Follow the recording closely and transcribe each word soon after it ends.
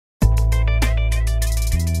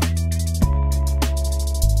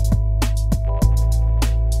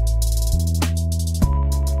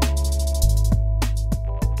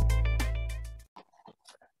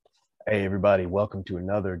everybody. Welcome to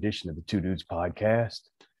another edition of the Two Dudes Podcast,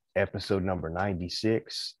 episode number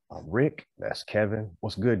 96. I'm Rick. That's Kevin.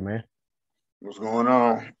 What's good, man? What's going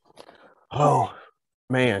on? Oh,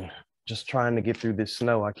 man. Just trying to get through this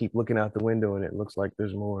snow. I keep looking out the window and it looks like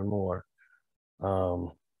there's more and more. To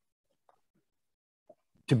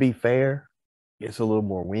be fair, it's a little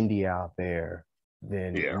more windy out there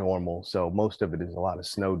than normal. So most of it is a lot of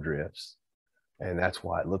snow drifts. And that's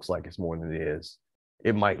why it looks like it's more than it is.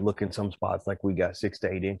 It might look in some spots like we got 6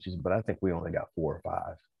 to 8 inches, but I think we only got 4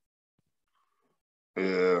 or 5.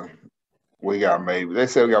 Yeah, we got maybe. They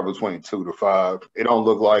said we got between 2 to 5. It don't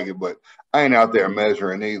look like it, but I ain't out there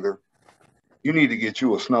measuring either. You need to get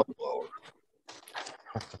you a snowblower.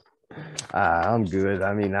 I'm good.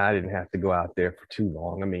 I mean, I didn't have to go out there for too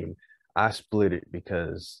long. I mean, I split it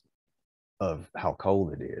because of how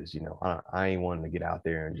cold it is. You know, I ain't wanting to get out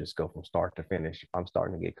there and just go from start to finish. If I'm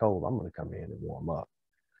starting to get cold, I'm going to come in and warm up,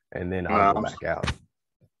 and then I'll go back out.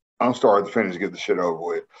 I'm starting to finish, get the shit over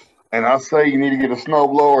with. And I say you need to get a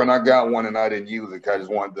snowblower, and I got one, and I didn't use it because I just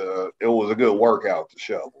wanted to. It was a good workout to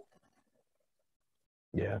shovel.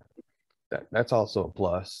 Yeah, that's also a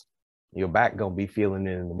plus. Your back gonna be feeling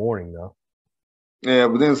it in the morning though. Yeah,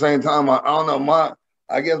 but then at the same time, I don't know.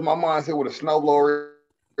 I guess my mindset with a snowblower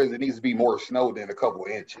is it needs to be more snow than a couple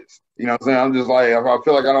of inches. You know what I'm saying? I'm just like, if I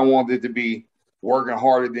feel like I don't want it to be working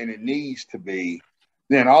harder than it needs to be,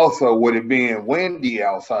 then also with it being windy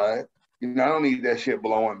outside, you know, I don't need that shit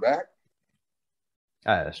blowing back.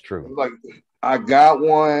 That's true. Like, I got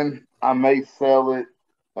one. I may sell it.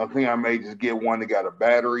 I think I may just get one that got a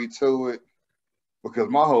battery to it because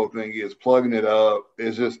my whole thing is plugging it up.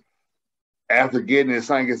 It's just after getting this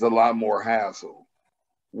thing, it's a lot more hassle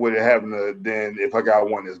with it having than if I got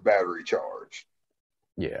one that's battery charged.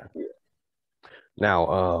 Yeah.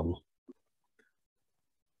 Now,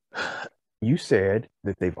 you said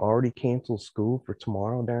that they've already canceled school for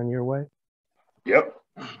tomorrow down your way? Yep.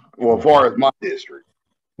 Well, as far as my district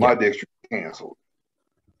canceled.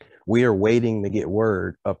 We are waiting to get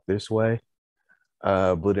word up this way.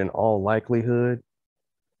 But in all likelihood,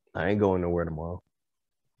 I ain't going nowhere tomorrow.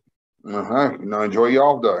 You know, enjoy your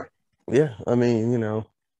off day. Yeah, I mean, you know,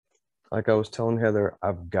 like I was telling Heather,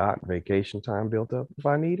 I've got vacation time built up if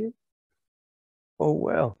I need it. Oh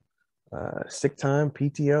well, sick time,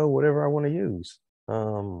 PTO, whatever I want to use.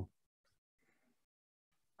 I'm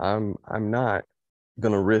not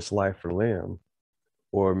gonna risk life or limb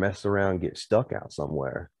or mess around and get stuck out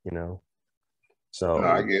somewhere, you know. So no,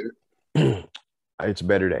 I get it. It's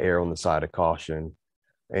better to err on the side of caution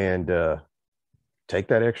and take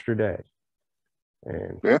that extra day.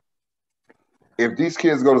 And yeah. If these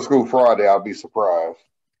kids go to school Friday, I'll be surprised.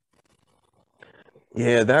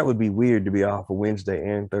 Yeah, that would be weird to be off a Wednesday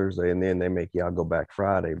and Thursday, and then they make y'all go back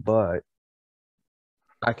Friday. But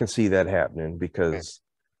I can see that happening because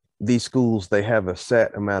these schools, they have a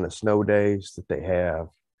set amount of snow days that they have,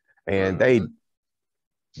 and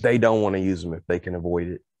they don't want to use them if they can avoid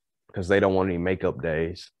it because they don't want any makeup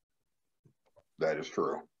days. That is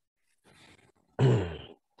true.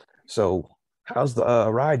 So how's the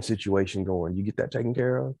ride situation going? You get that taken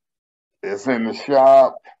care of? It's in the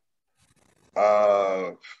shop.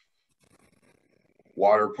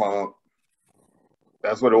 Water pump.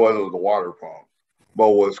 That's what it was. It was the water pump. But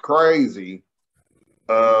what's crazy,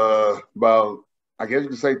 about, I guess you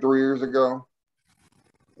could say 3 years ago,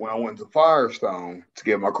 when I went to Firestone to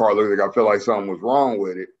get my car looked at, I felt like something was wrong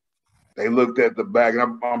with it. They looked at the back,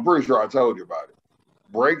 and I'm pretty sure I told you about it.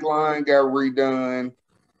 Brake line got redone,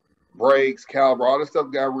 brakes, caliper, all this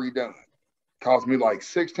stuff got redone. Cost me like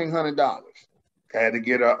 $1,600. I had to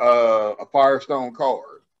get a Firestone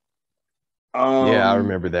card. Yeah, I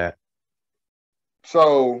remember that.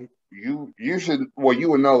 So you should, well, you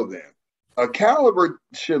would know then. A caliber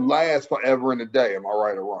should last forever and a day. Am I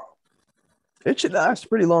right or wrong? It should last a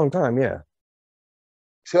pretty long time, yeah.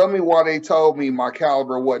 Tell me why they told me my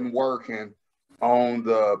caliber wasn't working on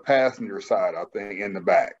the passenger side, I think, in the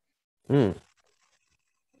back. To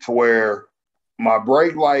where my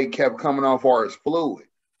brake light kept coming on far as fluid.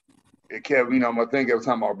 It kept, you know, my thing every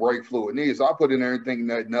time my brake fluid needed. So I put in everything,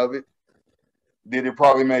 nothing of it. Did it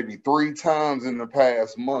probably maybe 3 times in the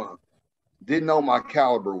past month. Didn't know my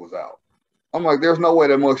caliber was out. I'm like, there's no way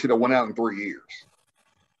that much should have went out in 3 years.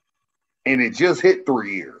 And it just hit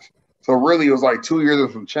 3 years. So really it was like 2 years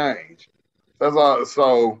and some change. That's all.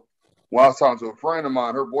 So when I was talking to a friend of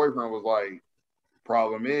mine, her boyfriend was like,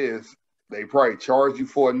 problem is they probably charged you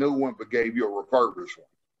for a new one, but gave you a refurbished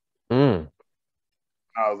one.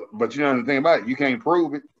 But you know the thing about it, you can't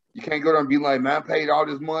prove it. You can't go there and be like, man, I paid all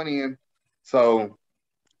this money. And so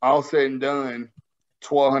all said and done,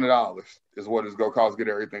 $1,200 is what it's going to cost to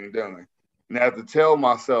get everything done. And I have to tell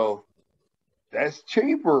myself that's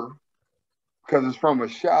cheaper because it's from a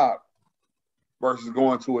shop versus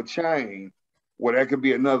going to a chain where that could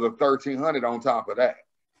be another 1,300 on top of that.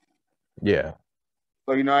 Yeah.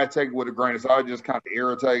 So, I take it with a grain of salt. Just kind of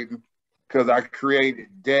irritating because I created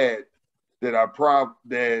debt that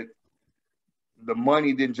that the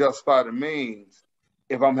money didn't justify the means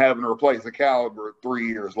if I'm having to replace a caliber 3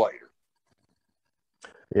 years later.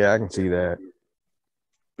 Yeah, I can see that.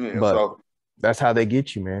 Yeah, but so that's how they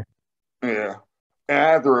get you, man. Yeah. And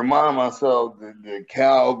I have to remind myself that the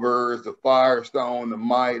calibers, the Firestone, the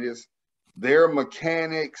Midas, they're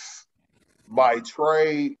mechanics by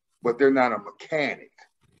trade, but they're not a mechanic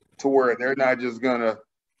to where they're not just gonna,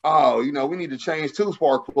 we need to change 2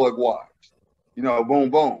 spark plug wires.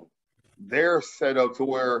 Boom, boom. They're set up to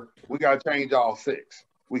where we got to change all 6.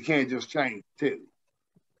 We can't just change 2.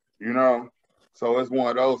 So it's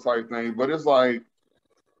one of those type things. But it's like,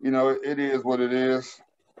 it is what it is.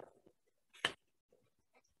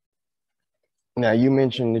 Now, you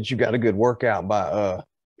mentioned that you got a good workout by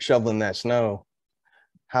shoveling that snow.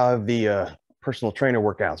 How have the personal trainer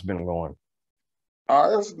workouts been going?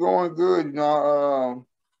 It's going good.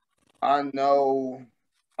 I know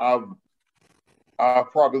I've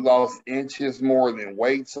probably lost inches more than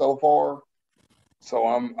weight so far, so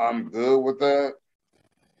I'm good with that.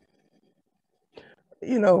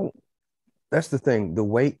 That's the thing. The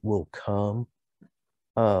weight will come,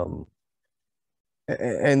 and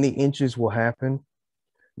the inches will happen.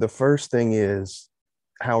 The first thing is,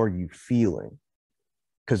 how are you feeling?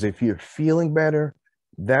 Because if you're feeling better,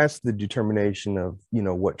 that's the determination of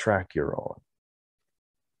what track you're on.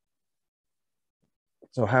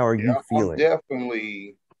 So how are you feeling? I'm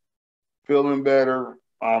definitely feeling better.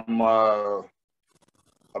 I'm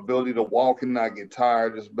ability to walk and not get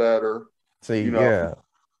tired is better. See, yeah.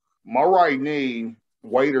 My right knee,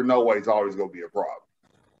 weight or no weight, is always going to be a problem.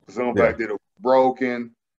 Some back that it was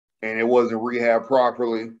broken and it wasn't rehabbed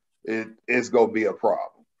properly, it's going to be a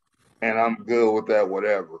problem. And I'm good with that,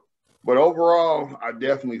 whatever. But overall, I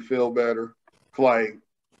definitely feel better. Like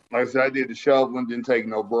I said, I did the shoveling, didn't take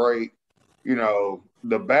no break.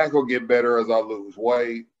 The back will get better as I lose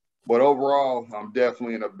weight. But overall, I'm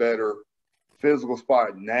definitely in a better physical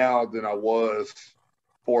spot now than I was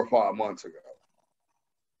 4 or 5 months ago.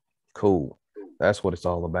 Cool. That's what it's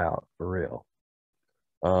all about, for real.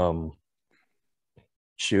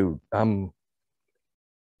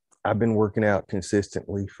 I've been working out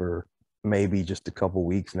consistently for maybe just a couple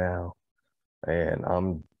weeks now, and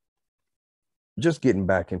I'm just getting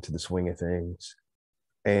back into the swing of things.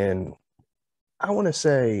 And I want to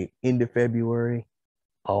say end of February,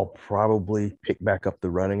 I'll probably pick back up the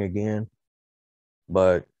running again.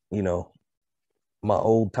 But, my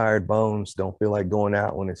old tired bones don't feel like going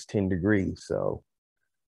out when it's 10 degrees. So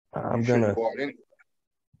I'm gonna.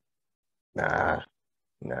 Nah,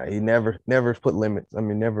 you never put limits. I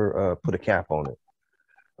mean, never put a cap on it.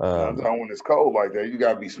 When it's cold like that, you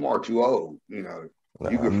gotta be smart. You old, you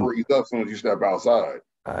can freeze up as soon as you step outside.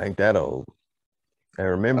 I ain't that old. And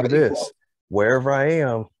remember this: wherever I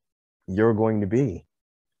am, you're going to be.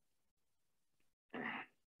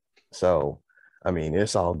 So, I mean,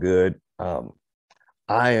 it's all good.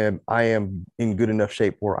 I am in good enough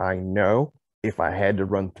shape where I know if I had to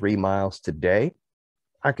run 3 miles today,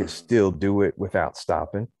 I could still do it without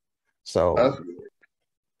stopping. So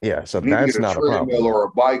yeah, so that's not a problem. Treadmill or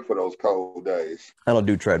a bike for those cold days. I don't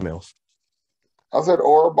do treadmills. I said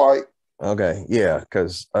or a bike. Okay, yeah,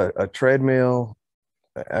 because a treadmill,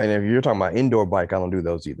 and if you're talking about indoor bike, I don't do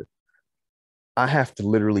those either. I have to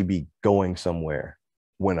literally be going somewhere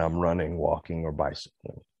when I'm running, walking, or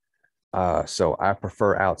bicycling. So I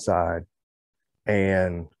prefer outside,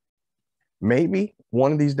 and maybe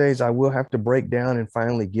one of these days I will have to break down and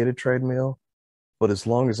finally get a treadmill. But as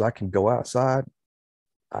long as I can go outside,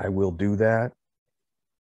 I will do that.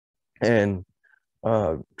 And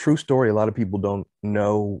true story, a lot of people don't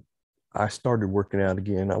know. I started working out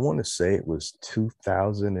again. I want to say it was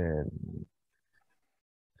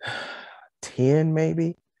 2010,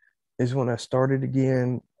 maybe, is when I started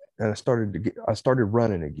again. And I started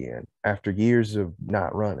running again after years of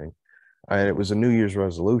not running. And it was a New Year's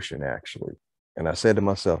resolution, actually. And I said to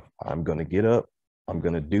myself, I'm going to get up. I'm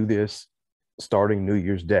going to do this starting New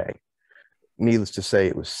Year's Day. Needless to say,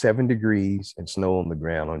 it was 7 degrees and snow on the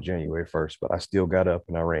ground on January 1st, but I still got up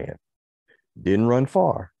and I ran. Didn't run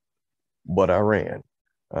far, but I ran.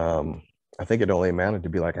 I think it only amounted to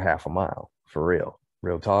be like a half a mile, for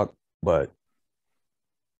real talk. But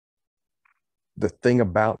the thing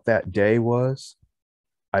about that day was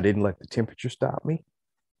I didn't let the temperature stop me.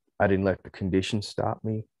 I didn't let the conditions stop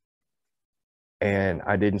me. And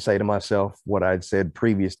I didn't say to myself what I'd said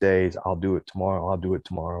previous days, I'll do it tomorrow, I'll do it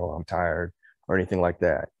tomorrow, I'm tired, or anything like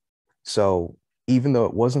that. So even though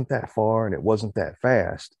it wasn't that far and it wasn't that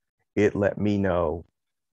fast, it let me know,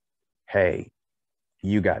 hey,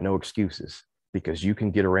 you got no excuses because you can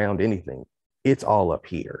get around anything. It's all up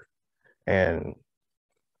here. And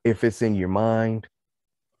if it's in your mind,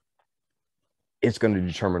 it's going to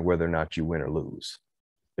determine whether or not you win or lose.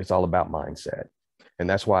 It's all about mindset. And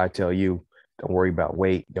that's why I tell you, don't worry about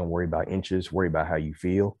weight, don't worry about inches, worry about how you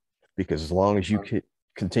feel. Because as long as you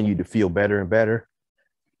continue to feel better and better,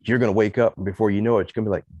 you're going to wake up and before you know it, you're going to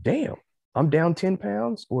be like, damn, I'm down 10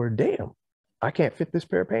 pounds, or damn, I can't fit this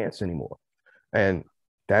pair of pants anymore. And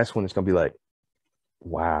that's when it's going to be like,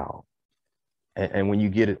 wow. And when you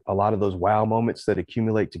get a lot of those wow moments that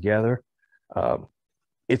accumulate together,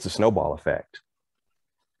 it's a snowball effect.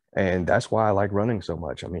 And that's why I like running so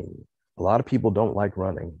much. I mean, a lot of people don't like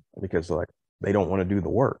running because like they don't want to do the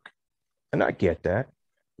work. And I get that.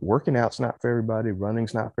 Working out's not for everybody,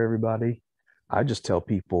 running's not for everybody. I just tell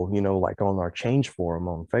people, you know, like on our change forum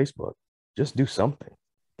on Facebook, just do something,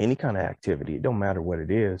 any kind of activity. It don't matter what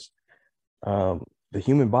it is. The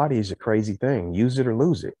human body is a crazy thing. Use it or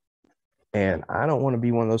lose it. And I don't want to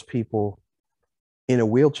be one of those people in a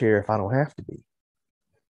wheelchair if I don't have to be.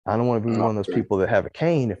 I don't want to be one of those people that have a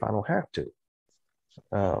cane if I don't have to.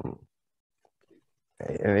 And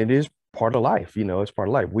it is part of life, you know, it's part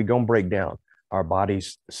of life. We're going to break down. Our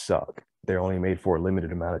bodies suck. They're only made for a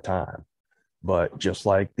limited amount of time. But just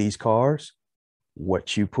like these cars,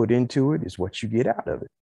 what you put into it is what you get out of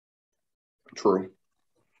it. True.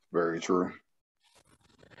 Very true.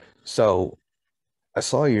 So I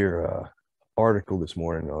saw your article this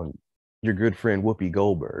morning on your good friend Whoopi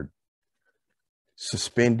Goldberg,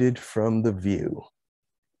 suspended from The View.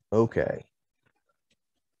 Okay.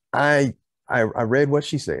 I read what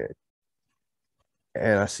she said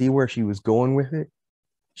and I see where she was going with it.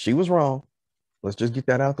 She was wrong. Let's just get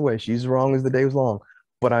that out the way. She's wrong as the day was long,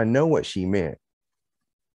 but I know what she meant.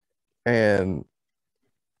 And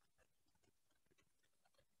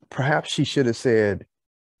perhaps she should have said,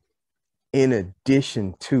 in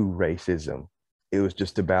addition to racism, it was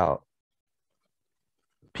just about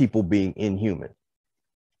people being inhuman.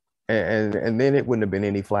 And then it wouldn't have been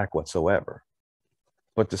any flack whatsoever.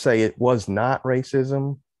 But to say it was not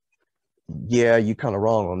racism, yeah, you kind of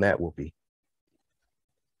wrong on that, Whoopi.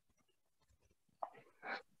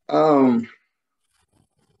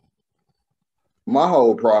 My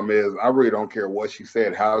whole problem is I really don't care what she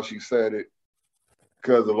said, how she said it,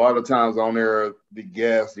 because a lot of times on there, the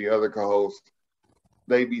guests, the other co-hosts,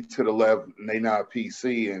 they be to the left and they not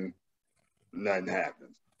PC and nothing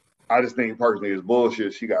happens. I just think personally it's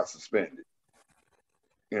bullshit. She got suspended.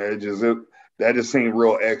 You know, that just seemed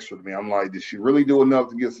real extra to me. I'm like, did she really do enough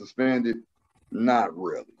to get suspended? Not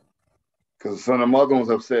really. Because some of the other ones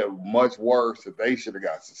have said much worse that they should have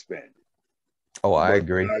got suspended. Oh, I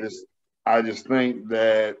agree. I just think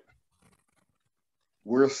that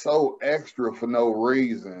we're so extra for no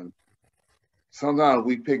reason. Sometimes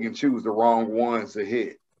we pick and choose the wrong ones to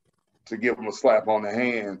hit, to give them a slap on the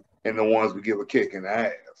hand, and the ones we give a kick in the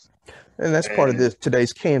ass. And that's part of this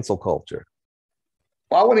today's cancel culture.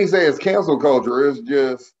 Well, I wouldn't say it's cancel culture. It's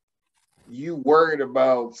just you worried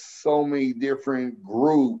about so many different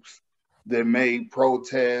groups that made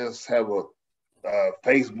protests, have a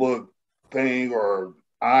Facebook thing or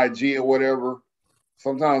IG or whatever.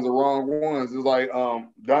 Sometimes the wrong ones. It's like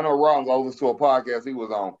Donald Rollins, I listened to a podcast he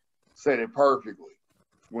was on, said it perfectly.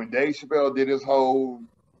 When Dave Chappelle did his whole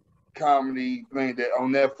comedy thing that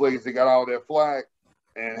on Netflix, they got all that flack,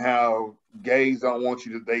 and how gays don't want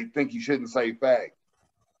you to, they think you shouldn't say fact.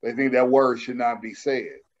 They think that word should not be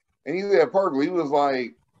said. And he said perfectly. He was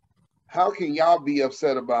like, how can y'all be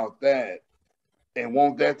upset about that and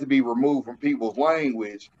want that to be removed from people's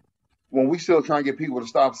language when we still trying to get people to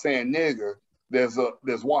stop saying nigger that's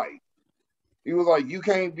white? He was like, you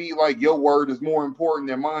can't be like, your word is more important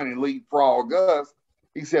than mine and leapfrog us.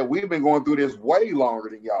 He said, we've been going through this way longer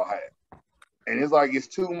than y'all have. And it's like, it's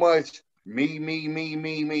too much me.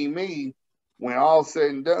 When all said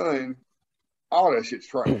and done, all that shit's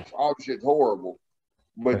trash. All that shit's horrible.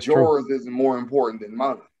 But that's yours true. Isn't more important than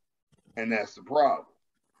mine. And that's the problem.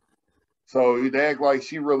 So you'd act like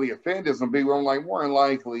she really offended some people. I'm like, more than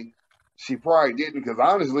likely, she probably didn't. Because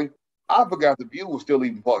honestly, I forgot The View was still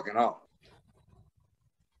even fucking on.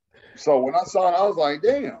 So when I saw it, I was like,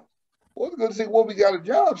 damn. Well, it's good to see Whoopi got a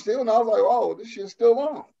job still. And I was like, oh, this shit's still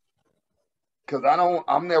on. Because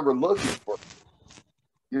I'm never looking for it.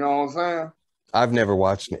 You know what I'm saying? I've never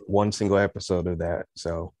watched one single episode of that.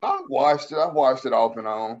 So I've watched it off and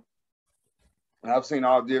on. And I've seen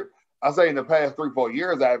all different. I say in the past 3-4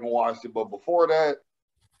 years I haven't watched it, but before that,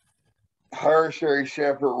 her, Sherry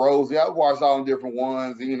Shepherd, Rosie, I've watched all the different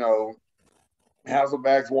ones. You know,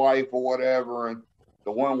 Hasselback's wife or whatever, and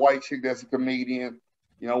the one white chick that's a comedian.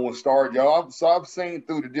 You know, when Star Joe. So I've seen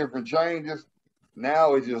through the different changes.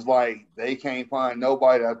 Now it's just like they can't find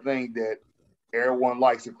nobody I think that everyone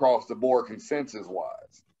likes across the board consensus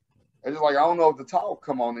wise. It's just like I don't know if the talk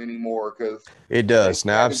come on anymore because it does.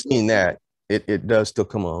 Now I've seen that. It does still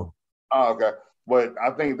come on. Oh, okay. But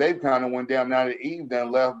I think they've kind of went down now that Eve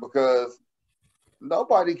then left because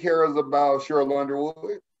nobody cares about Cheryl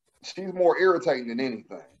Underwood. She's more irritating than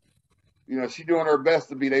anything. You know, she's doing her best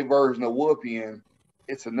to be their version of Whoopi, and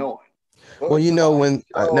it's annoying. But well, you know, when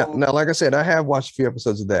now, like I said, I have watched a few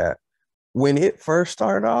episodes of that. When it first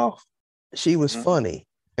started off, she was funny,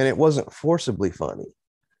 and it wasn't forcibly funny.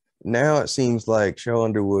 Now it seems like Cheryl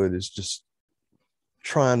Underwood is just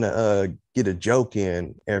trying to get a joke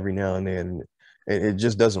in every now and then. It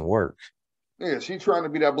just doesn't work. Yeah, she's trying to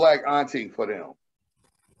be that black auntie for them.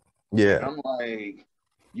 Yeah. And I'm like,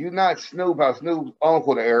 you're not Snoop, how Snoop's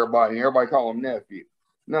uncle to everybody, and everybody call him nephew.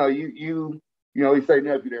 No, you know, he say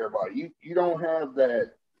nephew to everybody. You don't have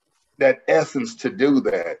that essence to do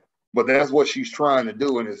that. But that's what she's trying to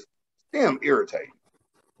do, and it's damn irritating.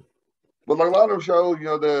 But like a lot of shows, you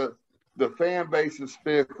know, the fan base is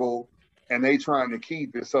fickle, and they trying to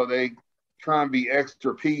keep it, so they try and be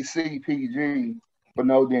extra PC, PG for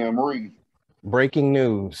no damn reason. Breaking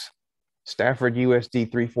news: Stafford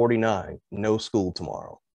USD 349, no school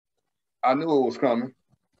tomorrow. I knew it was coming.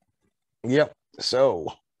 Yep.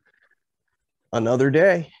 So another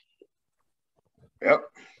day. Yep.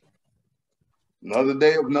 Another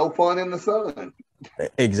day of no fun in the sun.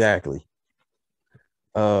 Exactly.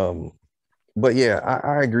 But yeah,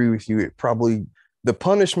 I agree with you. It probably, the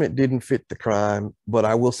punishment didn't fit the crime, but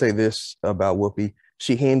I will say this about Whoopi.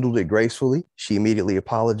 She handled it gracefully. She immediately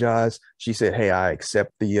apologized. She said, hey, I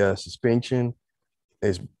accept the suspension.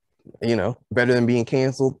 It's, you know, better than being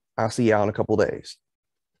canceled. I'll see you out in a couple of days.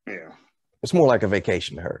 Yeah. It's more like a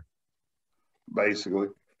vacation to her. Basically.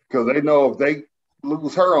 Because they know if they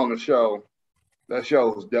lose her on the show, that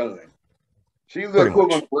show is done. She's the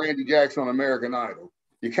equivalent of Randy Jackson on American Idol.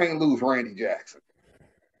 You can't lose Randy Jackson.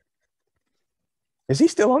 Is he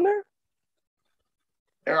still on there?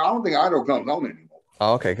 I don't think Idol comes on anymore.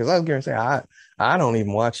 Oh, okay, because I was going to say, I don't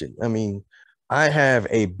even watch it. I mean, I have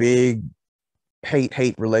a big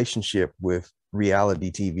hate relationship with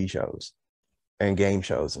reality TV shows and game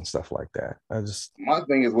shows and stuff like that. My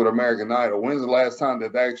thing is with American Idol, when's the last time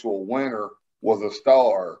that the actual winner was a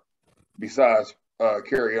star besides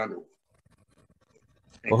Carrie Underwood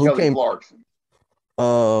and Kelly Clarkson?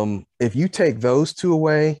 If you take those two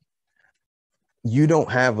away, you don't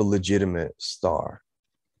have a legitimate star.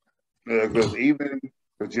 Yeah, because even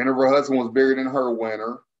Jennifer Hudson was bigger than her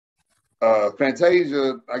winner.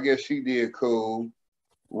 Fantasia, I guess she did cool.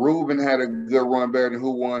 Ruben had a good run, better than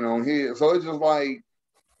who won on his. So it's just like,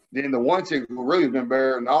 then the one chick who really been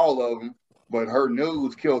better than all of them, but her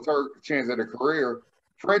news killed her chance at a career.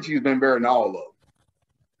 Frenchie's been better than all of them.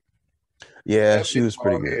 Yeah, she was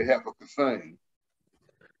pretty good. Half a sing.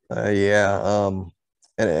 Yeah.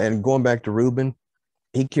 And going back to Ruben,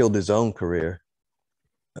 he killed his own career.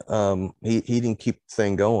 He didn't keep the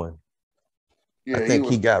thing going. Yeah, I think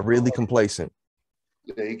he got really complacent.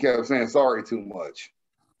 Yeah, he kept saying sorry too much.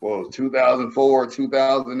 Well, 2004,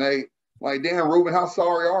 2008. Like, damn, Ruben, how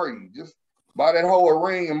sorry are you? Just buy that whole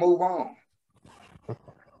ring and move on.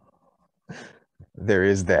 There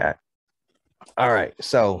is that. All right.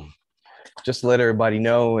 So just to let everybody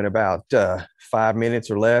know, in about 5 minutes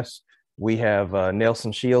or less, we have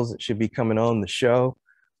Nelson Shields that should be coming on the show.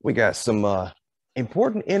 We got some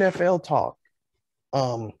important NFL talk.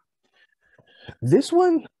 This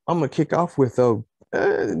one I'm going to kick off with, though.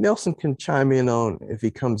 Nelson can chime in on if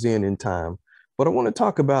he comes in time. But I want to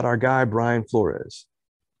talk about our guy, Brian Flores.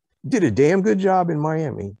 Did a damn good job in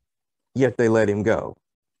Miami, yet they let him go.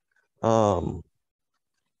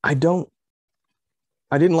 I didn't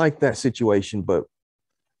like that situation, but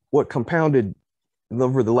what compounded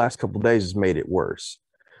over the last couple of days has made it worse.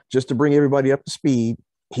 Just to bring everybody up to speed,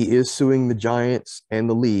 he is suing the Giants and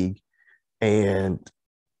the league, and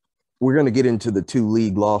we're going to get into the two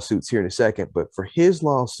league lawsuits here in a second. But for his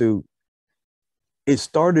lawsuit, it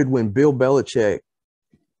started when Bill Belichick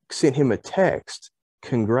sent him a text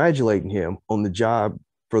congratulating him on the job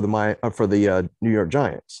for the New York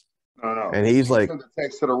Giants. No. And he's like, sent the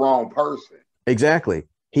text to the wrong person. Exactly.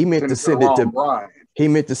 He meant to send it to Brian. He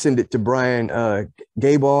meant to send it to Brian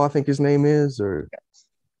Gayball, I think his name is,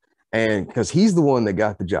 and because he's the one that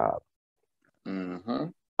got the job. Mm-hmm.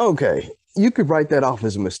 Okay. you could write that off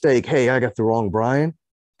as a mistake. Hey, I got the wrong Brian.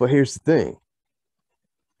 But here's the thing.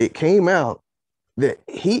 It came out that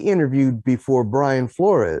he interviewed before Brian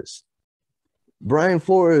Flores. Brian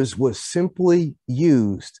Flores was simply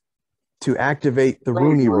used to activate the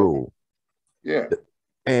Rooney Rule. Yeah.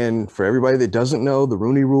 And for everybody that doesn't know, the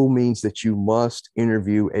Rooney Rule means that you must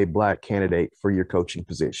interview a black candidate for your coaching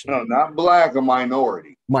position. No, not black, a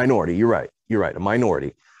minority. Minority, you're right. You're right, a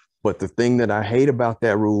minority. But the thing that I hate about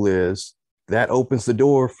that rule is that opens the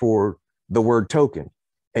door for the word token,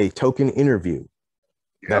 a token interview.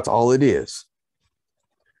 Yep. That's all it is.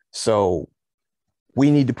 So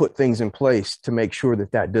we need to put things in place to make sure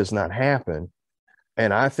that that does not happen.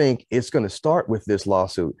 And I think it's going to start with this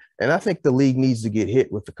lawsuit. And I think the league needs to get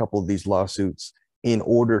hit with a couple of these lawsuits in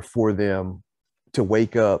order for them to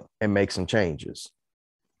wake up and make some changes.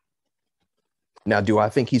 Now, do I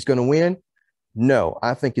think he's going to win? No,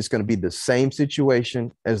 I think it's going to be the same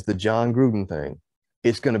situation as the John Gruden thing.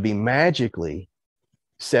 It's going to be magically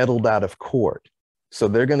settled out of court. So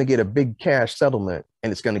they're going to get a big cash settlement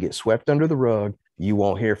and it's going to get swept under the rug. You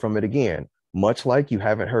won't hear from it again. Much like you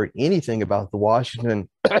haven't heard anything about the Washington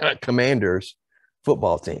Commanders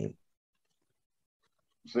football team.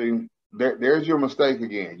 See, there's your mistake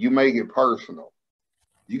again. You make it personal.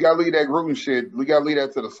 You got to leave that Gruden shit. We got to leave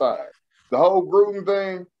that to the side. The whole Gruden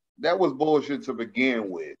thing, that was bullshit to begin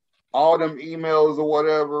with. All them emails or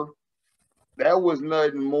whatever, that was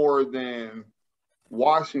nothing more than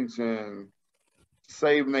Washington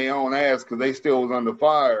saving their own ass because they still was under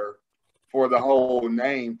fire for the whole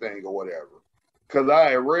name thing or whatever. Because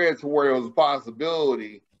I had read to where it was a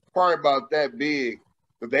possibility, probably about that big,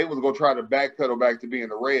 that they was going to try to backpedal back to being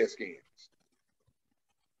the Redskins.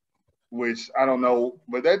 Which I don't know,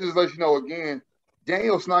 but that just lets you know again,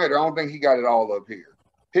 Daniel Snyder, I don't think he got it all up here.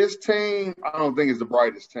 His team, I don't think is the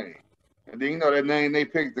brightest team. And then you know that name they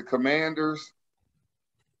picked, the Commanders.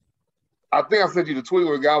 I think I sent you the tweet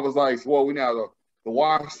where the guy was like, well, we now the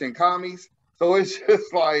Washington Commies. So it's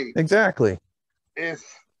just like exactly. That's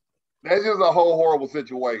just a whole horrible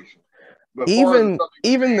situation. But even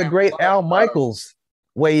the great Al Michaels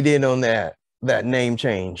weighed in on that name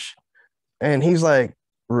change. And he's like,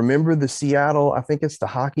 remember the Seattle, I think it's the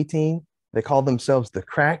hockey team. They call themselves the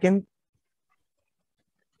Kraken.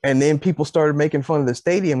 And then people started making fun of the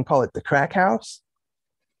stadium, call it the Crack House.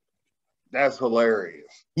 That's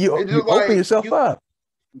hilarious. You open yourself up.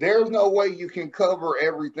 There's no way you can cover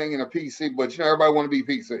everything in a PC, but you know everybody want to be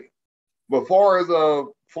PC. But as far as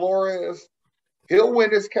Flores, he'll win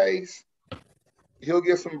this case. He'll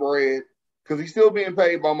get some bread because he's still being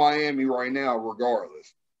paid by Miami right now,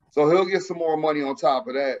 regardless. So he'll get some more money on top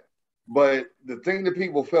of that. But the thing that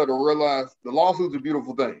people fail to realize, the lawsuit's a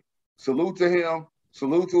beautiful thing. Salute to him.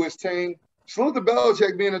 Salute to his team. Salute to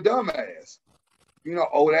Belichick being a dumbass. You know,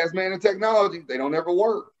 old ass man in technology, they don't ever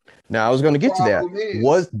work. Now I was going to get to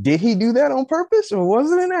that. Did he do that on purpose or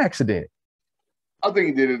was it an accident? I think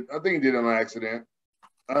he did it. I think he did it on accident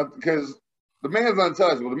because the man's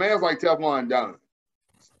untouchable. The man's like Teflon Don.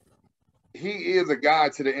 He is a guy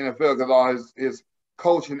to the NFL because all his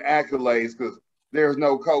coaching accolades because there's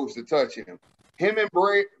no coach to touch him. Him and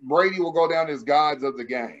Brady will go down as gods of the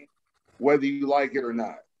game, whether you like it or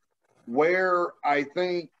not. Where I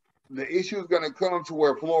think the issue is going to come to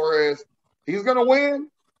where Flores, he's going to win,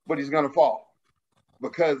 but he's going to fall.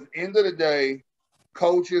 Because end of the day,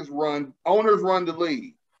 owners run the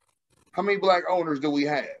league. How many black owners do we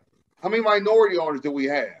have? How many minority owners do we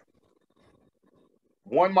have?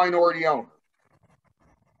 One minority owner.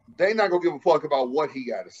 They not going to give a fuck about what he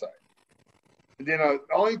got to say. And then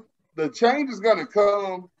the change is going to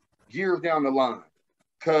come years down the line.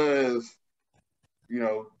 Because, you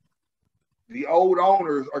know, the old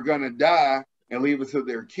owners are going to die and leave it to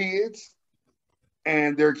their kids.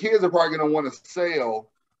 And their kids are probably going to want to sell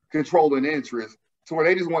controlling interest to where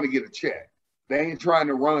they just want to get a check. They ain't trying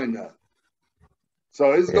to run nothing.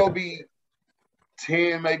 So it's going to be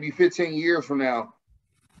 10, maybe 15 years from now.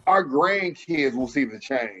 Our grandkids will see the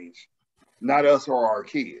change, not us or our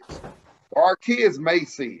kids. Our kids may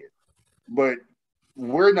see it, but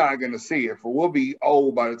we're not going to see it, for we'll be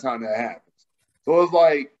old by the time that happens. So it's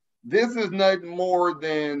like, this is nothing more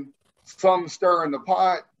than some stir in the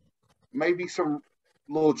pot, maybe some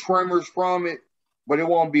little tremors from it, but it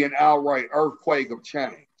won't be an outright earthquake of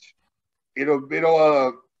change. It'll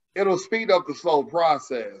speed up the slow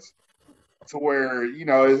process to where, you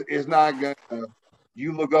know, it's not going to,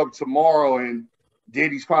 you look up tomorrow and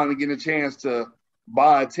Diddy's finally getting a chance to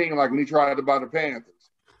buy a team like when he tried to buy the Panthers.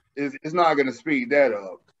 It's not going to speed that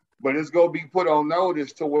up, but it's going to be put on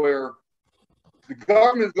notice to where the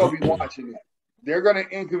government's going to be watching that. They're going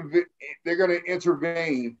to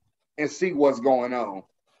intervene and see what's going on.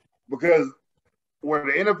 Because where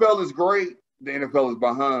the NFL is great, the NFL is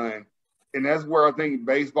behind. And that's where I think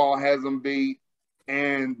baseball has them beat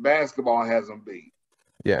and basketball has them beat.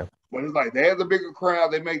 Yeah. But it's like they have the bigger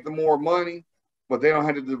crowd, they make the more money, but they don't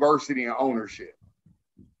have the diversity and ownership.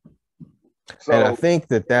 So, and I think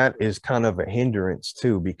that is kind of a hindrance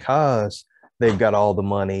too, because they've got all the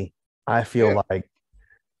money. I feel like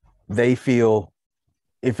they feel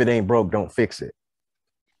if it ain't broke, don't fix it.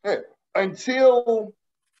 Yeah. Until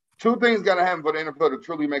two things got to happen for the NFL to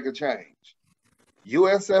truly make a change.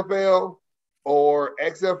 USFL or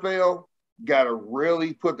XFL got to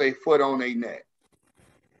really put their foot on their neck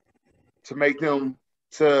to make them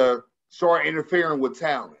to start interfering with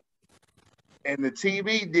talent. And the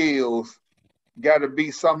TV deals got to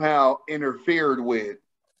be somehow interfered with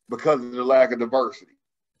because of the lack of diversity.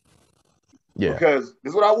 Yeah. Because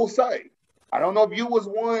this is what I will say. I don't know if you was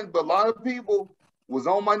one, but a lot of people was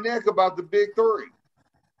on my neck about the big three.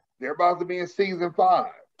 They're about to be in season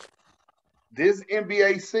 5. This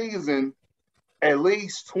NBA season, at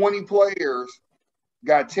least 20 players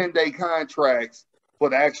got 10-day contracts for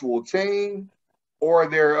the actual team or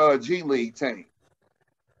their G League team.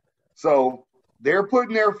 So they're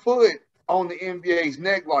putting their foot on the NBA's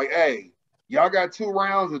neck like, hey, y'all got 2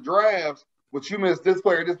 rounds of drafts, but you missed this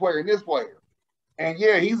player, and this player. And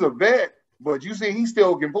yeah, he's a vet, but you see he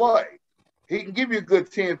still can play. He can give you a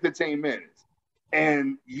good 10, 15 minutes.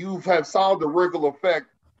 And you have saw the ripple effect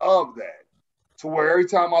of that. To where every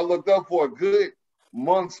time I looked up for a good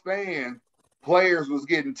month span, players was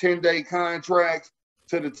getting 10-day contracts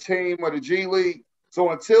to the team or the G League. So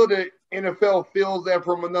until the NFL feels that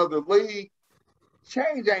from another league,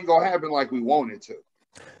 change ain't going to happen like we want it to.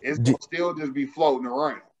 It's going to still just be floating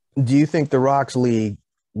around. Do you think the Rocks League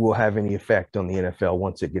will have any effect on the NFL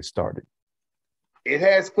once it gets started? It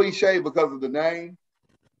has cliche because of the name.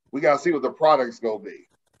 We got to see what the product's going to be.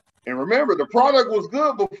 And remember, the product was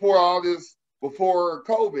good before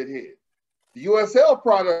COVID hit. The USL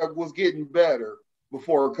product was getting better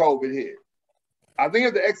before COVID hit. I think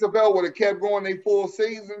if the XFL would have kept going their full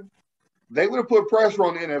season, they would have put pressure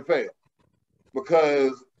on the NFL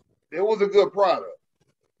because it was a good product.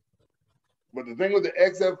 But the thing with the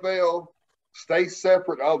XFL, stay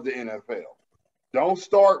separate of the NFL. Don't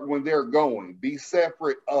start when they're going. Be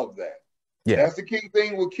separate of that. Yeah. That's the key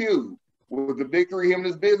thing with Q. With the big three, him and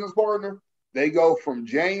his business partner, they go from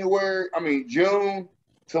June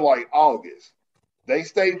to like August. They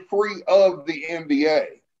stay free of the NBA.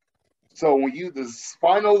 So when the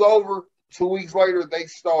finals over, 2 weeks later, they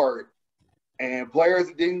start. And players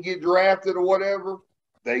that didn't get drafted or whatever,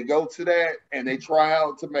 they go to that and they try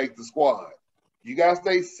out to make the squad. You got to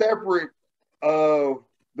stay separate of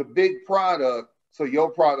the big product so your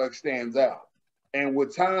product stands out. And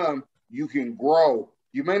with time, you can grow.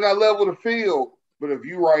 You may not level the field, but if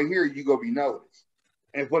you right here, you going to be noticed.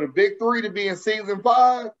 And for the big three to be in season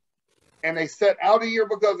 5 and they set out a year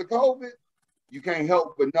because of COVID, you can't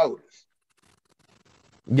help but notice.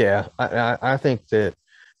 Yeah, I think that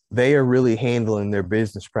they are really handling their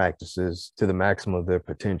business practices to the maximum of their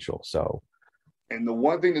potential. So, and the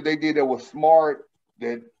one thing that they did that was smart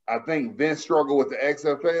that I think Vince struggled with the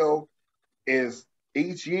XFL is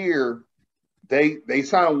each year they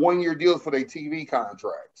sign 1-year deals for their TV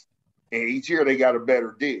contracts, and each year they got a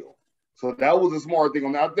better deal. So that was a smart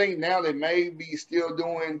thing. I think now they may be still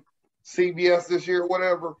doing CBS this year,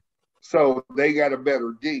 whatever. So they got a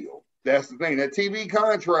better deal. That's the thing. That TV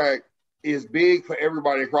contract is big for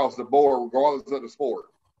everybody across the board, regardless of the sport.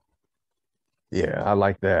 Yeah, I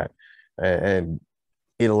like that. And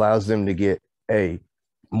it allows them to get a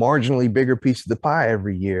marginally bigger piece of the pie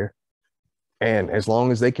every year. And as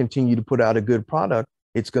long as they continue to put out a good product,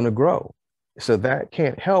 it's going to grow. So that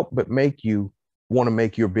can't help but make you want to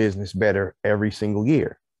make your business better every single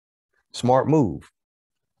year. Smart move.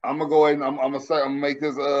 I'm gonna go ahead and I'm gonna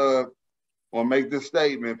make this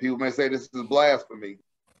statement. People may say this is blasphemy.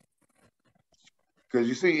 Because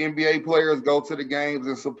you see NBA players go to the games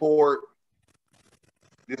and support.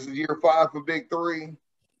 This is year 5 for Big Three.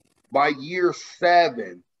 By year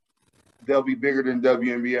 7, they'll be bigger than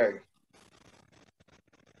WNBA.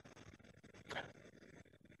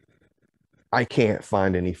 I can't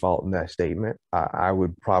find any fault in that statement. I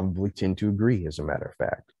would probably tend to agree, as a matter of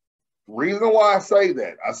fact. Reason why I say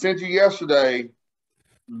that, I sent you yesterday,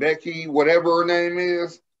 Becky, whatever her name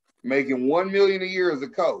is, making $1 million a year as a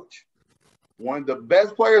coach. One of the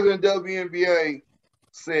best players in the WNBA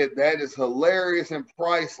said that is hilarious and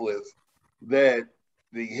priceless that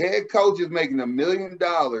the head coach is making $1 million,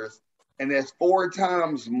 and that's 4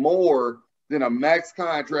 times more than a max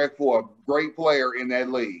contract for a great player in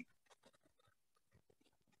that league.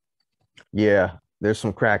 Yeah, there's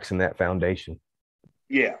some cracks in that foundation.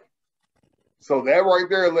 Yeah. So that right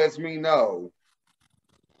there lets me know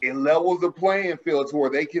it levels the playing field to where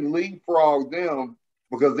they can leapfrog them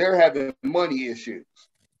because they're having money issues.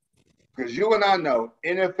 Because you and I know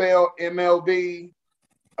NFL, MLB,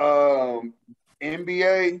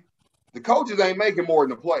 NBA, the coaches ain't making more than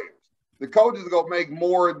the players. The coaches are gonna make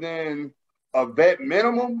more than a vet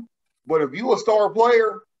minimum, but if you a star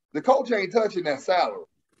player, the coach ain't touching that salary.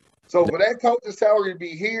 So for that coach's salary to be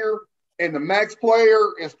here and the max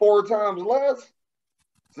player is 4 times less,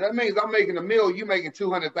 so that means I'm making $1 million, you making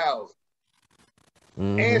 200,000.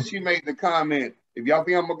 And she made the comment, if y'all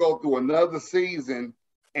think I'm gonna go through another season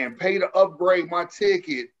and pay to upgrade my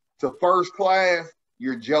ticket to first class,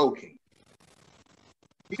 you're joking.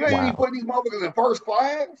 You ain't even putting these motherfuckers in first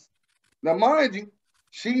class. Now, mind you,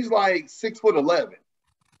 she's like 6'11".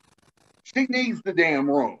 She needs the damn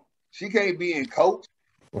room. She can't be in coach.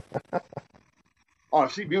 Oh,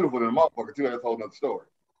 she beautiful than a motherfucker too. That's a whole nother story.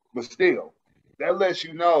 But still, that lets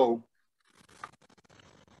you know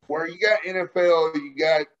where you got NFL, you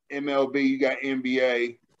got MLB, you got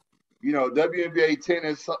NBA. You know, WNBA,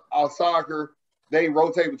 tennis, soccer, they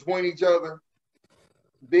rotate between each other.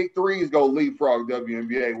 Big threes go leapfrog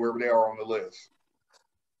WNBA wherever they are on the list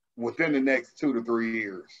within the next 2 to 3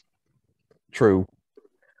 years. True.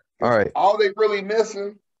 All right. All they really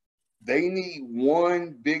missing, they need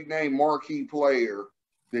one big name marquee player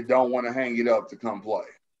that don't want to hang it up to come play.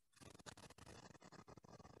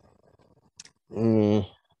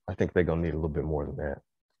 I think they're gonna need a little bit more than that.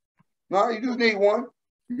 No, you just need one.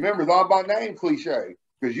 Remember, it's all about name cliche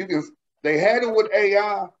because you can. They had it with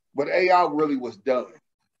AI, but AI really was done.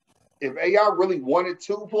 If AI really wanted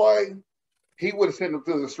to play, he would have sent him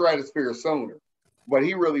to the stratosphere sooner. But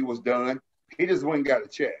he really was done. He just went and got a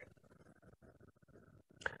check.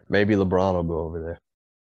 Maybe LeBron will go over there.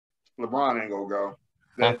 LeBron ain't gonna go.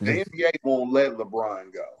 The NBA won't let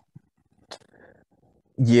LeBron go.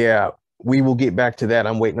 Yeah, we will get back to that.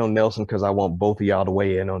 I'm waiting on Nelson because I want both of y'all to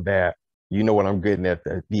weigh in on that. You know what I'm getting at,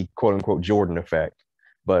 the quote unquote Jordan effect.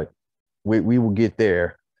 But we will get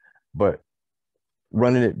there. But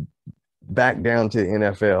running it back down to the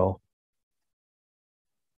NFL,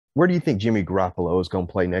 where do you think Jimmy Garoppolo is going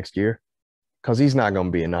to play next year? Because he's not going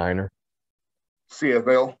to be a Niner.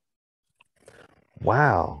 CFL.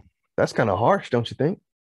 Wow. That's kind of harsh, don't you think?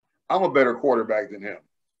 I'm a better quarterback than him.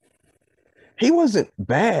 He wasn't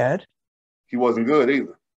bad. He wasn't good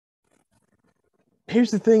either.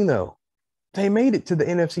 Here's the thing, though. They made it to the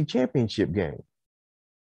NFC Championship game.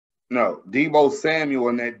 No, Deebo Samuel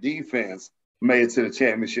and that defense made it to the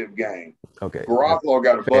championship game. Okay. Garoppolo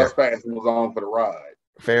got a bus pass and was on for the ride.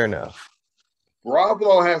 Fair enough.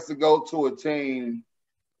 Garoppolo has to go to a team.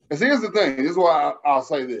 And see, here's the thing. This is why I'll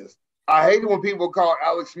say this. I hate it when people call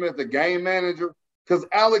Alex Smith a game manager because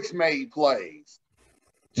Alex made plays.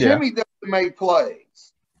 Jimmy doesn't make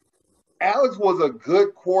plays. Alex was a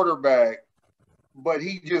good quarterback, but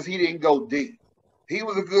he didn't go deep. He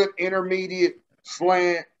was a good intermediate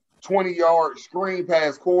slant, 20-yard screen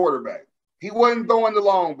pass quarterback. He wasn't throwing the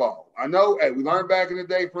long ball. I know, hey, we learned back in the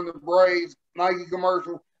day from the Braves Nike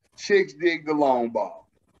commercial, chicks dig the long ball.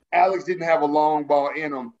 Alex didn't have a long ball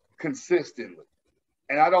in him consistently.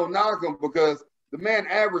 And I don't knock him because the man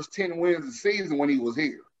averaged 10 wins a season when he was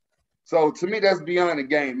here. So to me, that's beyond a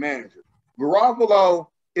game manager. Garoppolo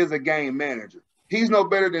is a game manager. He's no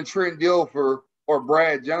better than Trent Dilfer or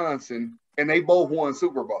Brad Johnson, and they both won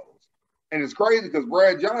Super Bowls. And it's crazy because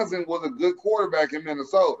Brad Johnson was a good quarterback in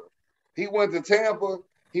Minnesota. He went to Tampa.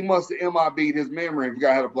 He must have MIB'd his memory and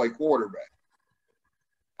forgot how to play quarterback.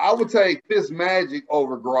 I would take Fitzmagic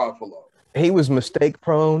over Garoppolo. He was mistake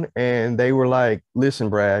prone, and they were like, listen,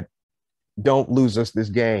 Brad, don't lose us this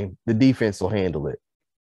game. The defense will handle it.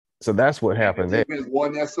 So that's what happened. The defense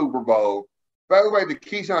won that Super Bowl. By the way, the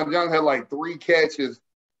Keyshawn Johnson had like 3 catches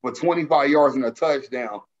for 25 yards and a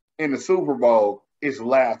touchdown in the Super Bowl. It's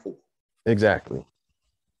laughable. Exactly.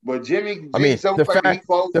 But Jimmy, I mean,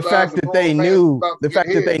 the fact that they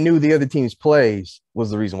knew the other team's plays was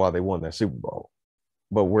the reason why they won that Super Bowl.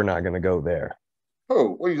 But we're not going to go there.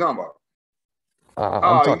 Who? What are you talking about?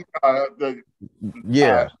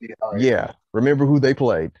 Yeah. Remember who they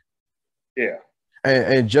played. Yeah.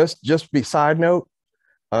 And just be side note,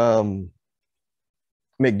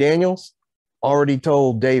 McDaniels already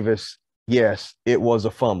told Davis, yes, it was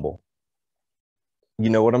a fumble. You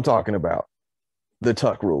know what I'm talking about. The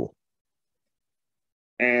tuck rule.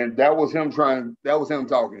 And that was him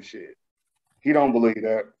talking shit. He don't believe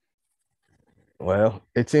that. Well,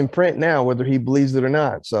 it's in print now, whether he believes it or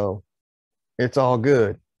not. So it's all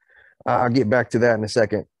good. I'll get back to that in a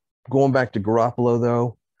second. Going back to Garoppolo,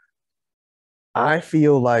 though, I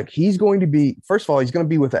feel like he's going to be, first of all, he's going to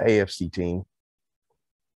be with the AFC team.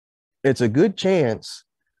 It's a good chance.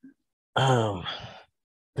 Um,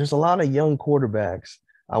 there's a lot of young quarterbacks.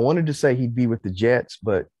 I wanted to say he'd be with the Jets,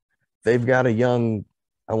 but they've got a young,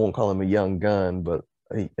 I won't call him a young gun, but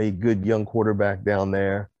a good young quarterback down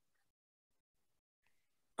there.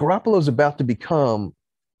 Garoppolo's about to become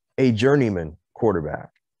a journeyman quarterback.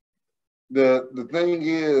 The thing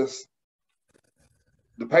is,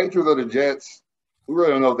 the Patriots or the Jets, we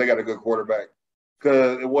really don't know if they got a good quarterback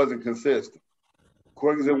because it wasn't consistent.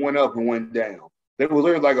 Quick as it went up and went down. They was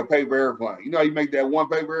literally like a paper airplane. You know, you make that one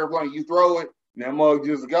paper airplane, you throw it, and that mug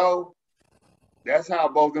just go. That's how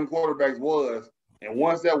both them quarterbacks was. And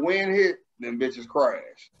once that wind hit, them bitches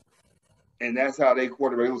crashed. And that's how they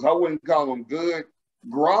quarterback was. I wouldn't call them good.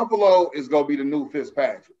 Garoppolo is going to be the new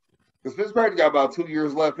Fitzpatrick. Because Fitzpatrick got about 2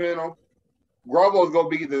 years left in him. Garoppolo is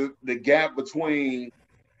going to be the gap between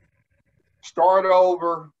start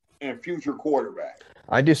over and future quarterback.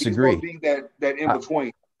 I disagree. He's going to be that in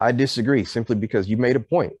between. I disagree simply because you made a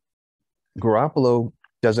point. Garoppolo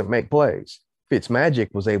doesn't make plays.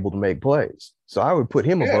 Fitzmagic was able to make plays. So I would put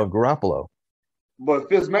him above Garoppolo. But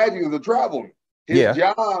Fitzmagic is a traveler. His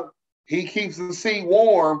job, he keeps the seat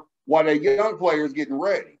warm while the young players getting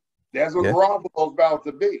ready. That's what Garoppolo's about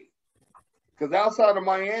to be. Because outside of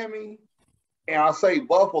Miami, and I'll say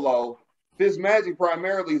Buffalo, Fitzmagic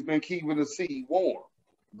primarily has been keeping the seat warm.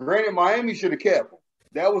 Granted, Miami should have kept him.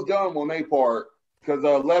 That was dumb on their part because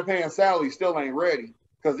left-hand Sally still ain't ready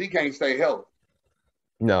because he can't stay healthy.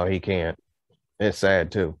 No, he can't. It's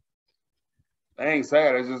sad, too. It ain't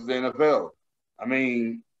sad. It's just the NFL. I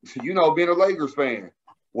mean, you know, being a Lakers fan,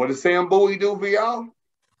 what did Sam Bowie do for y'all?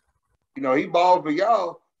 You know, he balled for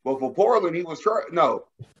y'all, but for Portland, he was no.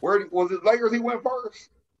 Where was it? Lakers? He went first.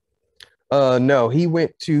 No, he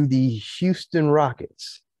went to the Houston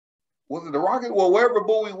Rockets. Was it the Rockets? Well, wherever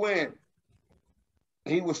Bowie went,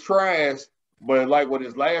 he was trash. But like with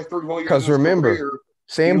his last 3-4 years, because remember, career,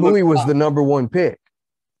 Sam Bowie was the number 1 pick.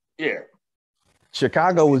 Yeah.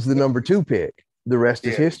 Chicago was the number 2 pick. The rest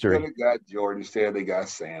is history. They got Jordan. Instead, they got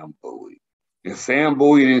Sam Bowie. And Sam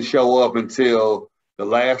Bowie didn't show up until the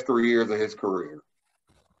last 3 years of his career.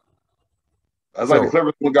 That's like the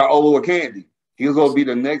Clippers got Olowokandi. He was going to be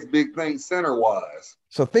the next big thing center-wise.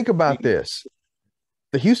 So think about this.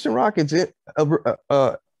 The Houston Rockets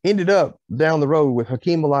ended up down the road with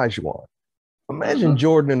Hakeem Olajuwon. Imagine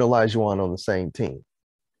Jordan and Olajuwon on the same team.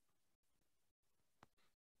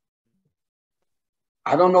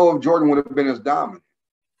 I don't know if Jordan would have been as dominant.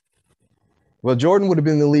 Well, Jordan would have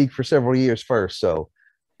been in the league for several years first, so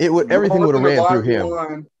everything would have ran through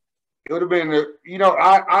him. It would have been,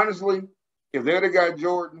 I honestly, if they'd have got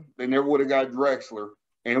Jordan, they never would have got Drexler,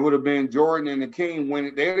 and it would have been Jordan and the King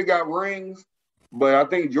when they'd have got rings. But I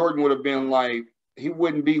think Jordan would have been like, he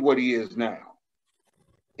wouldn't be what he is now.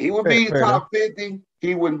 He would be top 50.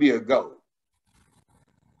 He wouldn't be a GOAT.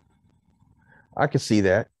 I could see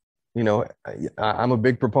that. You know, I'm a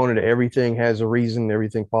big proponent of everything has a reason.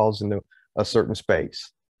 Everything falls into a certain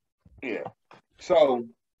space. Yeah. So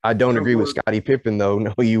I don't agree with Scottie Pippen, though.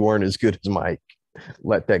 No, you weren't as good as Mike.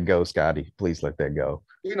 Let that go, Scottie. Please let that go.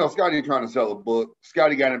 You know, Scottie trying to sell a book.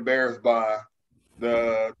 Scottie got embarrassed by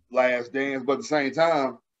the Last Dance, but at the same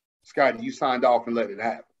time, Scottie, you signed off and let it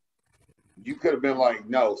happen. You could have been like,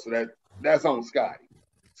 no, so that's on Scottie.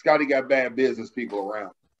 Scottie got bad business people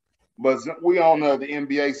around. But we all know the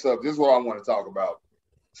NBA stuff. This is what I want to talk about.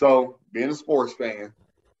 So, being a sports fan,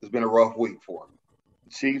 it's been a rough week for me.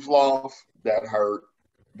 The Chiefs lost. That hurt.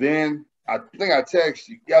 Then, I think I text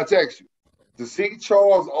you. Yeah, I text you. To see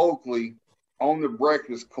Charles Oakley on the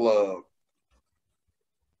Breakfast Club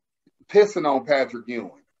pissing on Patrick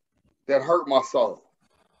Ewing, that hurt my soul.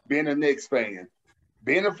 Being a Knicks fan.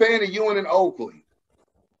 Being a fan of Ewing and Oakley,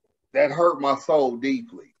 that hurt my soul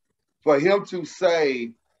deeply. For him to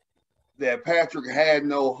say that Patrick had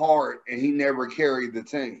no heart and he never carried the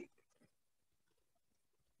team.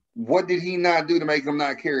 What did he not do to make him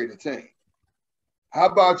not carry the team? How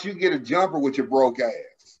about you get a jumper with your broke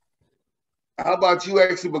ass? How about you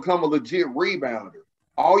actually become a legit rebounder?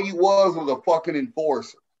 All you was a fucking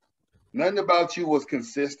enforcer. Nothing about you was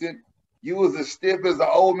consistent. You was as stiff as an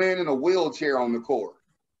old man in a wheelchair on the court.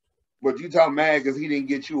 But you talk mad because he didn't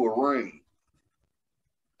get you a ring.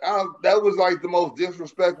 That was like the most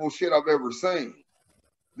disrespectful shit I've ever seen.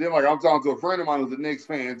 Then, like, I'm talking to a friend of mine who's a Knicks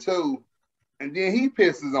fan too, and then he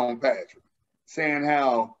pisses on Patrick, saying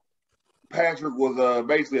how Patrick was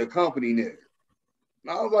basically a company nigger.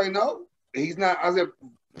 And I was like, no, he's not. I said,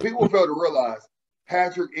 people fail to realize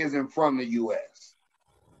Patrick isn't from the U.S.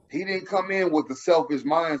 He didn't come in with the selfish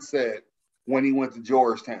mindset when he went to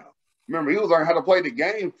Georgetown. Remember, he was learning how to play the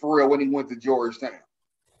game for real when he went to Georgetown.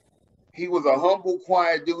 He was a humble,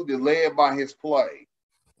 quiet dude that led by his play.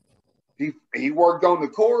 He worked on the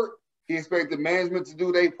court. He expected management to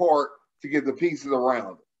do their part to get the pieces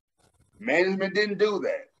around him. Management didn't do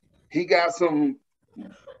that. He got some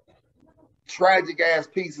tragic-ass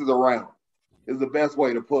pieces around him, is the best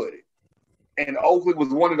way to put it. And Oakley was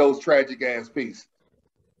one of those tragic-ass pieces.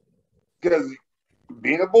 Because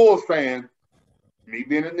being a Bulls fan, me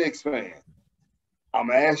being a Knicks fan, I'm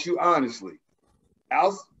going to ask you honestly,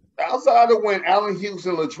 outside of when Allen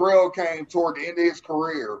Houston Latrell came toward the end of his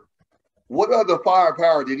career, what other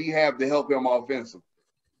firepower did he have to help him offensively?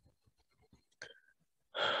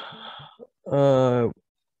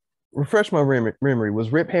 Refresh my memory.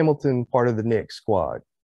 Was Rip Hamilton part of the Knicks squad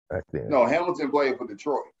back then? No, Hamilton played for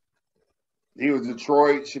Detroit. He was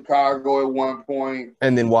Detroit, Chicago at one point.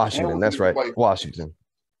 And then Washington. That's right. Washington.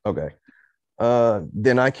 Okay.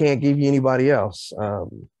 Then I can't give you anybody else. I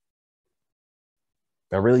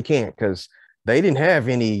really can't, because they didn't have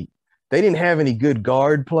any good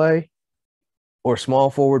guard play or small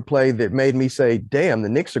forward play that made me say, damn, the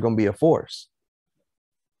Knicks are going to be a force.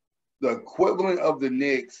 The equivalent of the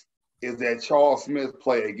Knicks is that Charles Smith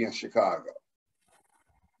play against Chicago.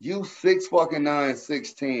 You 6'9",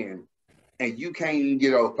 6'10", and you can't even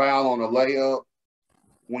get a foul on a layup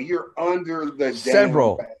when you're under the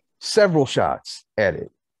several shots at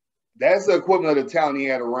it. That's the equivalent of the talent he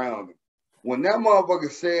had around him. When that motherfucker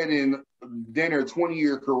said in their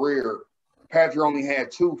 20-year career, Patrick only had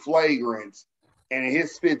 2 flagrants, and in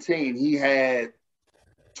his 15, he had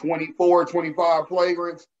 24, 25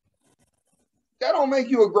 flagrants. That don't make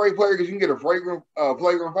you a great player because you can get a flagrant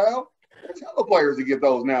foul. There's hella players to get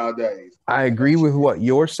those nowadays. I agree with what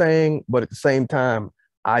you're saying, but at the same time,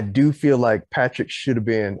 I do feel like Patrick should have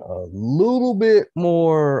been a little bit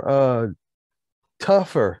more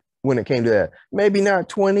tougher when it came to that. Maybe not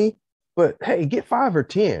 20, but hey, get 5 or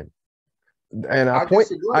 10. And I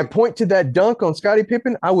point to that dunk on Scottie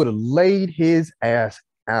Pippen. I would have laid his ass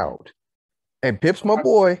out. And Pip's my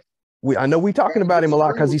boy. I know we talking about him a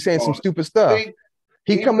lot because he's saying some stupid stuff.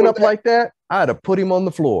 He coming up like that, I'd have put him on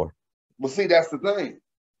the floor. Well, see, that's the thing.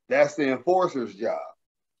 That's the enforcer's job.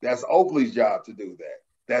 That's Oakley's job to do that.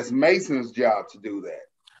 That's Mason's job to do that.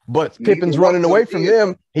 But Pippen's running away from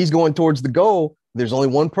them. He's going towards the goal. There's only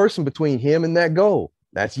one person between him and that goal.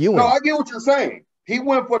 That's Ewing. No, I get what you're saying. He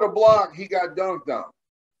went for the block. He got dunked on.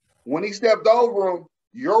 When he stepped over him,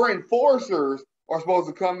 your enforcers are supposed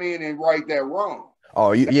to come in and right that wrong.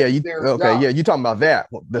 Oh, you're talking about that,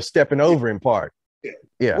 the stepping over in part.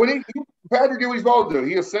 Yeah. When Patrick did what he's supposed to do.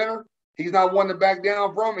 He's a center. He's not one to back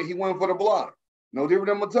down from it. He went for the block. No different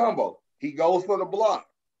than Mutombo. He goes for the block.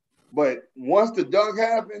 But once the dunk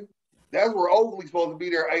happened, that's where Oakley's supposed to be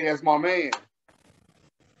there. Hey, that's my man.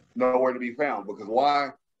 Nowhere to be found. Because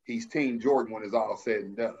why? He's Team Jordan when it's all said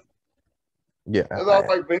and done. Yeah. I was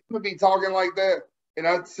like, man, he be talking like that. And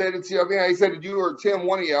I said it to you. I mean, I said it to you or Tim,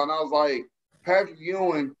 one of y'all. And I was like, Patrick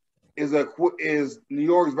Ewing is New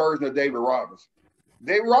York's version of David Robinson.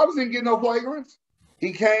 David Robinson didn't get no flagrants.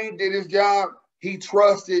 He came, did his job. He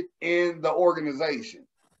trusted in the organization.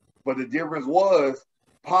 But the difference was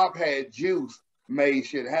Pop had juice, made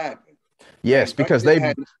shit happen. Yes, because they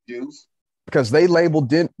had juice. Because they labeled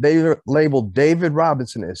David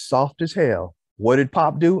Robinson as soft as hell. What did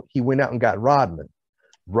Pop do? He went out and got Rodman.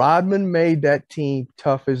 Rodman made that team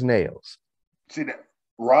tough as nails. See that?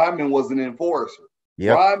 Rodman was an enforcer.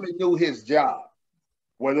 Yep. Rodman knew his job.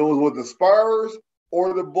 Whether it was with the Spurs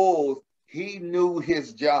or the Bulls, he knew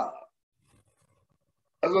his job.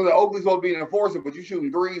 That's why the Oakley's supposed to be an enforcer, but you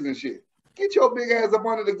shooting threes and shit. Get your big ass up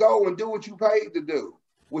under the goal and do what you paid to do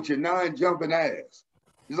with your non-jumping ass.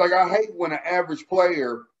 It's like I hate when an average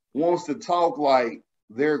player wants to talk like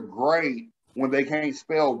they're great when they can't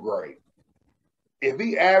spell great. If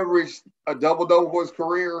he averaged a double-double for his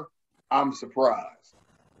career, I'm surprised.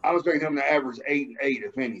 I'm expecting him to average 8 and 8,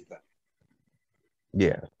 if anything.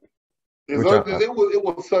 Yeah. It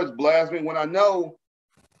was such blasphemy when I know,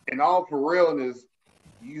 in all for realness,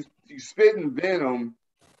 you spitting venom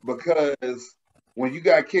because when you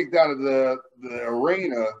got kicked out of the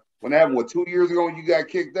arena, when that happened, 2 years ago when you got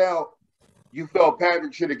kicked out, you felt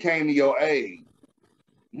Patrick should have came to your aid.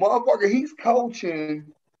 Motherfucker, he's coaching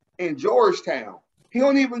in Georgetown. He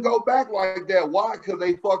don't even go back like that. Why? Because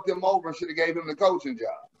they fucked him over and should have gave him the coaching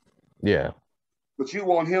job. Yeah. But you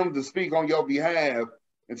want him to speak on your behalf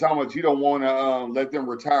and tell him you don't want to let them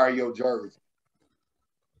retire your jersey.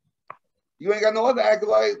 You ain't got no other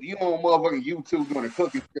accolades. You on motherfucking YouTube doing a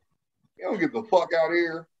cooking. You don't get the fuck out of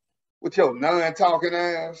here with your non-talking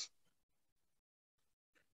ass.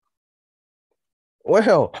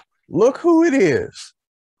 Well, Look who it is.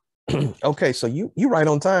 Okay, so you right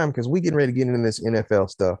on time because we getting ready to get into this NFL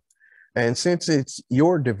stuff. And since it's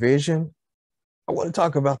your division, I want to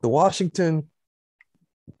talk about the Washington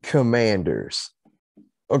Commanders.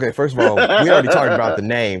 Okay, first of all, we already talked about the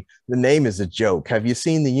name. The name is a joke. Have you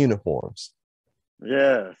seen the uniforms?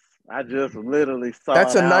 Yes, I just literally saw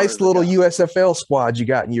That's it a nice hours little ago. USFL squad you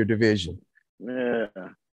got in your division. Yeah,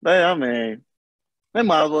 I mean, they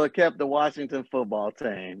might as well have kept the Washington football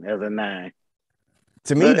team as a name.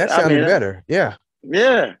 To me, that sounded better. Yeah.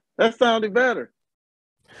 Yeah, that sounded better.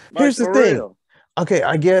 Like, here's the for thing. real. Okay,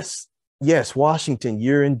 I guess, yes, Washington,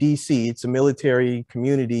 you're in DC. It's a military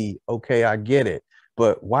community. Okay, I get it.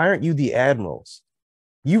 But why aren't you the admirals?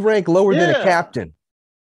 You rank lower than a captain.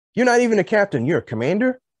 You're not even a captain. You're a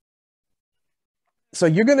commander. So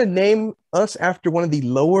you're going to name us after one of the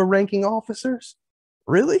lower ranking officers?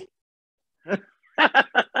 Really?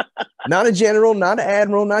 Not a general, not an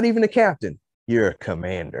admiral, not even a captain. You're a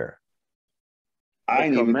commander. I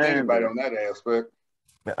didn't even think about it on that aspect.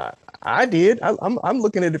 I did. I'm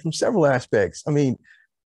looking at it from several aspects. I mean,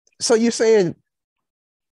 so you're saying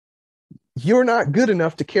you're not good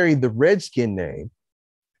enough to carry the Redskin name.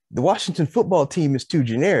 The Washington football team is too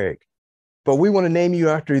generic, but we want to name you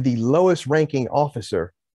after the lowest ranking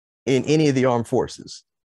officer in any of the armed forces.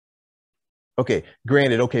 Okay,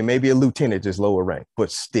 granted, okay, maybe a lieutenant is lower rank,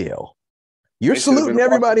 but still, you're saluting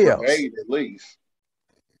everybody else. At least.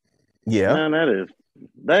 Yeah. Man, that is,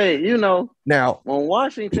 now when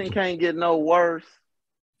Washington can't get no worse,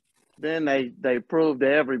 then they prove to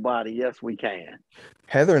everybody, yes, we can.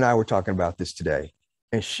 Heather and I were talking about this today,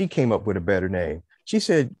 and she came up with a better name. She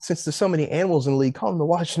said, since there's so many animals in the league, call them the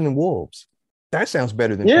Washington Wolves. That sounds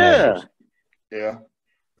better than Commanders. Yeah.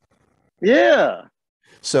 Yeah.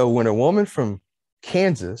 So when a woman from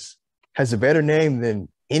Kansas has a better name than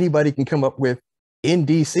anybody can come up with in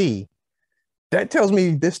DC, that tells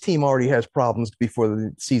me this team already has problems before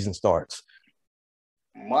the season starts.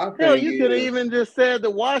 You could have even just said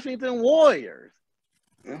the Washington Warriors.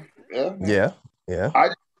 Yeah.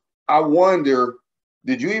 I wonder,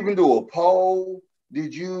 did you even do a poll?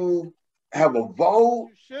 Did you have a vote?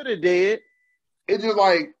 You should have did. It's just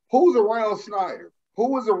like, who's around Snyder?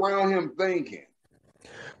 Who was around him thinking?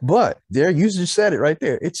 But there, you just said it right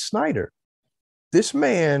there. It's Snyder. This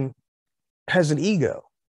man has an ego.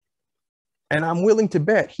 And I'm willing to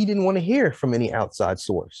bet he didn't want to hear from any outside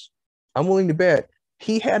source. I'm willing to bet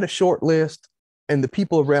he had a short list and the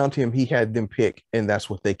people around him, he had them pick, and that's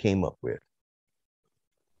what they came up with.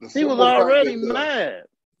 He was already mad.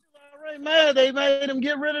 They made him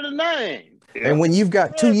get rid of the name. Yeah. And when you've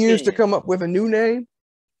got 2 years to come up with a new name,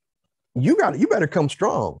 you better come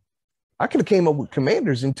strong. I could have came up with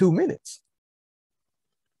Commanders in 2 minutes.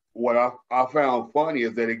 What I found funny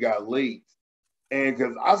is that it got leaked. And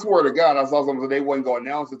because I swear to God, I saw something that they wasn't going to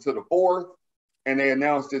announce it to the 4th, and they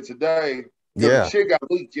announced it today. Yeah. The shit got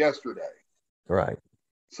leaked yesterday. Right.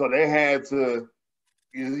 So they had to,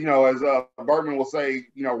 as Bergman will say,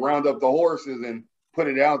 round up the horses and put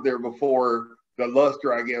it out there before the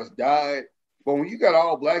luster, I guess, died. But when you got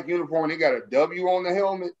all black uniform and they got a W on the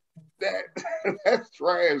helmet, that's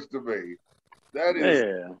trash to me. That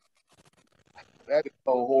is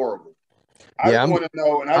so horrible. Yeah,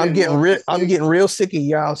 I'm getting real sick of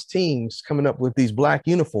y'all's teams coming up with these black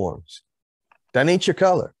uniforms. That ain't your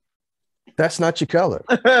color. That's not your color.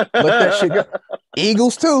 Let that shit go.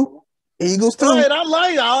 Eagles too. Right, I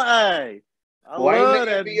like I love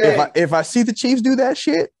that. If I see the Chiefs do that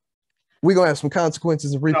shit, we're gonna have some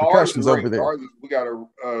consequences and repercussions over there. We got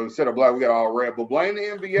a set of black, we got all red, but blame the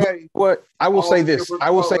NBA. What I will say this. I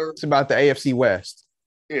will say this about the AFC West.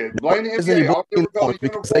 Yeah, blame the NBA. All different color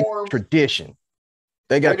because they tradition.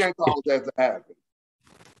 They didn't cause that to happen.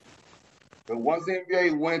 But once the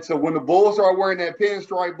NBA went to when the Bulls started wearing that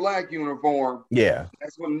pinstripe black uniform,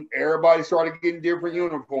 that's when everybody started getting different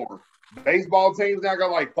uniforms. Baseball teams now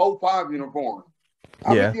got like 4-5 uniforms.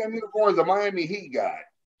 How many damn uniforms the Miami Heat got?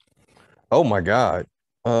 Oh my God.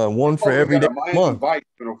 One for every day. Miami Vice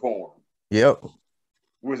uniform. Yep.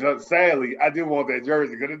 Which sadly, I do want that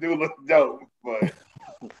jersey because it do look dope, but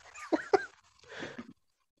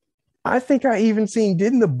I think I even seen,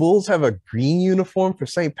 didn't the Bulls have a green uniform for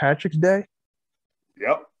St. Patrick's Day?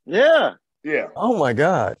 Yep. Yeah. Oh my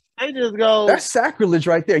God. They just go. That's sacrilege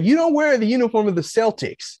right there. You don't wear the uniform of the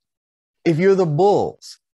Celtics if you're the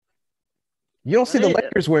Bulls. You don't see the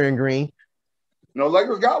Lakers wearing green. No,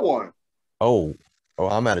 Lakers got one. Oh,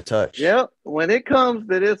 I'm out of touch. Yep. When it comes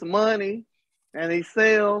to this money and these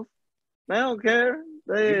sales, they don't care.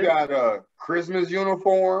 You got a Christmas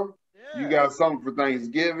uniform. Yeah. You got something for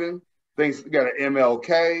Thanksgiving. You got an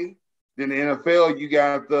MLK. Then the NFL, you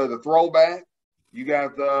got the throwback. You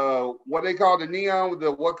got the what they call the neon with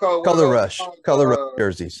the what color? Color rush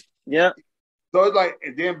jerseys. Yeah. So it's like,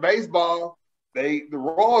 and then baseball, the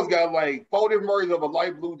Royals got like 4 different versions of a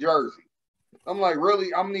light blue jersey. I'm like,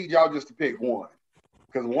 really? I'm gonna need y'all just to pick one.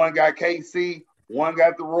 Because one got KC, one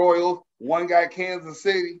got the Royals, one got Kansas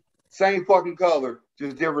City. Same fucking color,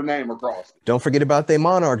 just different name across it. Don't forget about their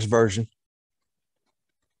Monarchs version.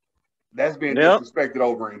 That's being disrespected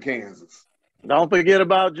over in Kansas. Don't forget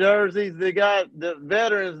about jerseys. They got the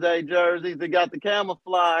Veterans Day jerseys. They got the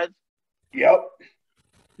camouflage. Yep.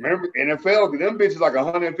 Remember, NFL, them bitches like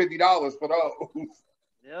 $150 for those.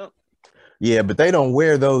 Yep. Yeah, but they don't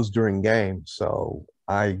wear those during games. So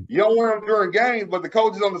you don't wear them during games, but the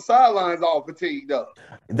coaches on the sidelines all fatigued up.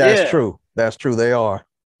 That's true. That's true. They are.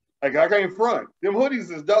 Like, I can't front. Them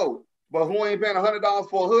hoodies is dope, but who ain't paying $100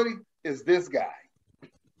 for a hoodie is this guy.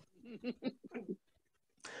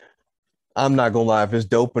 I'm not gonna lie. If it's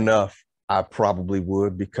dope enough, I probably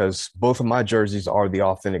would, because both of my jerseys are the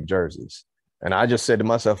authentic jerseys. And I just said to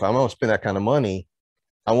myself, I'm gonna spend that kind of money.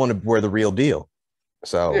 I want to wear the real deal.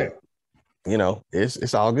 So, you know,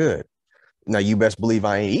 it's all good. Now, you best believe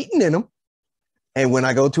I ain't eating in them. And when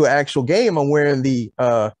I go to an actual game, I'm wearing the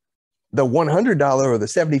 $100 or the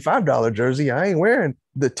 $75 jersey. I ain't wearing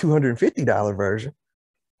the $250 version.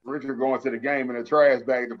 Richard going to the game in a trash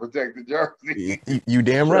bag to protect the jersey. You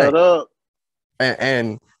damn right. Shut up.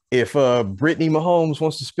 And if Brittany Mahomes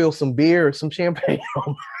wants to spill some beer or some champagne,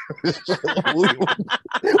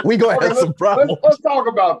 we gonna have some problems. Let's talk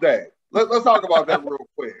about that. Let's talk about that real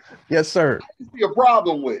quick. Yes, sir. I see a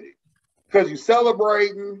problem with it because you're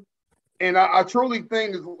celebrating, and I truly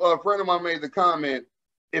think a friend of mine made the comment: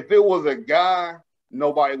 if it was a guy,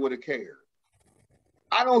 nobody would have cared.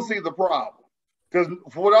 I don't see the problem because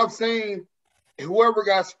for what I've seen, whoever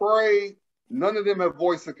got sprayed, none of them have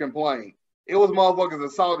voiced a complaint. It was motherfuckers that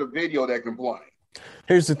saw the video that complained.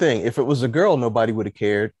 Here's the thing. If it was a girl, nobody would have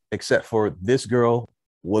cared, except for this girl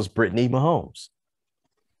was Brittany Mahomes.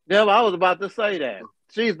 Yeah, I was about to say that.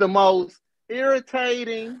 She's the most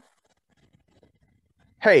irritating.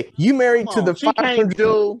 Hey, you married to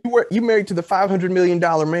the you married to the $500 million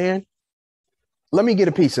man. Let me get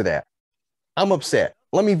a piece of that. I'm upset.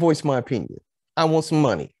 Let me voice my opinion. I want some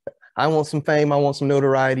money. I want some fame. I want some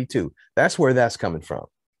notoriety too. That's where that's coming from.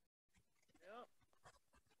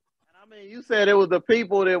 You said it was the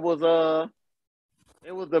people that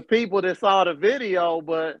saw the video,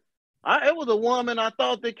 but it was a woman I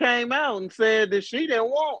thought that came out and said that she didn't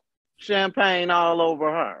want champagne all over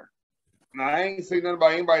her. No, I ain't seen nothing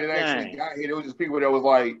about anybody that actually got hit. It was just people that was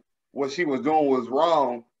like, what she was doing was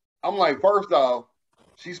wrong. I'm like, first off,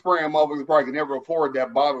 she's spraying motherfuckers that probably could never afford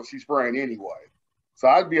that bottle she's spraying anyway. So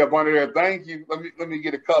I'd be up under there. Thank you. Let me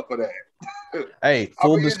get a cup of that. Hey,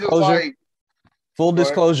 full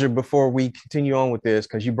disclosure before we continue on with this,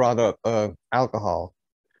 because you brought up alcohol.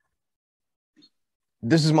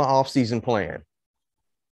 This is my off-season plan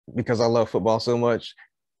because I love football so much.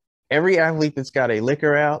 Every athlete that's got a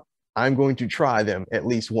liquor out, I'm going to try them at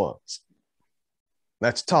least once.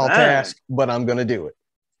 That's a tall task, but I'm going to do it.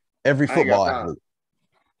 Every football athlete.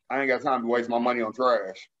 I ain't got time to waste my money on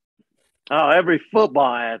trash. Oh, every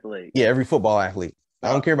football athlete. Yeah, every football athlete.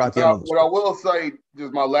 I don't care about the others. What I will say,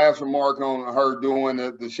 just my last remark on her doing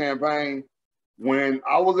the champagne. When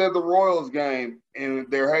I was at the Royals game in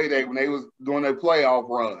their heyday, when they was doing their playoff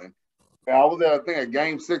run, I was at, I think, a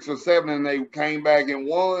game 6 or 7, and they came back and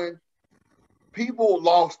won. People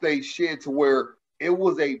lost their shit to where it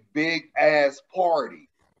was a big ass party,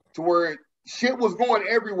 to where shit was going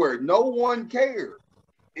everywhere. No one cared.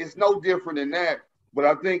 It's no different than that, but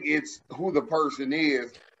I think it's who the person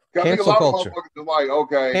is. I think a lot of motherfuckers are like,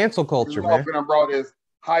 okay, cancel culture, man. I brought this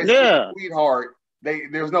high school sweetheart.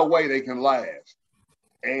 There's no way they can last.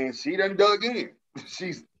 And she done dug in.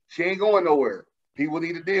 She ain't going nowhere. People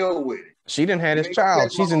need to deal with it. She done had his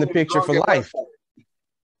child. She's in the picture for life.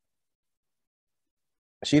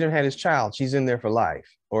 She done had his child. She's in there for life,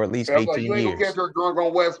 or at least 18 years. You ain't gonna catch her drunk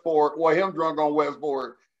on Westport, or him drunk on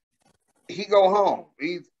Westport. He go home.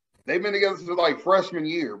 They've been together since like freshman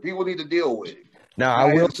year. People need to deal with it. Now,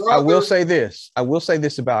 I will say this. I will say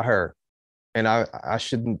this about her, and I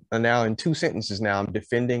shouldn't. Now, in 2 sentences, now I'm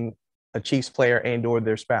defending a Chiefs player and/or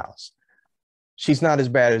their spouse. She's not as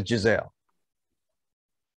bad as Giselle.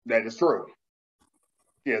 That is true.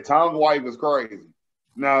 Yeah, Tom's wife is crazy.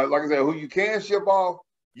 Now, like I said, who you can ship off,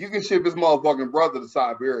 you can ship his motherfucking brother to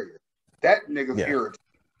Siberia. That nigga's irritating.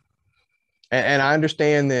 And I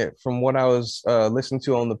understand that from what I was listening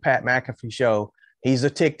to on the Pat McAfee show, he's a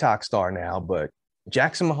TikTok star now, but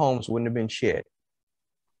Jackson Mahomes wouldn't have been shit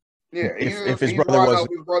Yeah, if his he's brother riding was up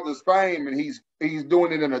his brother's fame, and he's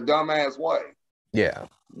doing it in a dumbass way. Yeah.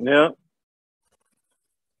 Yeah.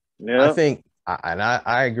 I think,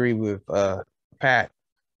 I agree with Pat.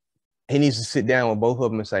 He needs to sit down with both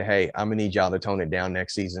of them and say, "Hey, I'm gonna need y'all to tone it down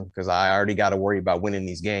next season because I already got to worry about winning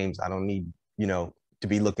these games. I don't need, to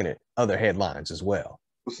be looking at other headlines as well."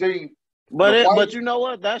 See, but you know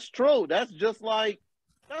what? That's true. That's what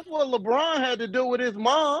LeBron had to do with his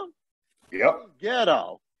mom. Yep.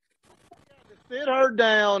 Ghetto. He had to sit her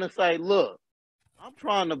down and say, "Look, I'm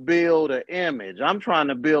trying to build an image. I'm trying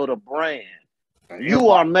to build a brand. You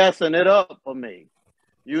are messing it up for me.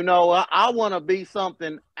 I want to be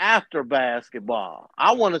something after basketball.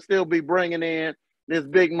 I want to still be bringing in this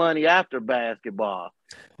big money after basketball.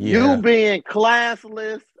 Yeah. You being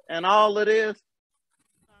classless and all of this,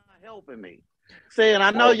 not helping me. Saying,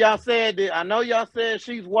 I know y'all said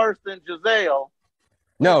she's worse than Giselle.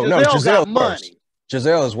 No, Giselle got money. Worse.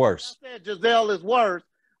 Giselle is worse. I said Giselle is worse,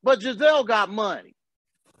 but Giselle got money.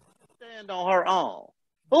 Stand on her own.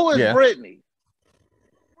 Who is Brittany?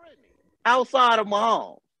 Outside of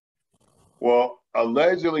Mahomes. Well,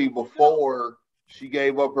 allegedly before she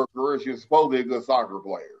gave up her career, she was supposed to be a good soccer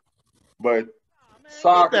player. But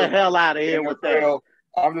soccer, get the hell out of here with that.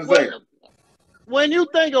 I'm just saying. When you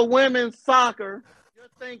think of women's soccer, you're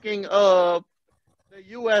thinking of the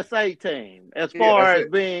USA team as far as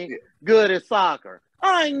being good at soccer.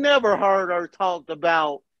 I ain't never heard her talked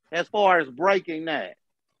about as far as breaking that. It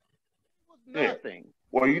was nothing.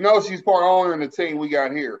 Well, she's part owner in the team we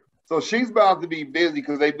got here. So she's about to be busy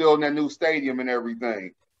because they building that new stadium and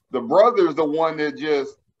everything. The brother's the one that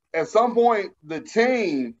just, at some point, the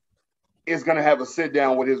team is going to have a sit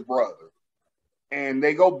down with his brother. And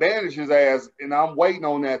they go banish his ass, and I'm waiting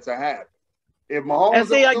on that to happen. If Mahomes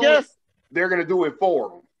they're going to do it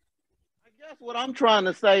for him. I guess what I'm trying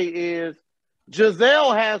to say is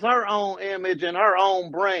Giselle has her own image and her own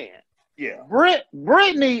brand. Yeah.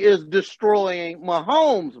 Brittany is destroying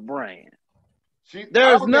Mahomes' brand.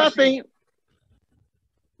 There's nothing.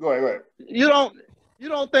 Go ahead. You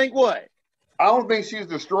don't think what? I don't think she's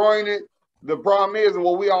destroying it. The problem is, and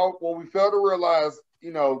what we fail to realize,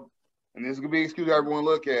 and this could be an excuse everyone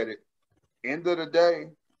look at it. End of the day,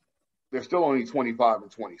 they're still only 25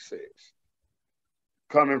 and 26.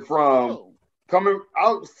 Coming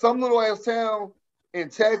out some little ass town in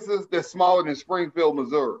Texas that's smaller than Springfield,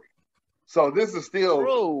 Missouri. So this is still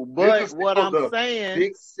true, but what I'm saying,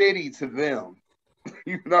 big city to them.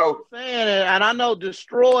 Saying it, and I know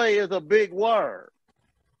destroy is a big word.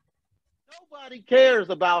 Nobody cares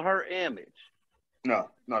about her image. No,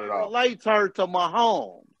 not at all. Relates her to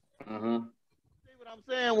Mahomes. Mm-hmm. See what I'm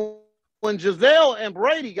saying? When Giselle and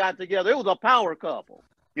Brady got together, it was a power couple.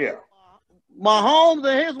 Yeah. Mahomes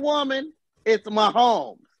and his woman, it's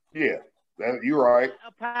Mahomes. Yeah, you're right.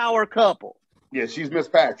 A power couple. Yeah, she's Miss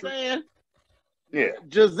Patrick. Yeah.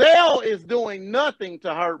 Giselle is doing nothing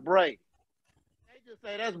to hurt Brady. They just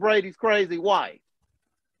say that's Brady's crazy wife.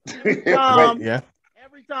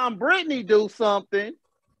 Every time Brittany do something,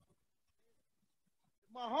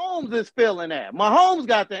 Mahomes is feeling that. Mahomes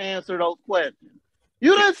got to answer those questions.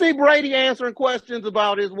 You didn't see Brady answering questions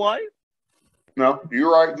about his wife? No,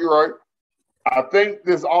 you're right. I think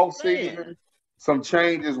this offseason, some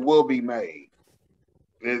changes will be made.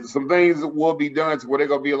 There's some things that will be done to where they're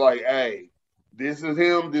going to be like, hey, this is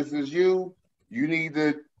him, this is you. You need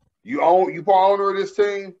to, you part owner of this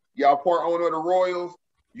team, y'all part owner of the Royals.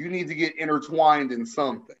 You need to get intertwined in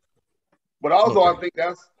something. But also, I think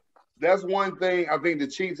that's one thing I think the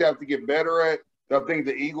Chiefs have to get better at. I think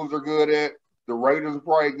the Eagles are good at. The Raiders are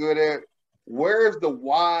probably good at. Where's the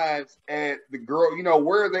wives at the girl?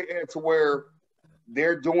 Where are they at to where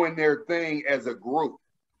they're doing their thing as a group?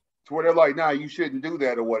 To where they're like, nah, you shouldn't do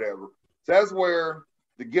that or whatever. So that's where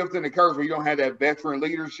the gift and the curse, where you don't have that veteran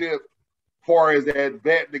leadership, as far as that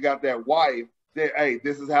vet that got that wife, that, hey,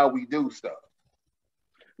 this is how we do stuff.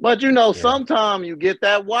 But sometimes you get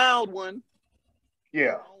that wild one.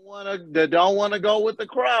 Yeah. They don't want to go with the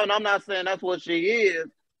crowd. And I'm not saying that's what she is.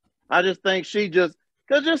 I just think because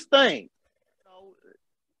just think.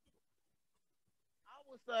 I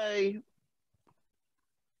would say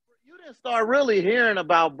you didn't start really hearing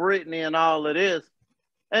about Brittany and all of this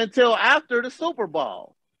until after the Super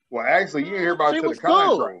Bowl. Well, actually, you didn't hear about it until the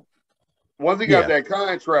contract. Cool. Once he got that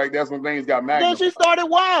contract, that's when things got magnified. Then she started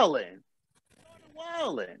wilding.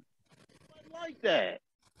 Like that.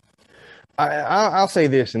 I'll say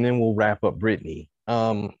this, and then we'll wrap up Brittany.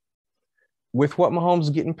 With what Mahomes is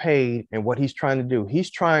getting paid and what he's trying to do, he's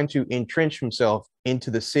trying to entrench himself into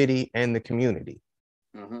the city and the community.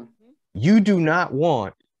 Mm-hmm. You do not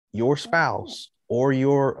want your spouse or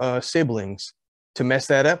your siblings to mess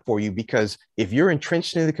that up for you, because if you're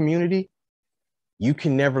entrenched in the community, you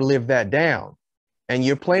can never live that down, and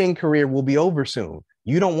your playing career will be over soon.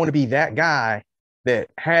 You don't want to be that guy that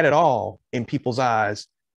had it all in people's eyes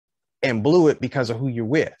and blew it because of who you're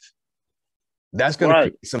with. That's going to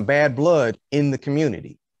create some bad blood in the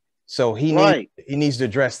community. So he needs to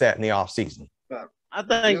address that in the off season. I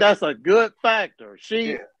think that's a good factor.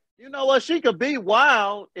 You know what? She could be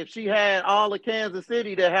wild if she had all of Kansas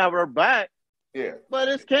City to have her back. Yeah. But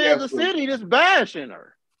it's Kansas City that's bashing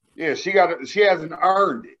her. Yeah, she hasn't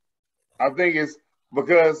earned it. I think it's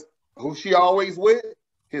because who she always with?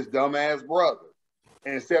 His dumbass brother.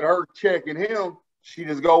 And instead of her checking him, she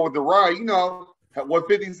just go with the ride. You know what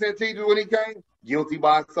 50 Cent did when he came? Guilty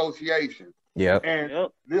by association. Yeah. And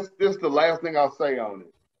this is the last thing I'll say on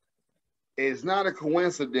it. It's not a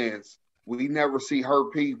coincidence we never see her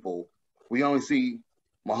people. We only see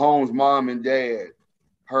Mahomes' mom and dad,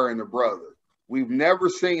 her and the brother. We've never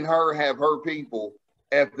seen her have her people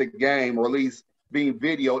at the game, or at least being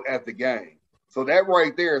videoed at the game. So that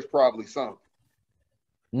right there is probably something.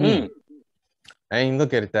 I ain't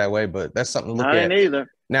look at it that way, but that's something to look at. I ain't either.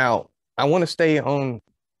 Now, I want to stay on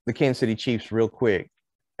the Kansas City Chiefs real quick,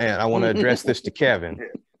 and I want to address this to Kevin.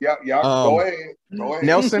 Yeah. Go ahead.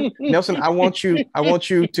 Nelson, I want you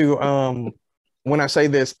to when I say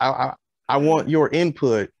this, I want your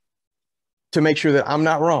input to make sure that I'm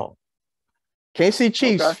not wrong. Kansas City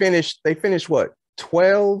Chiefs finished what?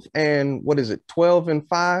 12 and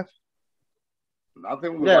 5? I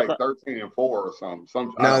think we were like 13-4 or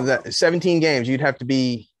something. No, that 17 games. You'd have to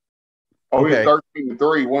be. Oh, we had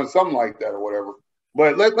 13-3, something like that or whatever.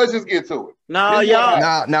 But let's just get to it. No,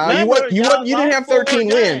 y'all. You didn't have 13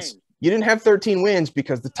 wins. You didn't have 13 wins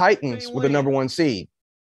because the Titans were the number 1 seed.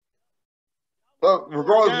 But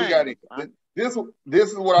regardless, we got it. This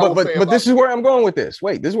is what I would say. But this is where I'm going with this.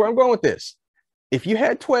 Wait, this is where I'm going with this. If you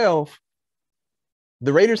had 12,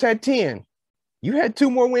 the Raiders had 10. You had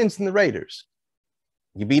 2 more wins than the Raiders.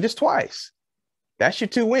 You beat us twice. That's your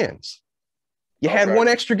 2 wins. You had 1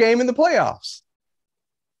 extra game in the playoffs.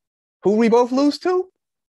 Who we both lose to?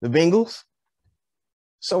 The Bengals.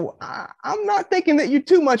 So I'm not thinking that you're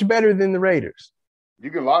too much better than the Raiders.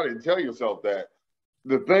 You can lie and tell yourself that.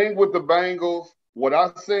 The thing with the Bengals, what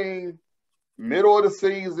I've seen middle of the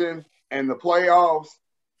season and the playoffs,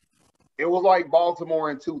 it was like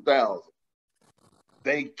Baltimore in 2000.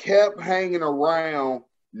 They kept hanging around.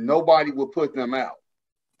 Nobody would put them out.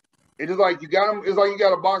 It's like you got them. It's like you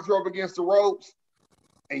got a boxer up against the ropes,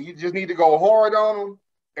 and you just need to go hard on them.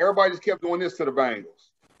 Everybody just kept doing this to the Bengals.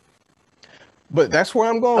 But that's where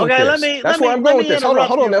I'm going with this. That's where I'm going with this. Hold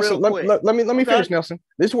on, Nelson. Let me finish, Nelson.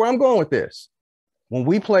 This is where I'm going with this. When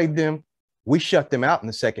we played them, we shut them out in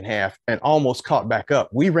the second half and almost caught back up.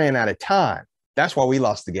 We ran out of time. That's why we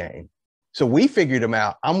lost the game. So we figured them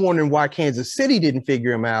out. I'm wondering why Kansas City didn't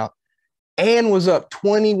figure them out and was up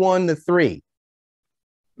 21-3.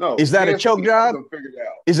 No, is that a choke job?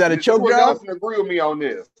 Is that a choke job? Nelson agree with me on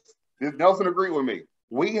this. Nelson agree with me.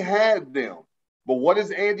 We had them. But what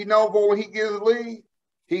is Andy known for when he gets a lead?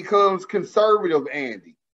 He comes conservative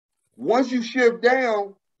Andy. Once you shift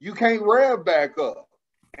down, you can't rev back up.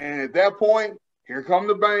 And at that point, here come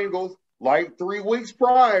the Bengals. Like 3 weeks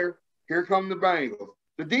prior, here come the Bengals.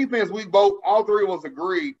 The defense, all 3 of us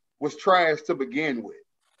agreed, was trash to begin with.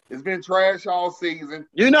 It's been trash all season.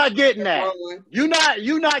 You're not getting that. You're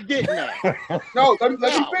not getting that. No, let me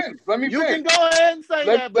finish. You can go ahead and say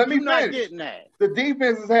that, but you're not getting that. The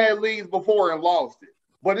defense has had leads before and lost it,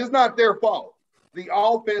 but it's not their fault. The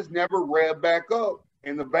offense never revved back up,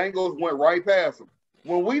 and the Bengals went right past them.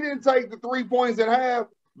 When we didn't take the 3 points at half,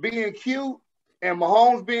 being cute, and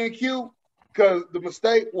Mahomes being cute, because the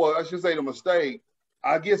mistake,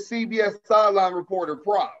 I give CBS sideline reporter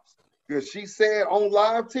props. Because she said on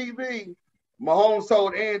live TV, Mahomes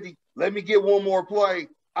told Andy, let me get 1 more play.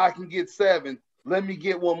 I can get 7. Let me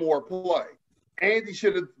get 1 more play. Andy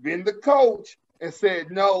should have been the coach and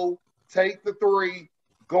said, no, take the 3,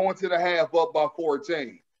 go into the half up by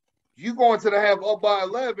 14. You go into the half up by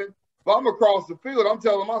 11, if I'm across the field, I'm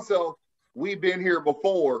telling myself, we've been here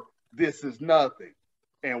before. This is nothing.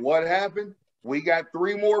 And what happened? We got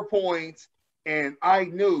 3 more points, and I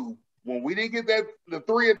knew when we didn't get the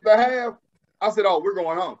 3 at the half, I said, oh, we're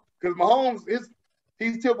going home. Because Mahomes,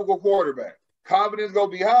 he's typical quarterback. Confidence go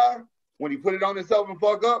be high. When he put it on himself and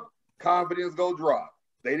fuck up, confidence go drop.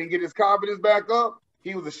 They didn't get his confidence back up.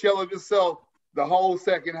 He was a shell of himself the whole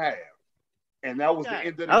second half. And that was the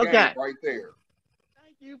end of the game right there.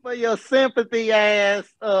 Thank you for your sympathy-ass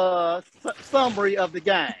summary of the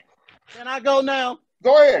game. Can I go now?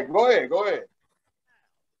 Go ahead. Back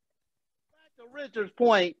to Richard's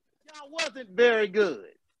point, Y'all wasn't very good.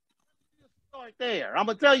 Just start there. I'm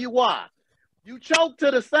gonna tell you why. You choked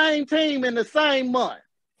to the same team in the same month.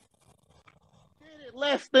 Did it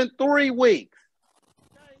less than 3 weeks.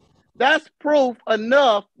 Okay? That's proof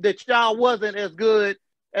enough that y'all wasn't as good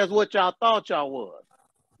as what y'all thought y'all was.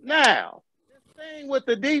 Now, this thing with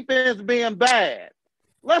the defense being bad.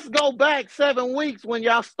 Let's go back 7 weeks when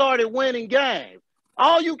y'all started winning games.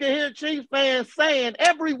 All you can hear Chiefs fans saying,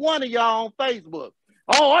 every one of y'all on Facebook,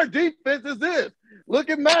 oh, our defense is this. Look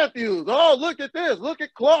at Matthews. Oh, look at this. Look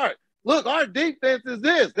at Clark. Look, our defense is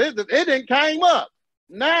this. It didn't came up.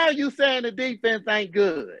 Now you saying the defense ain't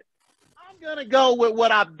good. I'm going to go with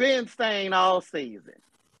what I've been saying all season.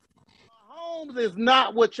 Mahomes is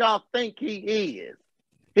not what y'all think he is.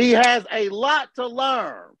 He has a lot to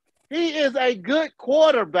learn. He is a good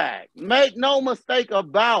quarterback. Make no mistake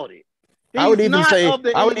about it. I would even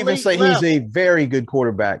say he's a very good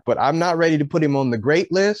quarterback, but I'm not ready to put him on the great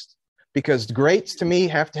list because greats to me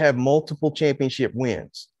have to have multiple championship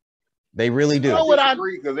wins. They really do.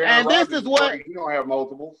 And this is what you don't have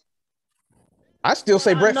multiples. I still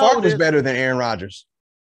say Brett Favre was better than Aaron Rodgers.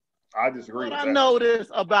 I disagree with that. I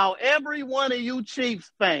noticed about every one of you Chiefs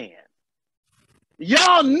fans,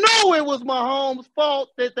 y'all know it was Mahomes' fault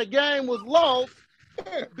that the game was lost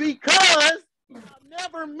because I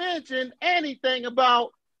never mentioned anything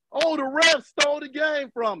about, oh, the refs stole the game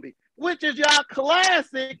from me, which is y'all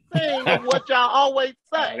classic thing of what y'all always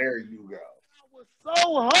say. There you go. I was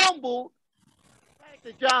so humbled the fact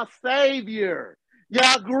that y'all savior,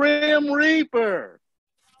 y'all grim reaper,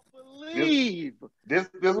 believe this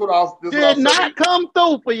what I'll did not come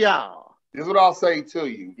through for y'all. This is what I'll say to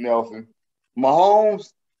you, Nelson.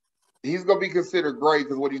 Mahomes, he's gonna be considered great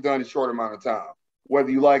because what he's done in a short amount of time.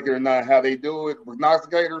 Whether you like it or not, how they do it,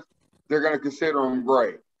 prognosticators, they're gonna consider him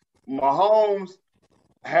great. Mahomes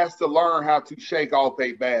has to learn how to shake off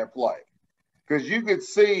a bad play. Because you could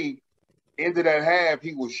see into that half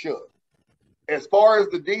he was shook. As far as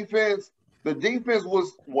the defense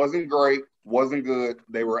wasn't great, wasn't good.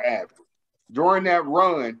 They were average during that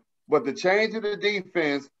run. But the change of the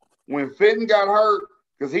defense when Fitton got hurt,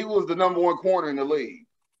 because he was the #1 corner in the league,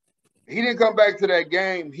 he didn't come back to that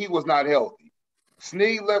game. He was not healthy.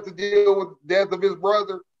 Snead left to deal with the death of his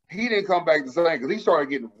brother. He didn't come back the same because he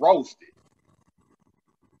started getting roasted.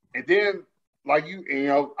 And then, like you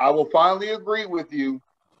know, I will finally agree with you.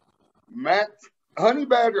 Matt Honey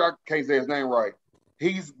Badger, I can't say his name right.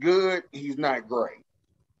 He's good. He's not great.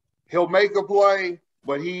 He'll make a play,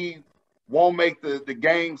 but he won't make the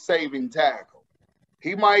game-saving tackle.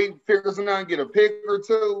 He might figure something out and get a pick or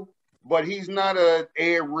two, but he's not a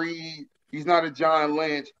Ed Reed. He's not a John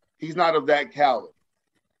Lynch. He's not of that caliber.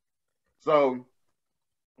 So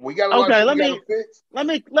we got a lot to fix. Let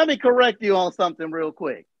me correct you on something real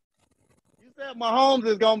quick. You said Mahomes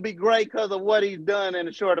is going to be great because of what he's done in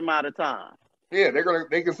a short amount of time. Yeah,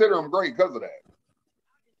 they consider him great because of that.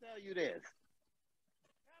 I can tell you this.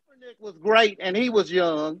 Kaepernick was great and he was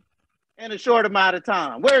young in a short amount of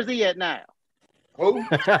time. Where's he at now? Who?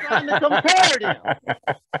 Trying to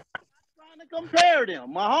compare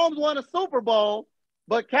them. Mahomes won a Super Bowl,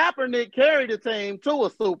 but Kaepernick carried the team to a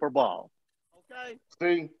Super Bowl. Okay?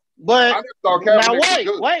 See? But now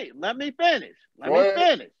wait, let me finish. Let me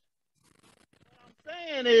finish. What I'm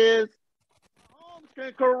saying is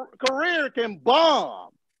Mahomes' career can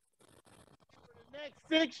bomb for the next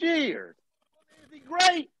 6 years. Is he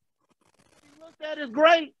great? Is he looked at as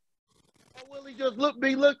great? Or will he just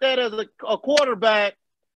be looked at as a quarterback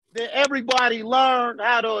that everybody learned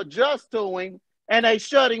how to adjust to him and they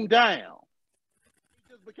shut him down?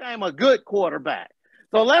 He just became a good quarterback.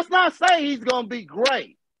 So let's not say he's going to be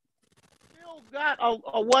great. Still got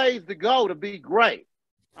a ways to go to be great.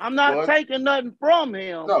 I'm not taking nothing from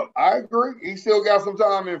him. No, I agree. He still got some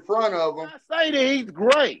time in front of him. I say that he's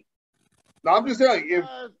great. No, I'm just telling you.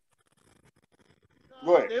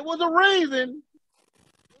 It was a reason.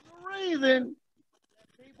 That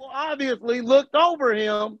people obviously looked over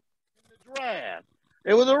him in the draft.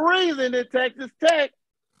 It was a reason that Texas Tech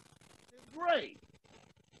is great.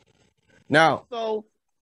 Now, so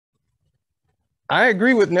I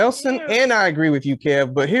agree with Nelson and I agree with you,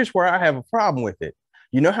 Kev, but here's where I have a problem with it.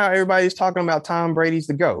 You know how everybody's talking about Tom Brady's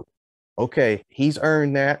the GOAT? Okay, he's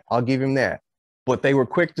earned that. I'll give him that. But they were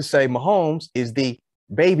quick to say Mahomes is the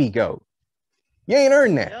baby GOAT. You ain't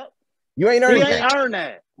earned that. Yep. You ain't earned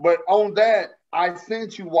that. But on that, I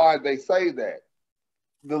sent you why they say that.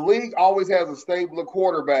 The league always has a stable of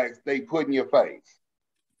quarterbacks they put in your face.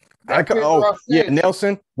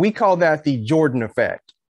 Nelson, we call that the Jordan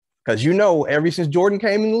effect. Because ever since Jordan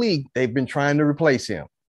came in the league, they've been trying to replace him.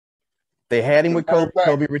 They had him with Kobe. Fact.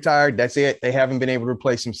 Kobe retired. That's it. They haven't been able to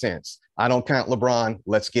replace him since. I don't count LeBron.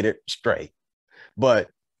 Let's get it straight. But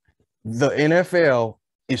the NFL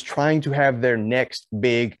is trying to have their next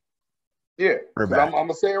big. Yeah, because I'm going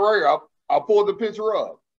to say it right here. I'll pull the picture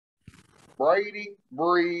up. Brady,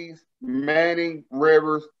 Breeze, Manning,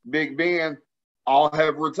 Rivers, Big Ben all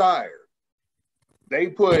have retired. They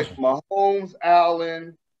put Mahomes,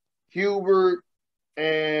 Allen, Hubert,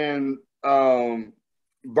 and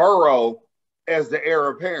Burrow as the heir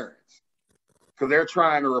apparents because they're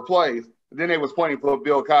trying to replace. Then they was pointing for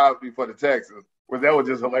Bill Cosby for the Texans, where that was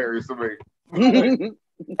just hilarious to me.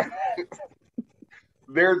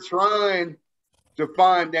 They're trying to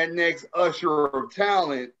find that next usher of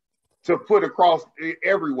talent to put across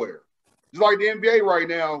everywhere. Just like the NBA right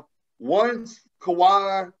now, once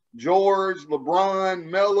Kawhi, George, LeBron,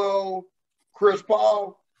 Melo, Chris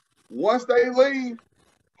Paul, once they leave,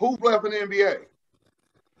 who's left in the NBA?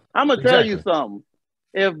 I'm going to tell you something.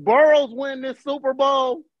 If Burrows win this Super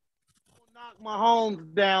Bowl, he'll knock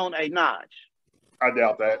Mahomes down a notch. I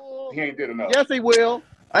doubt that. He ain't did enough. Yes, he will.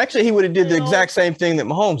 Actually, he would have did the exact same thing that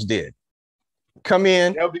Mahomes did. Come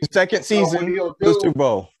in, second season, the Super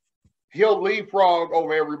Bowl. He'll leapfrog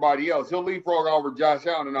over everybody else. He'll leapfrog over Josh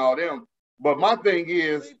Allen and all them. But my thing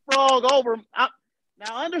is, leapfrog over.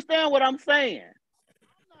 Now, understand what I'm saying.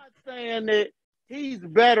 I'm not saying that he's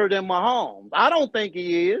better than Mahomes. I don't think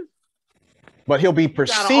he is. But he'll be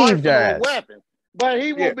perceived as. Weapons. But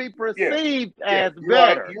he will be perceived as you're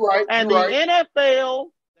better. Right, you're right. And you're the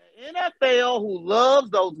NFL, who loves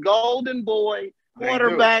those golden boy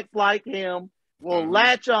quarterbacks like him, will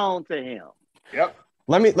latch on to him. Yep.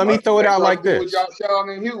 Let me throw it out like this. Josh Allen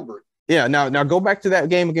and Hubert. Yeah. Now go back to that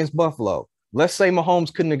game against Buffalo. Let's say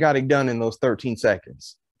Mahomes couldn't have got it done in those 13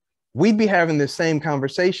 seconds. We'd be having this same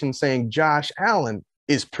conversation saying Josh Allen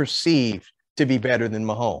is perceived to be better than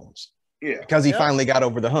Mahomes. Yeah. Because he finally got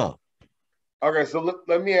over the hump. Okay, so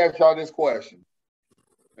let me ask y'all this question.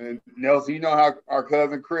 And Nelson, you know how our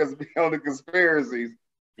cousin Chris be on the conspiracies.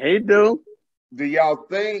 He do. Do y'all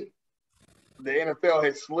think the NFL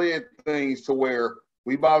has slid things to where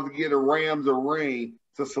we about to get a Rams a ring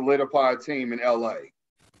to solidify a team in LA?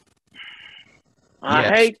 I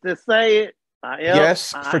hate to say it.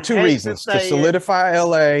 Yes, for two reasons. To solidify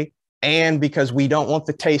LA and because we don't want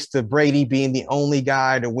the taste of Brady being the only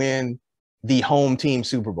guy to win the home team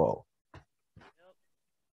Super Bowl.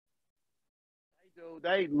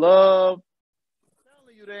 They love, I'm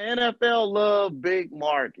telling you, the NFL love big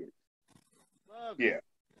markets. Love it.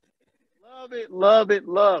 Love it, love it,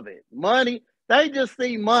 love it. Money, they just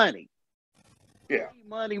see money. Yeah.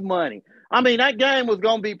 Money. I mean, that game was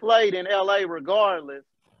going to be played in LA regardless.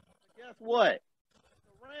 But guess what? If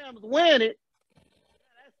the Rams win it,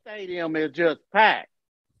 that stadium is just packed.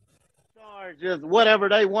 Charge just whatever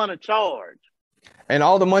they want to charge. And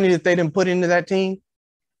all the money that they didn't put into that team,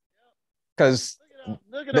 because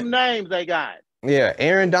look at them names they got. Yeah,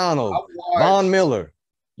 Aaron Donald, Von Miller,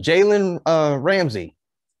 Jalen Ramsey.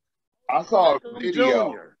 I saw a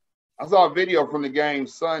video. I saw a video from the game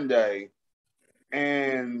Sunday,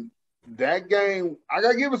 and that game, I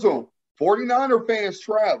gotta give it to them. 49er fans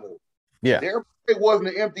traveled. Yeah, there wasn't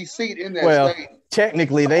an empty seat in that stadium.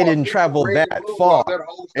 Technically, they didn't travel that far.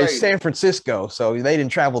 It's San Francisco, so they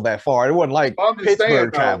didn't travel that far. It wasn't like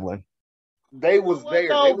Pittsburgh traveling. They was there.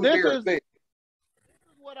 They was there. This is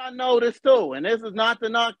what I noticed too, and this is not to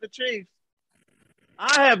knock the Chiefs.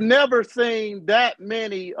 I have never seen that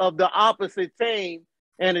many of the opposite team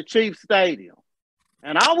in the Chiefs stadium.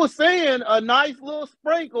 And I was seeing a nice little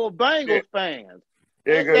sprinkle of Bengals fans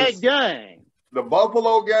at that game. The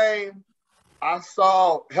Buffalo game, I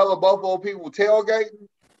saw hella Buffalo people tailgating,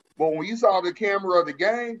 but when you saw the camera of the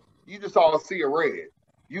game, you just saw a sea of red.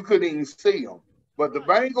 You couldn't even see them. But the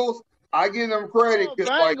Bengals, I give them credit because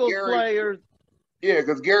like Gary, players. Yeah,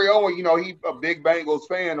 because Gary Owen, you know, he's a big Bengals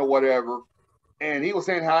fan or whatever. And he was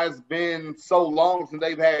saying how it's been so long since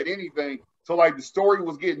they've had anything. So, like, the story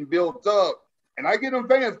was getting built up. And I give them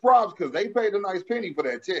fans props because they paid a nice penny for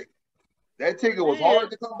that ticket. That ticket was hard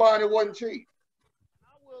to come by and it wasn't cheap.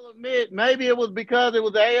 I will admit, maybe it was because it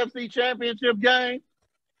was the AFC Championship game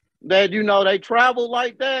that, you know, they traveled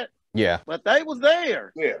like that. Yeah. But they was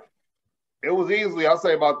there. Yeah. It was easily, I'll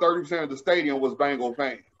say about 30% of the stadium was Bengal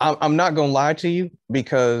fans. I'm not going to lie to you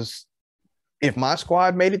because if my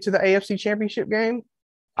squad made it to the AFC Championship game,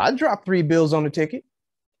 I'd drop $3 on the ticket.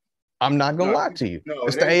 I'm not going to lie to you.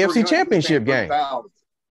 It's the AFC Championship game.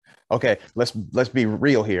 Okay, let's be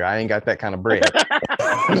real here. I ain't got that kind of bread.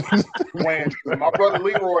 When my brother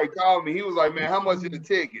Leroy called me, he was like, man, how much are the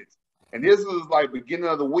tickets? And this was like beginning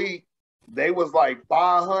of the week. They was like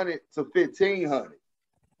 $500 to $1,500.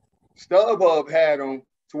 StubHub had them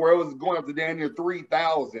to where it was going up to damn near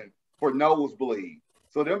 3,000 for nosebleed.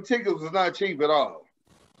 So them tickets was not cheap at all.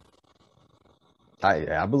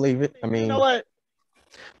 I believe it. I mean, you know what?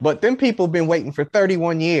 But them people have been waiting for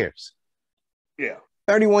 31 years. Yeah.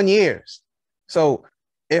 31 years. So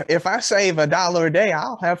if I save $1 a day,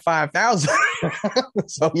 I'll have 5,000.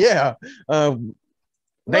 So yeah,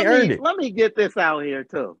 they earned it. Let me get this out here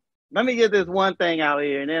too. Let me get this one thing out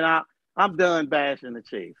here, and then I'm done bashing the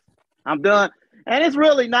Chiefs. I'm done. And it's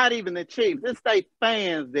really not even the Chiefs. It's they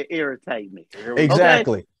fans that irritate me.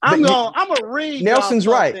 Exactly. Okay? I'm gonna read. Nelson's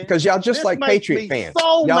right, because y'all just like Patriot fans.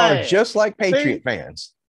 So y'all mad. are just like Patriot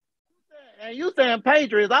fans. And you saying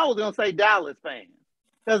Patriots, I was gonna say Dallas fans.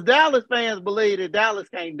 Because Dallas fans believe that Dallas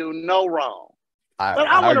can't do no wrong. But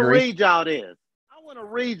I want to read y'all this. I want to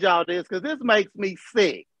read y'all this because this makes me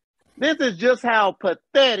sick. This is just how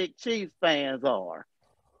pathetic Chiefs fans are.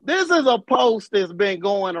 This is a post that's been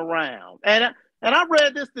going around. And I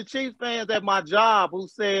read this to Chiefs fans at my job who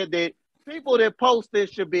said that people that post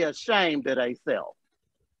this should be ashamed of themselves.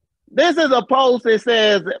 This is a post that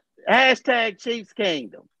says, hashtag Chiefs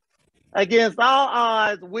Kingdom. Against all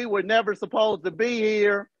odds, we were never supposed to be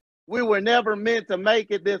here. We were never meant to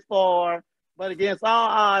make it this far. But against all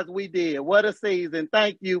odds, we did. What a season.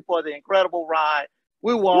 Thank you for the incredible ride.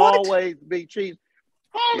 We will always be Chiefs.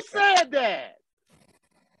 Who said that? Who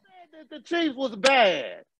said that the Chiefs was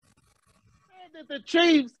bad? Who said that the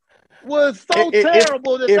Chiefs was so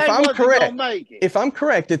terrible that they wasn't going to make it? If I'm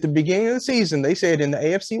correct, at the beginning of the season, they said in the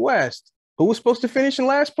AFC West, who was supposed to finish in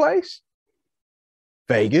last place?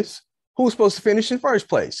 Vegas. Who was supposed to finish in first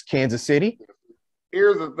place? Kansas City.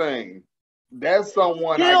 Here's the thing. That's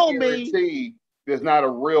someone I guarantee that's not a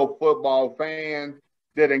real football fan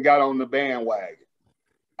that ain't got on the bandwagon.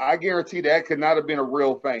 I guarantee that could not have been a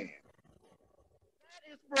real fan.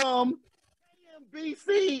 That is from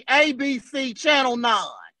NBC, ABC, Channel 9.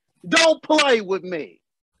 Don't play with me.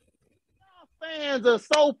 Y'all fans are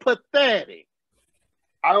so pathetic.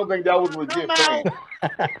 I don't think that was legit fan. I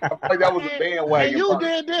feel like that was a bandwagon. And you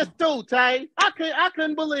did this too, Tay. I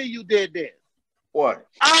couldn't believe you did this. What?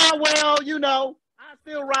 Well, you know, I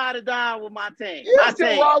still ride or die with my team. Yeah, I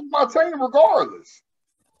still ride with my team regardless.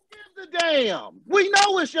 Give the damn. We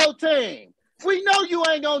know it's your team. We know you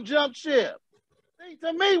ain't gonna jump ship. See,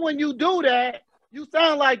 to me, when you do that, you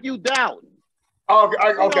sound like you doubting. Okay,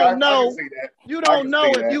 I can see that. You don't know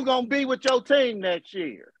if you're gonna be with your team next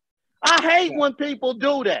year. I hate when people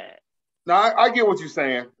do that. No, I get what you're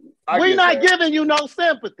saying. We're not giving you no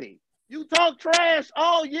sympathy. You talk trash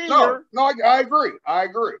all year. No, I agree. I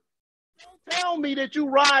agree. Don't tell me that you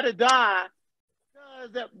ride or die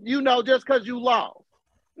just because you lost.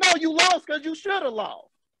 No, you lost because you should have lost.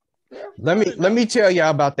 Let me tell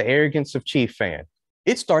y'all about the arrogance of Chief fan.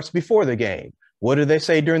 It starts before the game. What do they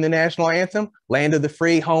say during the national anthem? Land of the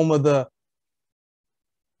free, home of the.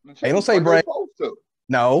 They don't say brave.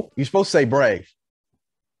 No, you're supposed to say brave.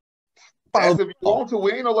 As if you want to,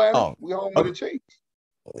 we ain't Atlanta. We home with the Chiefs.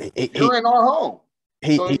 You're in our home.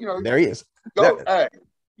 There he is. Hey,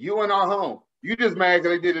 you in our home. You just mad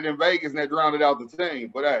because they did it in Vegas and they drowned out the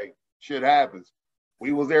team. But hey, shit happens.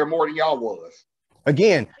 We was there more than y'all was.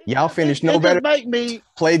 Again, y'all finished no better.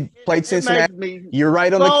 Played Cincinnati. You're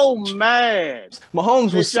right on the mad.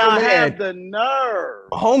 Mahomes was so mad. Have the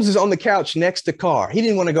nerve. Mahomes is on the couch next to Carr. He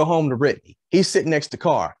didn't want to go home to Brittany. He's sitting next to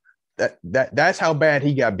Carr. That's how bad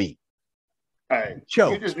he got beat. Hey,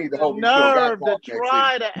 you just need to hope nerve to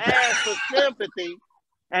try to ask for sympathy,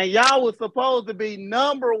 and y'all was supposed to be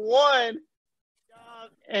number one,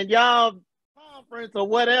 and y'all conference or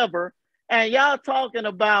whatever. And y'all talking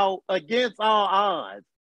about against all odds.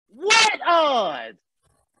 What odds?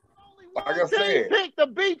 Only one like I said, picked to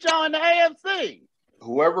beat y'all in the AFC.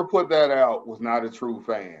 Whoever put that out was not a true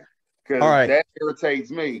fan. Because that irritates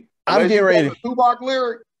me. I'm getting ready to Tupac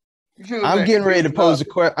lyric. I'm getting ready to pose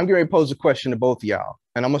a question to both of y'all.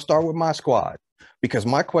 And I'm gonna start with my squad. Because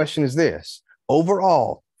my question is this: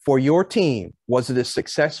 overall, for your team, was it a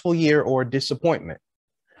successful year or a disappointment?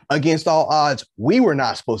 Against all odds, we were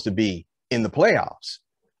not supposed to be in the playoffs.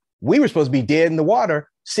 We were supposed to be dead in the water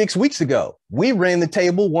 6 weeks ago. We ran the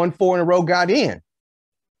table, won 4 in a row, got in.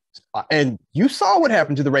 And you saw what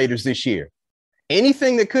happened to the Raiders this year.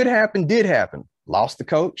 Anything that could happen did happen. Lost the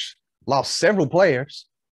coach, lost several players.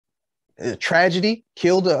 A tragedy,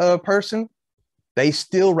 killed a person. They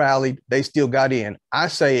still rallied. They still got in. I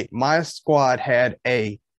say my squad had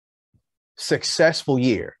a successful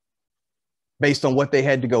year based on what they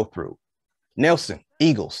had to go through. Nelson,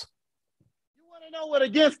 Eagles. Know what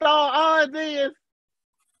against all odds is?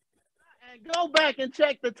 And go back and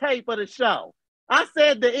check the tape of the show. I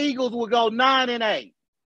said the Eagles would go 9-8.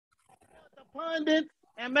 pundits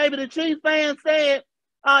and maybe the Chiefs fans said,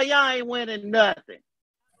 oh, y'all ain't winning nothing.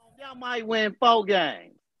 Y'all might win 4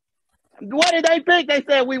 games. What did they pick? They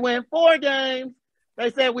said we win 4 games.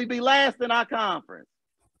 They said we'd be last in our conference.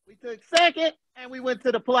 We took second and we went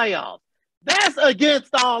to the playoffs. That's against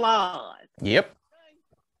all odds. Yep.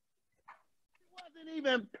 We wasn't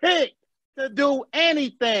even picked to do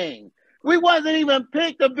anything. We wasn't even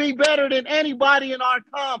picked to be better than anybody in our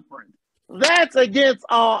conference. That's against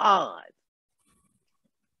all odds.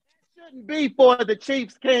 That shouldn't be for the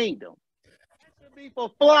Chiefs' kingdom. That should be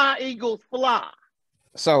for fly, Eagles, fly.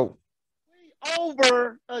 So we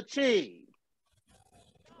overachieved.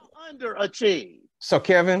 Underachieved. So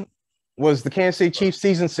Kevin, was the Kansas City Chiefs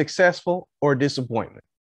season successful or disappointment?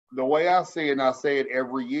 The way I see it, and I say it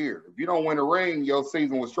every year, if you don't win a ring, your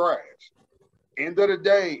season was trash. End of the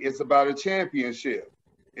day, it's about a championship.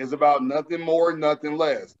 It's about nothing more, nothing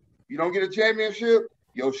less. You don't get a championship,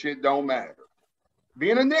 your shit don't matter.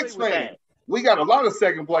 Being a Knicks fan, we got a lot of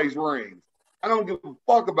second place rings. I don't give a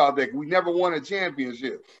fuck about that. We never won a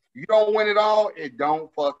championship. You don't win it all, it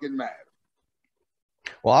don't fucking matter.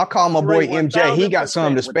 Well, I'll call my boy MJ. He got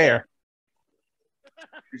some to spare.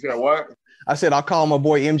 You said what? I said, I'll call my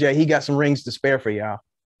boy MJ. He got some rings to spare for y'all.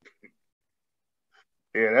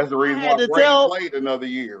 Yeah, that's the reason why Brady played another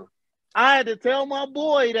year. I had to tell my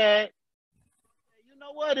boy that, you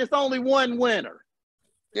know what? It's only one winner.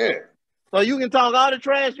 Yeah. So you can talk all the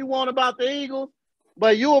trash you want about the Eagles,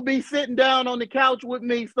 but you will be sitting down on the couch with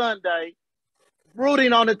me Sunday,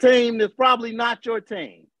 rooting on a team that's probably not your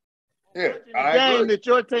team. Yeah, I agree. Game that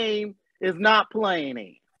your team is not playing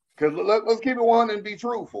in. Because let's keep it 1 and be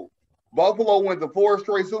truthful. Buffalo went to 4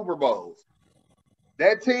 straight Super Bowls.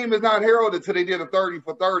 That team is not heralded till they did a 30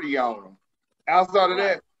 for 30 on them. Outside of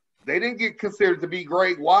that, they didn't get considered to be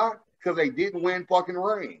great. Why? Because they didn't win fucking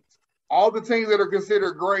rings. All the teams that are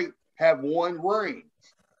considered great have won rings.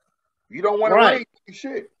 You don't win a ring,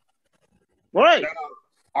 shit. Right. Now,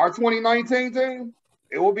 our 2019 team,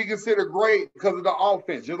 it will be considered great because of the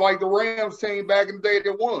offense. Just like the Rams team back in the day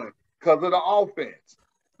that won because of the offense.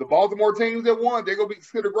 The Baltimore teams that won, they're going to be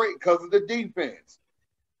considered great because of the defense.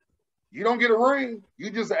 You don't get a ring, you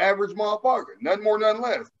just an average motherfucker. Nothing more, nothing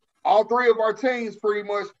less. All 3 of our teams pretty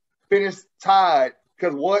much finished tied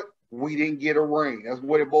because what? We didn't get a ring. That's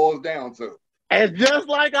what it boils down to. And just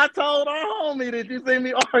like I told our homie that you see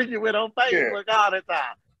me argue with on Facebook all the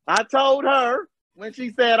time. I told her when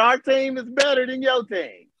she said our team is better than your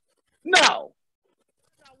team. No.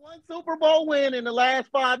 We got 1 Super Bowl win in the last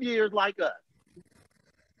 5 years like us.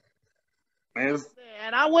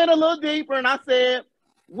 And I went a little deeper and I said,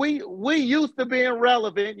 we used to being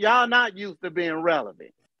relevant. Y'all not used to being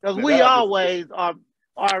relevant. Because we always are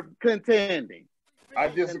contending. I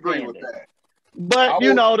disagree with that. But,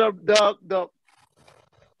 you know, the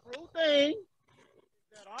true thing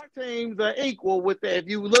that our teams are equal with that. If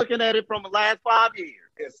you're looking at it from the last 5 years.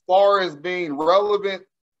 As far as being relevant,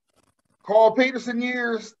 Carl Peterson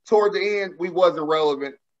years, toward the end, we wasn't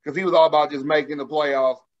relevant because he was all about just making the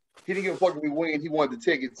playoffs. He didn't give a fuck if we win. He wanted the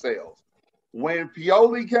ticket sales. When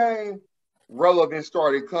Pioli came, relevance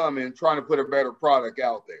started coming, trying to put a better product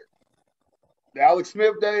out there. The Alex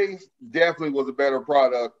Smith days definitely was a better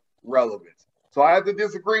product, relevance. So I have to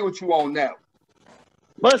disagree with you on that.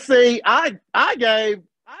 But see, I gave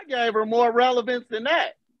her more relevance than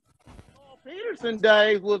that. Carl Peterson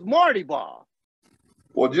days was Marty Ball.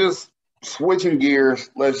 Well, just switching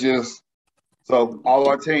gears, so all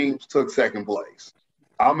our teams took second place.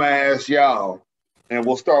 I'm going to ask y'all, and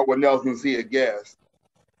we'll start with Nelson see a guest.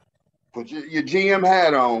 Put your GM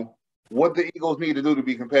hat on, what the Eagles need to do to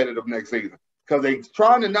be competitive next season. Because they're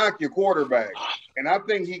trying to knock your quarterback, and I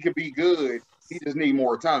think he could be good. He just need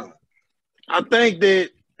more time. I think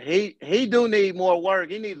that he do need more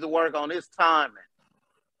work. He needs to work on his timing.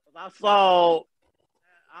 I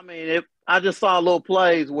just saw little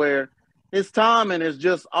plays where his timing is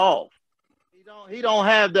just off. He don't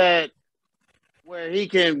have that where he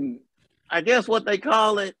can, I guess what they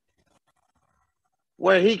call it,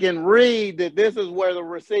 where he can read that this is where the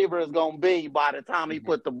receiver is going to be by the time he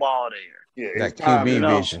put the ball there. Yeah, that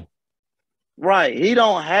QB vision. Right. He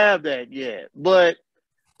don't have that yet. But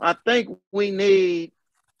I think we need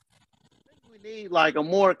like a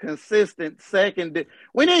more consistent second.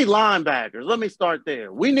 We need linebackers. Let me start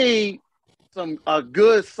there. We need a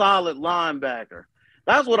good, solid linebacker.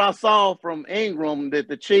 That's what I saw from Ingram that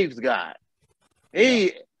the Chiefs got.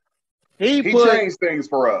 He changed things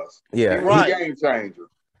for us. Yeah, right. He's a game changer.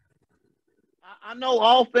 I know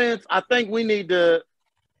offense. I think we need to.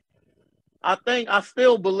 I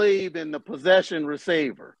still believe in the possession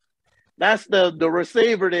receiver. That's the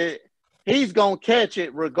receiver that he's gonna catch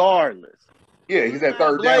it regardless. Yeah, he's that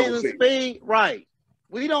third down receiver. Speed, right.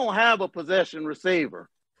 We don't have a possession receiver.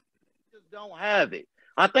 We just don't have it.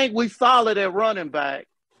 I think we solid at running back.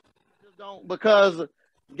 Just don't, because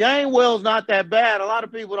Gainwell's not that bad. A lot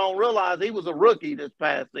of people don't realize he was a rookie this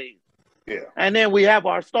past season. Yeah. And then we have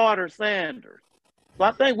our starter, Sanders. So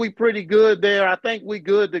I think we pretty good there. I think we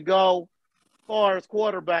good to go as far as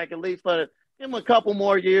quarterback, at least for him a couple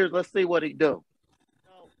more years. Let's see what he do.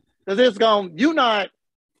 Because it's going –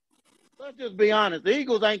 let's just be honest. The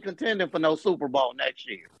Eagles ain't contending for no Super Bowl next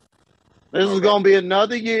year. This is going to be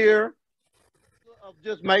another year of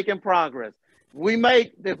just making progress. If we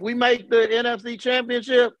make the NFC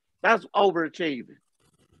Championship, that's overachieving.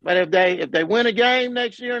 But if they win a game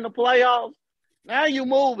next year in the playoffs, now you're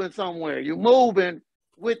moving somewhere. You're moving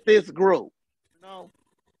with this group, you know.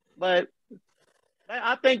 But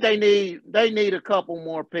I think they need a couple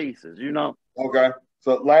more pieces, you know. Okay.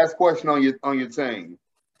 So last question on your team.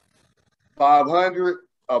 500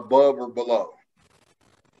 above or below?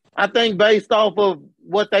 I think based off of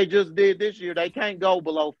what they just did this year, they can't go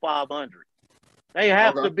below 500. They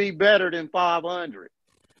have to be better than 500.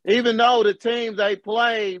 Even though the teams they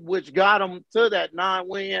played, which got them to that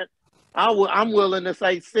 9-win, I'm willing to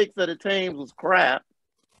say 6 of the teams was crap.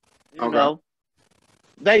 You know,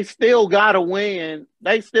 they still got to win.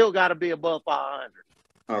 They still got to be above 500.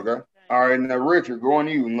 Okay. All right. Now, Richard, going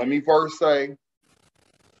to you. And let me first say,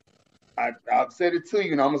 I've said it to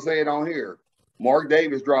you, and I'm going to say it on here. Mark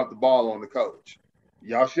Davis dropped the ball on the coach.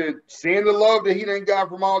 Y'all should, seeing the love that he done got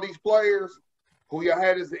from all these players who y'all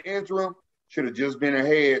had as the interim, should have just been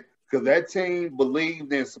ahead, because that team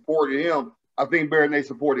believed and supported him, I think, better than they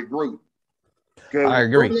supported Gruden. I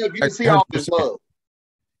agree. You can see all this love.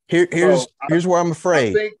 Here's where I'm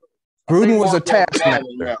afraid. Gruden was a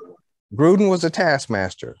taskmaster. Gruden was a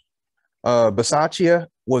taskmaster. Bisaccia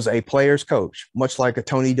was a player's coach, much like a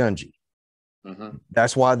Tony Dungy. Mm-hmm.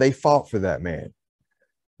 That's why they fought for that man.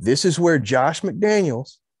 This is where Josh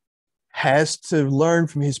McDaniels has to learn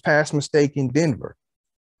from his past mistake in Denver.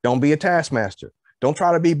 Don't be a taskmaster. Don't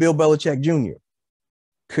try to be Bill Belichick Jr.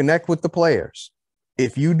 Connect with the players.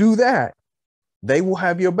 If you do that, they will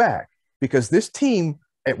have your back, because this team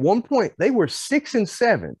at one point, they were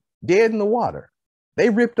 6-7, dead in the water. They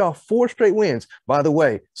ripped off 4 straight wins. By the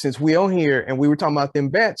way, since we on here and we were talking about them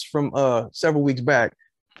bets from several weeks back,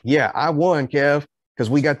 yeah, I won, Kev, because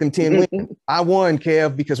we got them 10 wins. I won,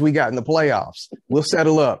 Kev, because we got in the playoffs. We'll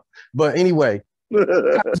settle up. But anyway,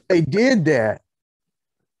 because they did that,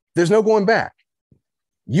 there's no going back.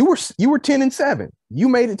 You were 10-7. You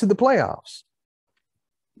made it to the playoffs.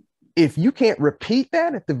 If you can't repeat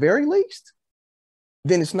that at the very least,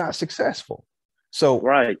 then it's not successful.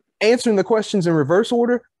 So answering the questions in reverse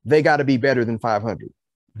order, they got to be better than 500.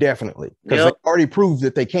 Definitely. Because they already proved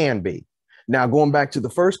that they can be. Now, going back to the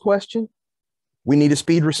first question, we need a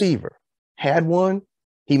speed receiver. Had one.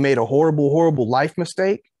 He made a horrible, horrible life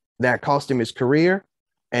mistake that cost him his career,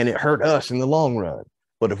 and it hurt us in the long run.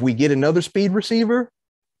 But if we get another speed receiver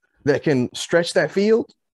that can stretch that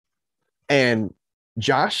field, and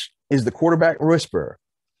Josh is the quarterback whisperer.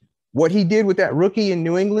 What he did with that rookie in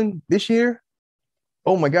New England this year,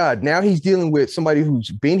 oh my God, now he's dealing with somebody who's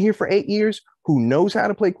been here for 8 years, who knows how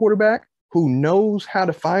to play quarterback, who knows how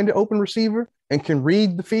to find an open receiver and can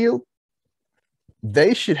read the field.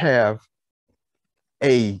 They should have,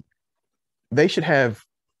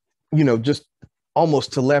 just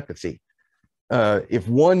almost telepathy. If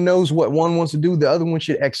one knows what one wants to do, the other one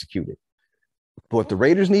should execute it. But what the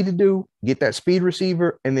Raiders need to do, get that speed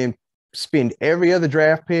receiver and then spend every other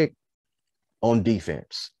draft pick on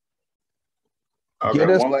defense. Okay,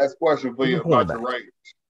 one last question for you about the Raiders.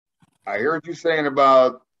 I heard you saying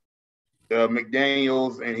about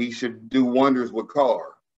McDaniels and he should do wonders with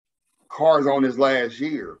Carr. Carr's on his last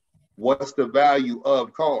year. What's the value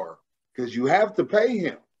of Carr? Because you have to pay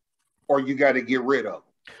him or you got to get rid of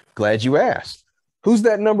him. Glad you asked. Who's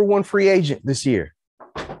that number 1 free agent this year?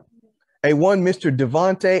 A1, Mr.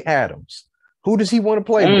 Devontae Adams. Who does he want to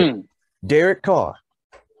play with? Derek Carr.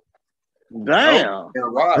 Damn.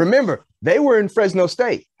 Remember, they were in Fresno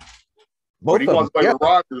State. But he wants to play with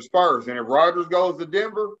Rodgers first. And if Rodgers goes to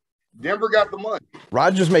Denver, Denver got the money.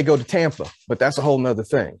 Rodgers may go to Tampa, but that's a whole nother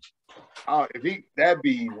thing. That'd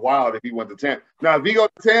be wild if he went to Tampa. Now, if he goes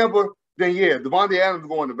to Tampa, then yeah, Devontae Adams is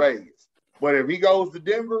going to Vegas. But if he goes to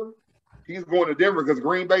Denver, he's going to Denver because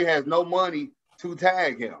Green Bay has no money to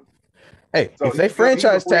tag him. Hey, so if they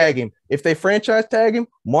franchise tag him,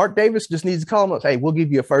 Mark Davis just needs to call him up. Hey, we'll give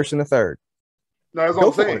you a first and a third. No, that's what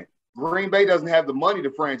I'm saying. Green Bay doesn't have the money to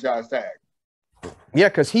franchise tag. Yeah,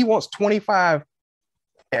 because he wants 25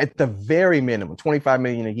 at the very minimum, $25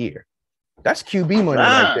 million a year. That's QB money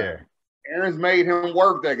right there. Aaron's made him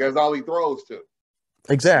work that. That's all he throws to.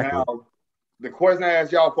 Exactly. Now, the question I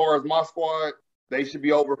asked y'all as far as my squad, they should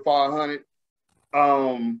be over 500.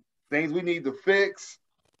 Things we need to fix,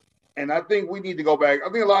 and I think we need to go back. I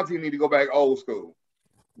think a lot of teams need to go back old school.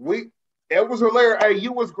 Edwards-Helaire, hey,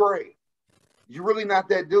 you was great. You're really not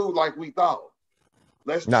that dude like we thought.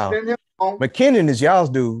 Let's send him home. McKinnon is y'all's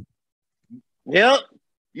dude. Yep.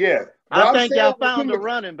 Yeah. I think y'all found a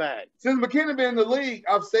running back. Since McKinnon been in the league,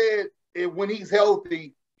 I've said when he's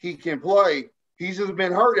healthy, he can play. He's just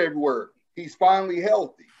been hurt everywhere. He's finally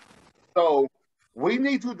healthy. So we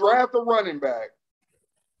need to draft a running back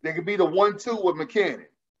that could be the 1-2 with McKinnon.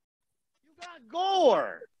 You got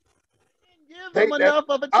Gore. Give him enough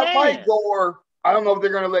of a chance. I like Gore. I don't know if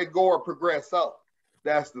they're going to let Gore progress up.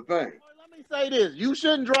 That's the thing. Let me say this. You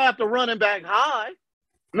shouldn't draft a running back high.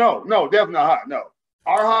 No, definitely not high. No.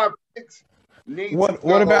 Our high picks need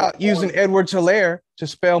What about using Edwards-Helaire to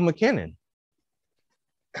spell McKinnon?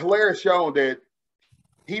 Helaire shown that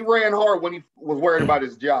he ran hard when he was worried about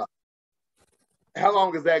his job. How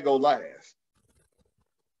long does that go last?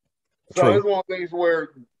 So it's one of the things where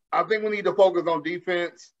I think we need to focus on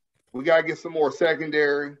defense. We got to get some more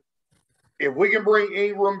secondary. If we can bring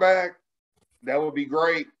Ingram back, that would be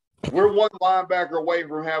great. We're one linebacker away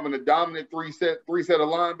from having a dominant three set of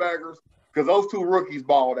linebackers because those two rookies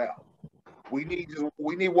balled out. We need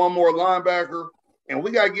one more linebacker, and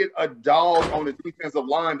we got to get a dog on the defensive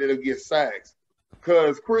line that'll get sacks.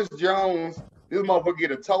 Because Chris Jones, this motherfucker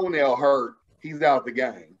get a toenail hurt, he's out the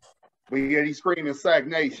game. But yet he's screaming sack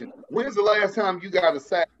nation. When's the last time you got a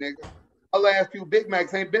sack, nigga? Our last few Big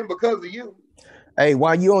Macs ain't been because of you. Hey,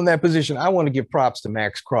 while you on that position, I want to give props to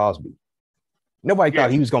Max Crosby. Nobody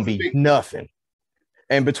thought he was going to be nothing.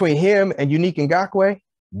 And between him and Unique Ngakoue,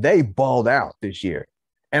 they balled out this year.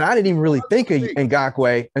 And I didn't even really think of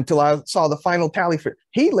Ngakoue until I saw the final tally for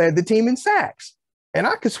he led the team in sacks. And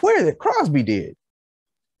I could swear that Crosby did.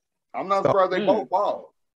 I'm not surprised they both balled.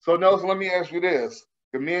 So, Nelson, let me ask you this.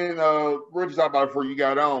 Me and Rich talked about it before you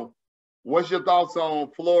got on. What's your thoughts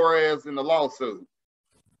on Flores and the lawsuit?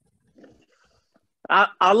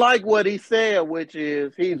 I like what he said, which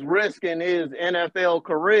is he's risking his NFL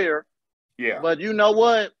career. Yeah. But you know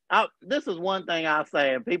what? This is one thing I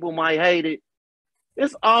say, and people might hate it.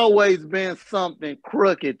 It's always been something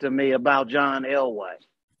crooked to me about John Elway.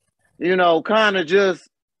 You know, kind of just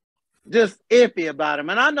iffy about him.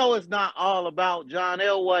 And I know it's not all about John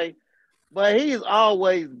Elway, but he's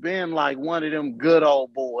always been like one of them good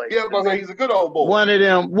old boys. Yeah, but he's a good old boy. One of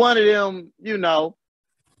them, you know.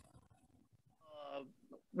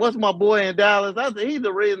 What's my boy in Dallas? He's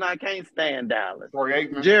the reason I can't stand Dallas.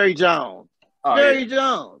 Jerry Jones. Jerry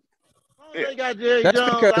Jones. Yeah. They got Jerry That's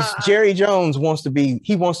Jones. because Jerry Jones wants to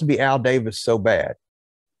be Al Davis so bad.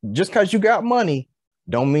 Just because you got money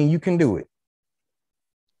don't mean you can do it.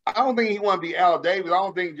 I don't think he want to be Al Davis. I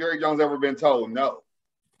don't think Jerry Jones ever been told no.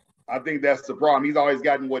 I think that's the problem. He's always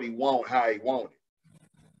gotten what he want, how he wanted.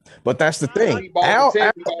 But that's the thing. Al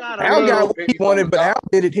got what he wanted, but Al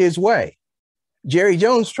did it his way. Jerry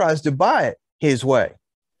Jones tries to buy it his way.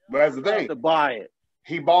 But that's the thing. To buy it.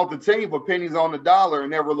 He bought the team for pennies on the dollar and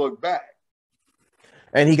never looked back.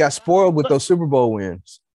 And he got spoiled with those Super Bowl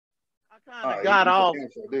wins. I kind of got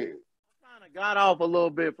off a little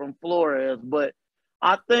bit from Flores, but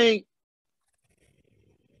I think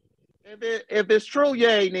if it's true,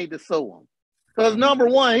 yeah, he need to sue him. Because number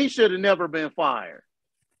one, he should have never been fired.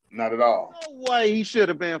 Not at all. No way he should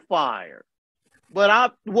have been fired.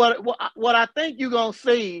 But what I think you're gonna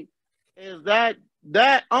see is that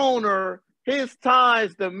owner, his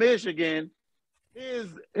ties to Michigan,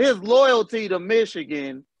 his loyalty to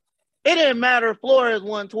Michigan, it didn't matter if Flores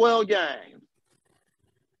won 12 games.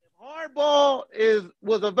 If Harbaugh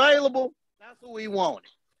was available, that's who he wanted.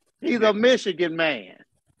 He's a Michigan man.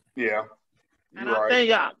 Yeah. And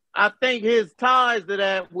I think his ties to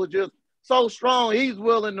that was just so strong, he's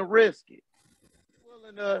willing to risk it. He's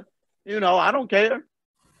willing to, I don't care. It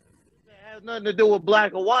has nothing to do with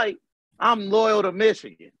black or white. I'm loyal to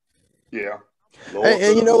Michigan. Yeah.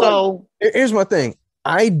 And you know what? Here's my thing.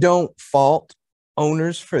 I don't fault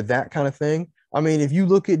owners for that kind of thing. I mean, if you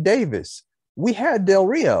look at Davis, we had Del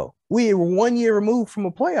Rio. We were 1 year removed from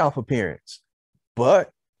a playoff appearance.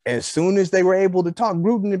 But as soon as they were able to talk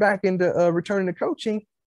Gruden back into returning to coaching,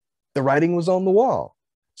 the writing was on the wall.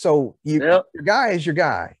 So your guy is your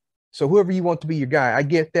guy. So whoever you want to be your guy, I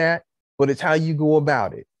get that, but it's how you go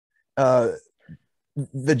about it.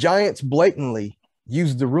 The Giants blatantly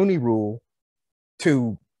used the Rooney Rule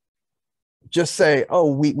to just say,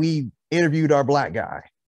 oh, we interviewed our black guy,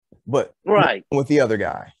 but right with the other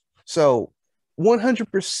guy. So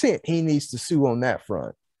 100% he needs to sue on that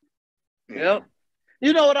front. Yep.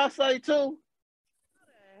 You know what I say too? What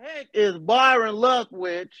the heck is Byron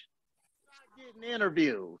Leftwich not getting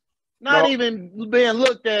interviewed? Not even being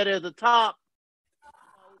looked at as a top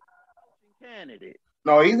candidate.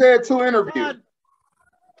 No, he's had 2 interviews.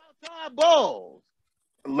 Todd Bowles.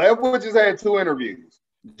 Leftwich has had 2 interviews.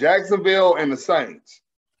 Jacksonville and the Saints.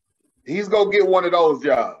 He's gonna get one of those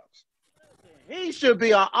jobs. He should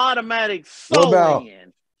be an automatic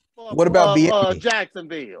in. What about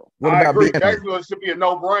Jacksonville? I agree. Jacksonville should be a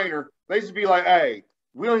no-brainer. They should be like, hey,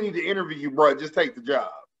 we don't need to interview you, bro. Just take the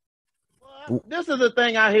job. Well, this is the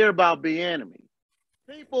thing I hear about Bieniemy.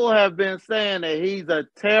 People have been saying that he's a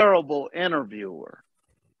terrible interviewer,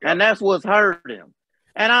 and that's what's hurt him.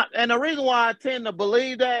 And the reason why I tend to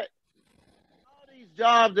believe that, all these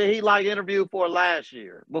jobs that he interviewed for last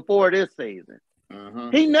year, before this season,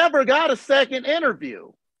 he never got a second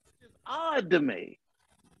interview. It's odd to me.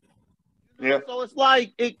 Yeah. So it's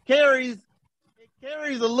like it carries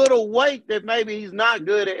a little weight that maybe he's not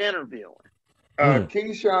good at interviewing.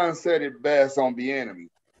 Keyshawn said it best on Bieniemy.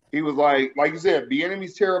 He was like you said,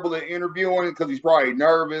 Bieniemy's terrible at interviewing because he's probably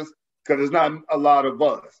nervous because there's not a lot of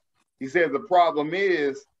us. He said the problem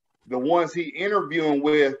is the ones he interviewing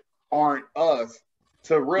with aren't us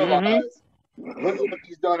to realize, look at what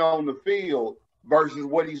he's done on the field versus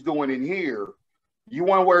what he's doing in here. You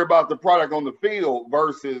want to worry about the product on the field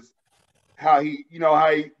versus how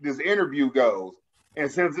this interview goes.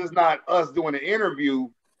 And since it's not us doing the interview,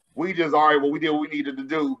 we just, all right, well, we did what we needed to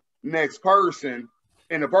do. Next person.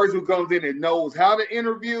 And the person who comes in and knows how to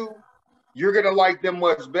interview, you're going to like them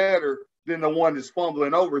much better than the one that's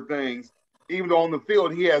fumbling over things. Even though on the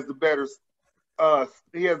field he has the better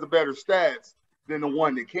stats than the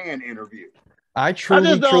one that can interview. I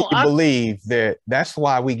truly believe that that's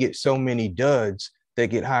why we get so many duds that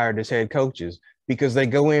get hired as head coaches, because they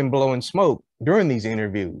go in blowing smoke during these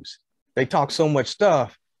interviews. They talk so much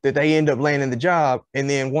stuff that they end up landing the job, and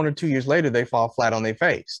then 1 or 2 years later they fall flat on their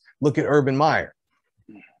face. Look at Urban Meyer.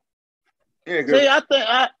 Yeah, see,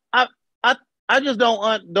 I just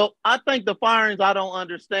don't. I think the firings I don't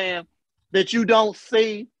understand that you don't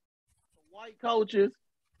see white coaches.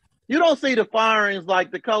 You don't see the firings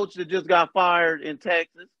like the coach that just got fired in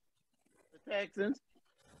Texas, the Texans.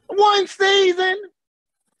 1 season.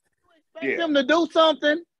 You expect him to do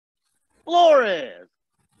something? Flores.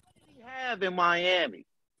 What did he have in Miami?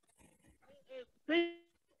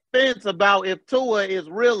 It's about if Tua is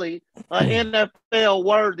really an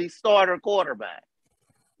NFL-worthy starter quarterback.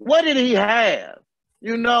 What did he have?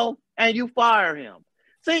 And you fire him.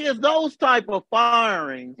 See, it's those type of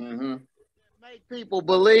firings that make people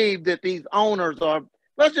believe that these owners are,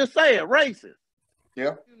 let's just say it, racist.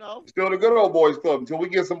 Yeah. Still the good old boys club. Until we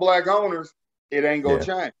get some black owners, it ain't going to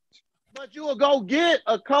change. But you will go get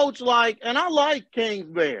a coach and I like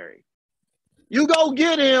Kingsbury. You go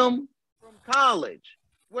get him from college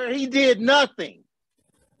where he did nothing.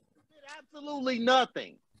 He did absolutely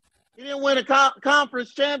nothing. He didn't win a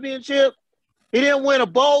conference championship. He didn't win a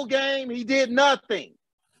bowl game. He did nothing.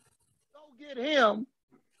 Go get him.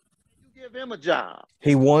 You give him a job.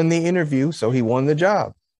 He won the interview, so he won the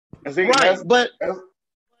job. See, right,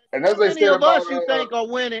 and as they many said of about us you think are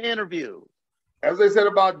winning interviews. As they said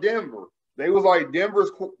about Denver, they was like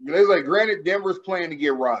granted, Denver's playing to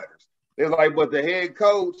get riders. They're like, but the head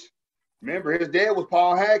coach, remember his dad was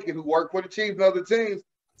Paul Hackett, who worked for the Chiefs and other teams,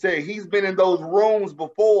 said he's been in those rooms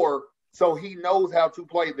before, so he knows how to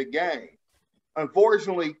play the game.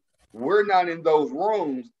 Unfortunately, we're not in those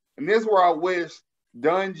rooms. And this is where I wish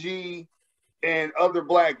Dungy and other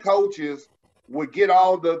black coaches would get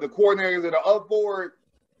all the coordinators that are up for it.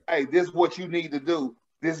 Hey, this is what you need to do.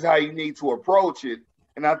 This is how you need to approach it.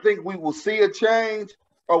 And I think we will see a change,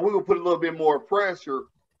 or we will put a little bit more pressure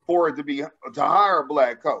for it to hire a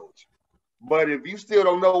black coach. But if you still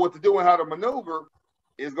don't know what to do and how to maneuver,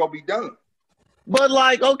 it's going to be done. But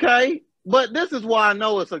but this is why I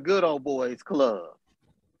know it's a good old boys club.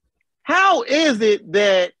 How is it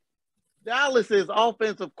that Dallas's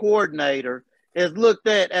offensive coordinator is looked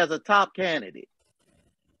at as a top candidate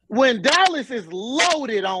when Dallas is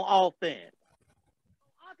loaded on offense?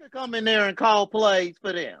 I could come in there and call plays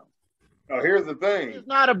for them. Now, here's the thing. He's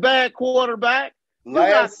not a bad quarterback. You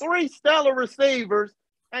got 3 stellar receivers,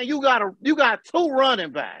 and you got 2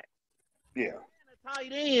 running backs. Yeah. And a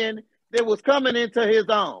tight end that was coming into his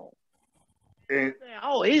own. And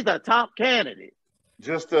he's a top candidate.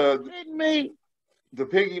 Just to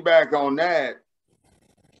piggyback on that,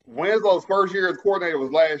 Winslow's first year as coordinator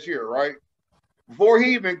was last year, right? Before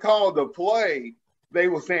he even called the play, they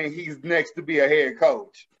were saying he's next to be a head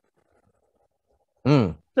coach.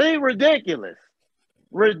 See, ridiculous.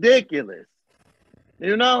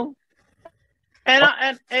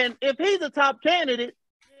 And if he's a top candidate,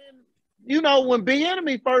 then, you know, when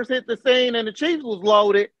Bieniemy first hit the scene and the Chiefs was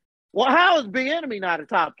loaded, well, how is Bieniemy not a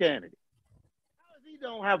top candidate? How is he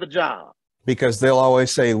don't have a job? Because they'll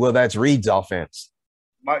always say, well, that's Reed's offense.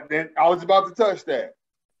 Then I was about to touch that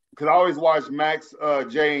because I always watch Max,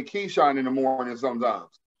 Jay, and Keyshawn in the morning sometimes.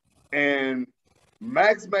 And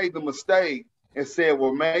Max made the mistake and said,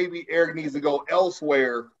 well, maybe Eric needs to go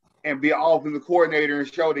elsewhere and be an offensive coordinator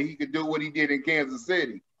and show that he could do what he did in Kansas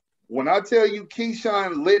City. When I tell you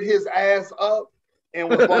Keyshawn lit his ass up and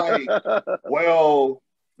was like, well,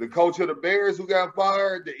 the coach of the Bears who got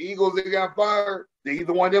fired, the Eagles that got fired, they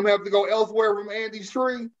either one of them have to go elsewhere from Andy's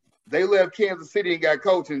tree. They left Kansas City and got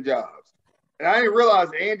coaching jobs. And I didn't realize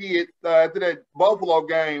Andy, after that Buffalo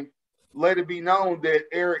game, let it be known that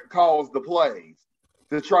Eric calls the plays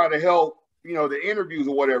to try to help, you know, the interviews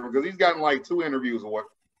or whatever, because he's gotten like 2 interviews or what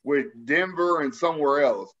with Denver and somewhere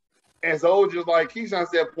else. And so it was just like Keyshawn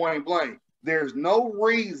said point blank, there's no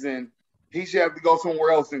reason he should have to go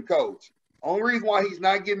somewhere else and coach. Only reason why he's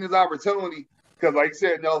not getting his opportunity, because like you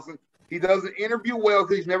said, Nelson, he doesn't interview well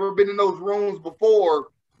because he's never been in those rooms before.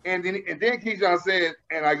 And then Keyshawn said,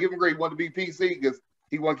 and I give him credit, he wanted to be PC because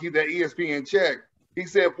he wanted to keep that ESPN check. He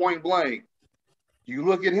said point blank, you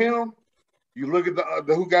look at him, you look at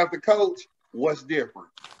the who got the coach, what's different?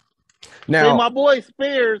 Now, see, my boy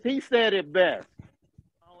Spears, he said it best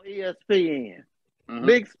on ESPN. Mm-hmm.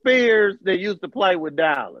 Big Spears that used to play with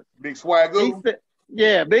Dallas. Big Swagoo?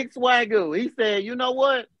 Big Swagoo. He said, you know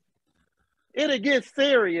what? It'll get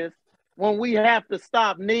serious when we have to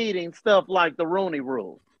stop needing stuff like the Rooney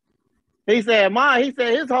Rule. He said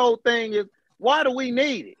his whole thing is, why do we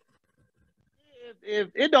need it? If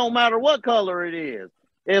it don't matter what color it is.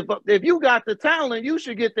 If you got the talent, you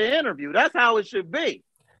should get the interview. That's how it should be.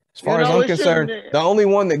 As far as I'm concerned, the only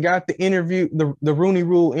one that got the interview, the Rooney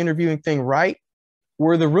Rule interviewing thing right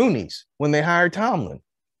were the Rooneys when they hired Tomlin.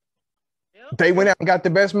 Yep. They went out and got the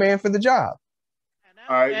best man for the job.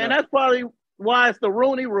 And that's probably why it's the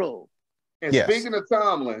Rooney Rule. And speaking of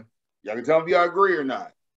Tomlin, y'all can tell me if y'all agree or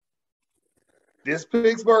not. This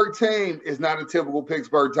Pittsburgh team is not a typical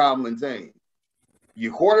Pittsburgh Tomlin team.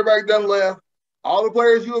 Your quarterback done left. All the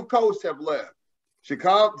players you have coached have left. Should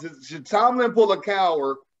Tomlin pull a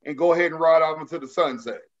coward and go ahead and ride off into the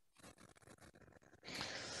sunset?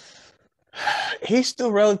 He's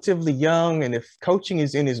still relatively young, and if coaching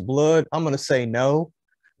is in his blood, I'm going to say no.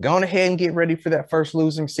 Go on ahead and get ready for that first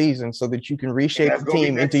losing season so that you can reshape the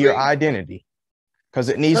team into your identity, because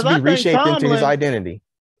it needs to be reshaped into his identity.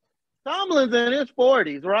 Tomlin's in his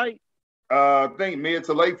 40s, right? I think mid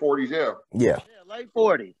to late 40s, yeah. Yeah, late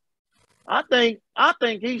 40s. I think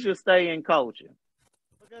he should stay in coaching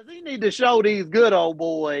because he need to show these good old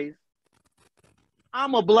boys,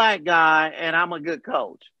 I'm a black guy and I'm a good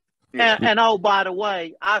coach. Yeah. And oh, by the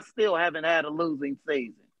way, I still haven't had a losing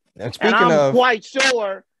season. And I'm quite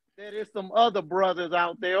sure that there's some other brothers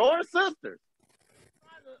out there or sisters.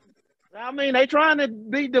 I mean, they trying to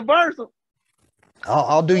be diverse.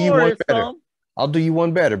 I'll do you one better. I'll do you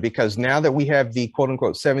one better, because now that we have the quote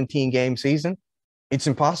unquote 17 game season, it's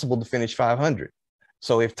impossible to finish 500.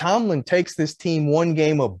 So if Tomlin takes this team one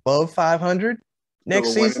game above 500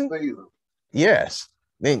 next season, yes,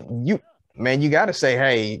 then you got to say,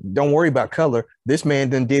 hey, don't worry about color. This man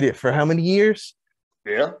done did it for how many years?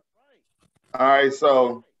 Yeah. All right.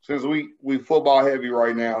 So since we football heavy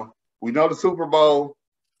right now, we know the Super Bowl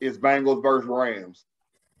is Bengals versus Rams.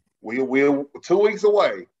 We're 2 weeks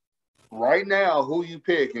away. Right now, who you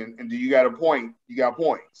picking, and do you got a point? You got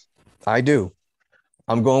points. I do.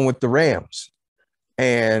 I'm going with the Rams.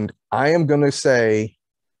 And I am going to say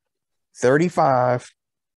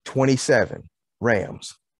 35-27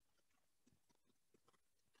 Rams.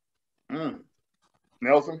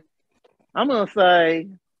 Nelson? I'm going to say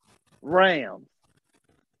Rams.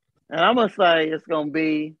 And I'm going to say it's going to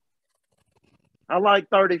be, I like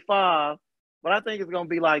 35, but I think it's going to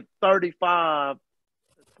be like 35-20.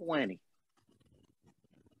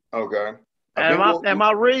 Okay. And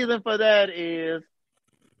my reason for that is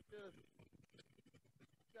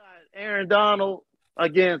Aaron Donald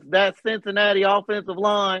against that Cincinnati offensive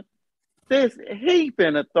line. He's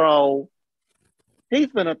finna throw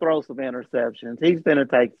some interceptions. He's finna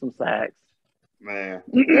take some sacks. Man,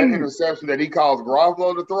 that interception that he caused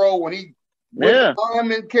Garoppolo to throw when he went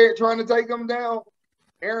lineman trying to take him down,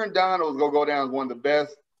 Aaron Donald is gonna go down as one of the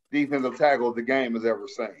best defensive tackles the game has ever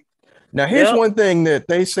seen. Now, here's one thing that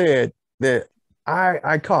they said that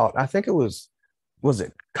I caught. I think it was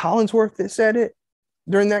it Collinsworth that said it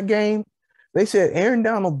during that game? They said Aaron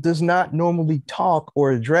Donald does not normally talk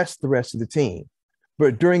or address the rest of the team.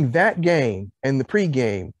 But during that game and the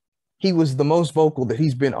pregame, he was the most vocal that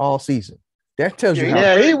he's been all season. That tells you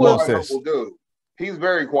how he was humble dude. He's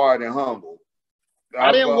very quiet and humble.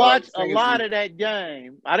 I didn't watch a lot of that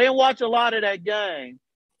game.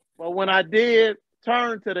 But when I did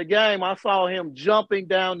turn to the game, I saw him jumping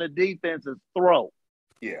down the defense's throat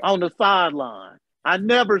on the sideline. I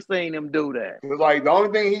never seen him do that. It's like the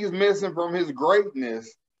only thing he's missing from his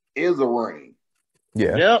greatness is a ring.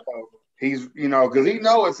 Yeah. Yep. So he's, because he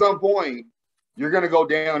know at some point you're going to go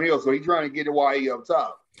downhill. So he's trying to get it while he up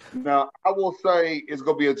top. Now, I will say it's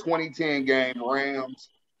going to be a 2010 game. Rams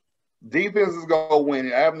defense is going to win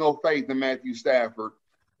it. I have no faith in Matthew Stafford.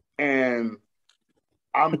 And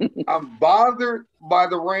I'm bothered by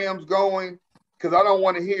the Rams going because I don't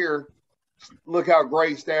want to hear, look how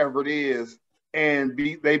great Stafford is, and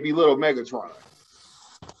they belittle Megatron.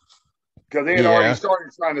 Because they had already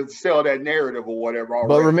started trying to sell that narrative or whatever already.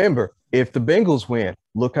 But remember, if the Bengals win,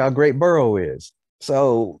 look how great Burrow is.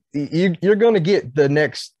 So you're going to get the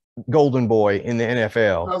next golden boy in the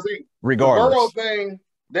NFL, now, see, regardless. The Burrow thing,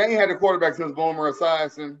 they ain't had a quarterback since Boomer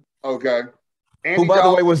Esiason. Okay. Who, by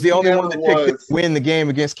the way, was the only one that picked to win the game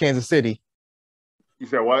against Kansas City. You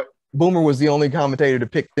said what? Boomer was the only commentator to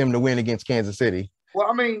pick them to win against Kansas City. Well,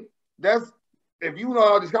 I mean, if you know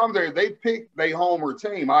all these commentators, they pick their homer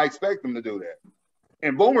team. I expect them to do that.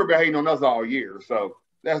 And Boomer been hating on us all year, so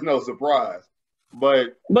that's no surprise.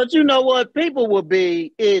 But you know what? People would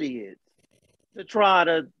be idiots to try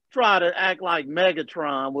to act like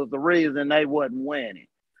Megatron was the reason they wasn't winning.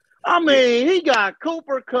 I mean, he got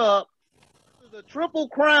Cooper Kupp, the Triple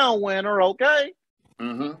Crown winner, okay?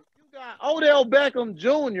 Mm-hmm. You got Odell Beckham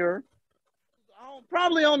Jr.,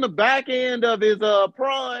 probably on the back end of his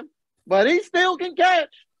prime, but he still can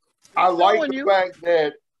catch. I like the fact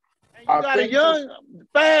that and you got a young,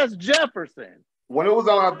 fast Jefferson. When it was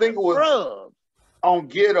on, I think it was on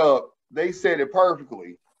Get Up, they said it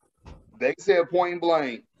perfectly. They said point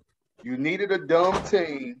blank, you needed a dumb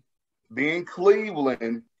team, being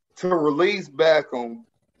Cleveland, to release Beckham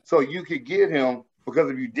so you could get him,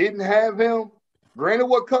 because if you didn't have him, granted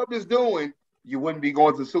what Kupp is doing, you wouldn't be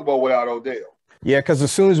going to the Super Bowl without Odell. Yeah, because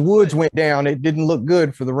as soon as Woods went down, it didn't look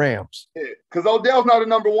good for the Rams. Because Odell's not a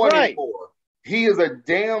number one anymore. He is a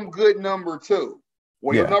damn good number two.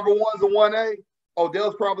 When your number one's a 1A,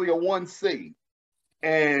 Odell's probably a 1C.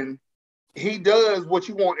 And he does what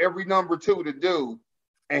you want every number two to do,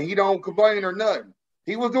 and he don't complain or nothing.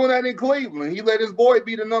 He was doing that in Cleveland. He let his boy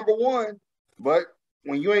be the number one, but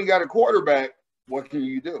when you ain't got a quarterback, what can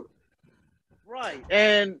you do? Right.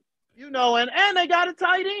 And, and they got a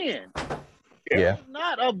tight end. Yeah. It's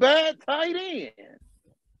not a bad tight end.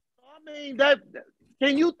 I mean,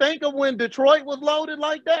 can you think of when Detroit was loaded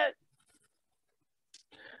like that?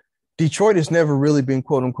 Detroit has never really been,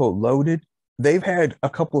 quote unquote, loaded. They've had a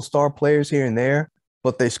couple of star players here and there,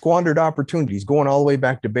 but they squandered opportunities going all the way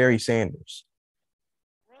back to Barry Sanders.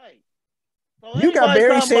 Right. So you got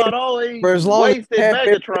Barry Sanders for as long as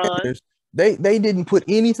Megatron. They didn't put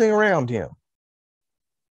anything around him.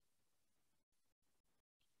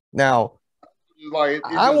 Now,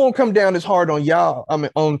 I won't come down as hard on y'all,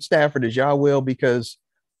 on Stafford as y'all will, because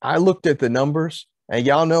I looked at the numbers and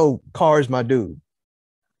y'all know Carr's my dude.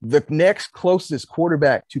 The next closest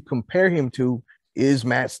quarterback to compare him to is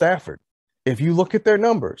Matt Stafford. If you look at their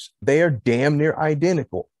numbers, they are damn near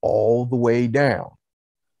identical all the way down.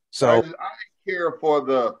 So I didn't care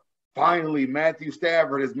for finally Matthew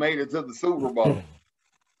Stafford has made it to the Super Bowl.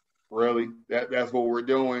 Really? That's what we're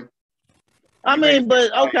doing? I mean,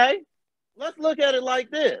 but okay. Let's look at it like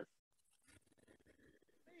this.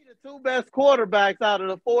 The two best quarterbacks out of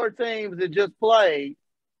the four teams that just played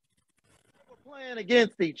were playing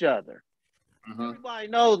against each other. Mm-hmm. Everybody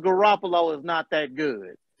knows Garoppolo is not that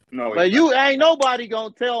good. No, but ain't nobody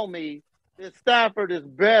gonna tell me that Stafford is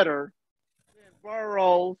better than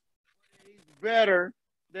Burrow. He's better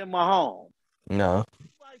than Mahomes. No.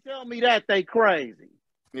 Somebody tell me that, they crazy.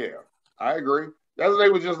 Yeah, I agree. That's what they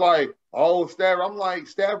was just like, oh, Stafford. I'm like,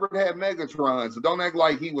 Stafford had Megatron, so don't act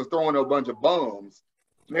like he was throwing a bunch of bums.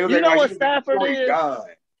 You know what Stafford is?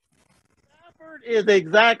 Stafford is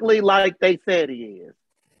exactly like they said he is.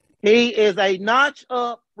 He is a notch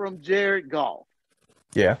up from Jared Goff.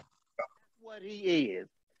 Yeah. That's what he is.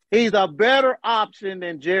 He's a better option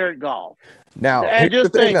than Jared Goff. Now, and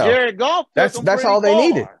just think, Jared Goff. That's all they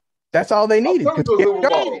needed. That's all they needed.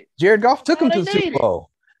 Jared Goff took him to the Super Bowl.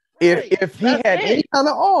 If he had any kind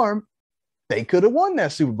of arm, they could have won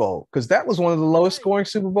that Super Bowl, because that was one of the lowest scoring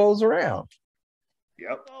Super Bowls around.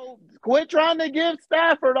 Yep. So quit trying to give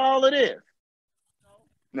Stafford all of this.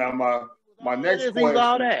 Now my next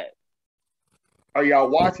question. Are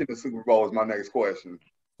y'all watching the Super Bowl is my next question.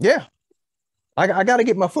 Yeah. I got to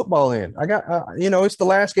get my football in. I got, it's the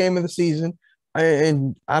last game of the season,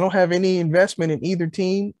 and I don't have any investment in either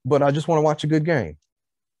team, but I just want to watch a good game.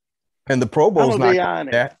 And the Pro Bowl's not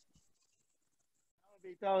that. I'll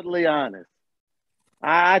be totally honest.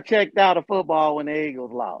 I checked out of football when the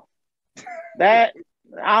Eagles lost. That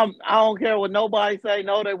I don't care what nobody say.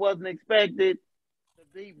 No, they wasn't expected to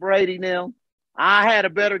beat Brady now. I had a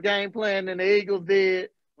better game plan than the Eagles did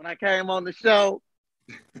when I came on the show.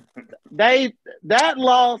 That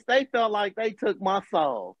loss, they felt like they took my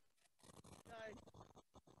soul. Okay?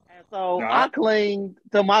 And so I cling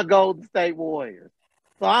to my Golden State Warriors.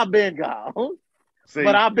 So I've been gone.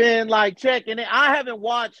 But I've been like checking it. I haven't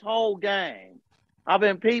watched whole games. I've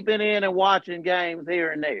been peeping in and watching games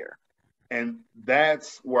here and there. And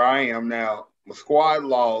that's where I am now. My squad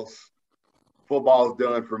lost. Football's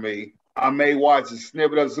done for me. I may watch a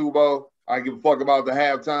snippet of Super Bowl. I give a fuck about the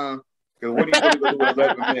halftime. Because what are you going to do with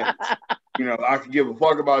 11 minutes? I can give a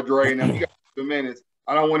fuck about Dre and them. You got 11 minutes.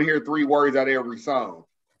 I don't want to hear 3 words out of every song.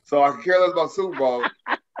 So I can care less about Super Bowl.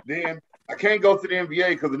 Then I can't go to the NBA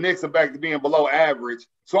because the Knicks are back to being below average.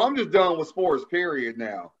 So I'm just done with sports, period,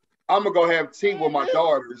 now. I'm going to go have tea with my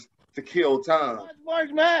daughters to kill time.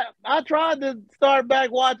 I tried to start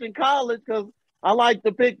back watching college because I like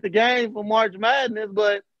to pick the game for March Madness,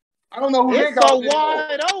 but I don't know who it's so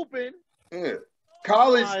wide open. Yeah.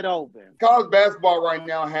 College basketball right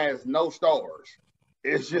now has no stars.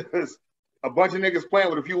 It's just a bunch of niggas playing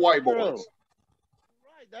with a few white boys.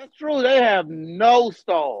 Right, that's true. They have no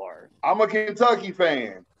stars. I'm a Kentucky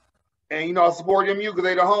fan, and I support MU because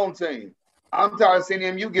they're the home team. I'm tired of seeing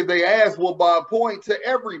MU get their ass whooped by a point to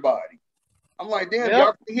everybody. I'm like, damn,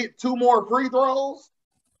 y'all can hit 2 more free throws?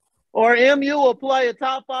 Or MU will play a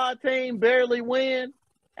top 5 team, barely win,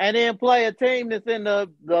 and then play a team that's in the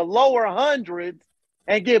lower hundreds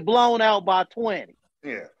and get blown out by 20.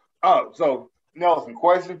 Yeah. Oh, so Nelson,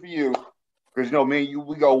 question for you, because me and you,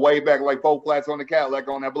 we go way back like 4 flats on the Cadillac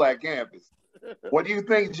on that black campus. What do you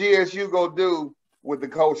think GSU gonna do with the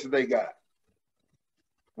coach that they got?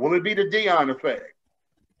 Will it be the Dion effect?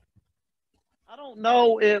 I don't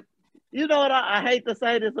know if what I hate to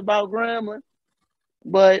say this about Grambling,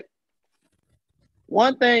 but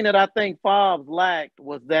one thing that I think Fobbs lacked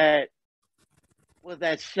was that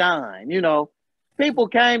shine. People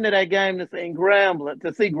came to that game to see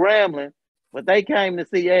Grambling, but they came to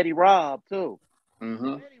see Eddie Robb too.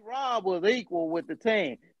 Mm-hmm. Eddie Robb was equal with the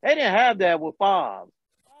team. They didn't have that with Fobbs.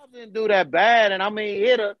 Fobbs didn't do that bad, and I mean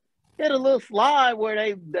hit a little slide where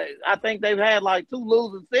I think they've had like 2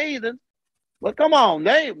 losing seasons. But come on,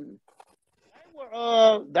 they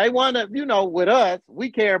won it. With us,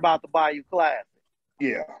 we care about the Bayou Classic.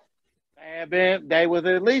 Yeah. They was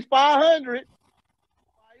at least 500.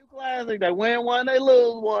 Bayou Classic. They win one, they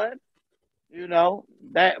lose one.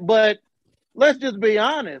 But let's just be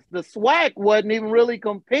honest. The SWAC wasn't even really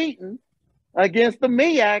competing against the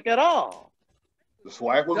MEAC at all. The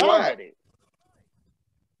SWAC was whack. And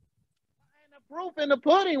the proof in the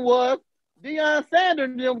pudding was Deion Sanders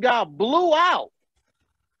and them got blew out.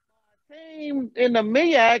 A team in the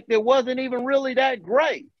MEAC that wasn't even really that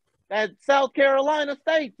great. That South Carolina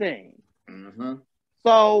State team. Mm-hmm.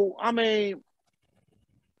 So, I mean,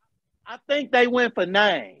 I think they went for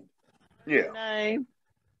name. Yeah. Name.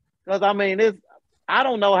 Because, I mean, I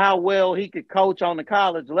don't know how well he could coach on the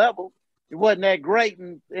college level. He wasn't that great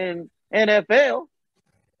in NFL.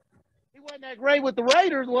 He wasn't that great with the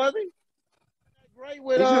Raiders, was he? He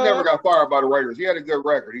should have never got fired by the Raiders. He had a good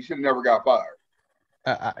record. He should have never got fired.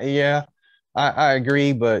 Yeah, I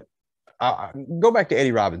agree, but go back to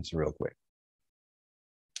Eddie Robinson real quick.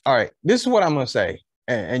 All right, this is what I'm going to say,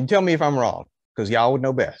 and tell me if I'm wrong, because y'all would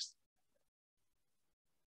know best.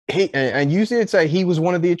 And you did say he was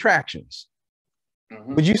one of the attractions.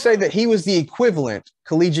 Mm-hmm. Would you say that he was the equivalent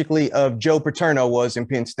collegiately of Joe Paterno was in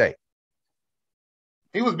Penn State?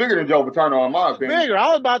 He was bigger than Joe Paterno, in my opinion. Bigger. I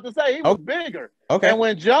was about to say he was bigger. Okay. And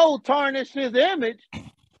when Joe tarnished his image, it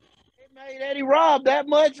made Eddie Robb that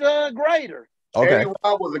much greater. Okay. Eddie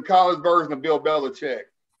Robb was a college version of Bill Belichick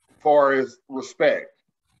as far as respect.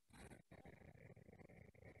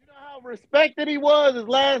 You know how respected he was his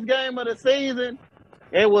last game of the season?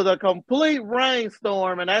 It was a complete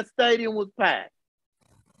rainstorm, and that stadium was packed.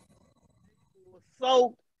 It was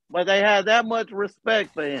soaked, but they had that much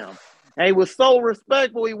respect for him. And he was so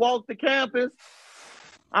respectful. He walked the campus.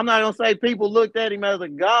 I'm not going to say people looked at him as a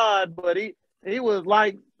god, but he was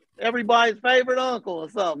like everybody's favorite uncle or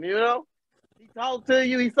something, He talked to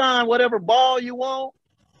you. He signed whatever ball you want,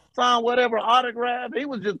 signed whatever autograph. He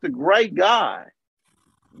was just a great guy.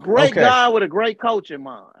 Great guy with a great coach in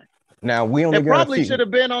mind. Now, we only probably should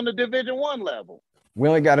have been on the Division I level. We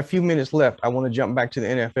only got a few minutes left. I want to jump back to the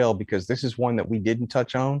NFL because this is one that we didn't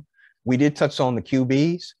touch on. We did touch on the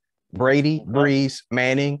QBs, Brady, Breeze,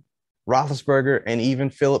 Manning, Roethlisberger, and even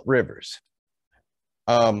Phillip Rivers.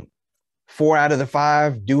 4 out of the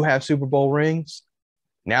 5 do have Super Bowl rings.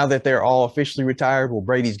 Now that they're all officially retired, well,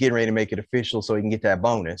 Brady's getting ready to make it official so he can get that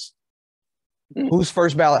bonus. Who's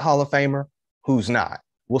first ballot Hall of Famer? Who's not?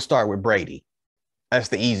 We'll start with Brady. That's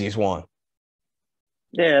the easiest one.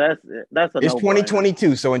 Yeah, that's a It's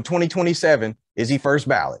 2022, so in 2027, is he first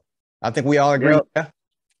ballot? I think we all agree. Yep. Yeah?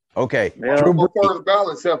 Okay. Yep. Drew Brees. First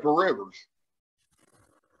ballot except for Rivers.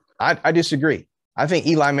 I disagree. I think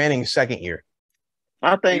Eli Manning is second year.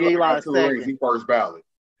 I think Eli's second. He first ballot.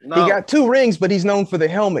 No. He got 2 rings, but he's known for the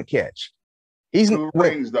helmet catch.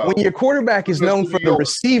 When your quarterback is known for the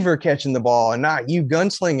receiver catching the ball and not you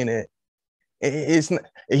gunslinging it,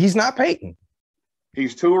 he's not Peyton.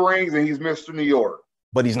 He's 2 rings and he's Mr. New York.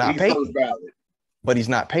 But he's not Peyton. First ballot. But he's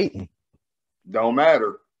not Peyton. Don't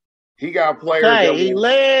matter. He got players. Hey, he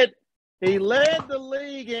led the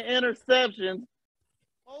league in interceptions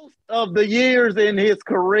most of the years in his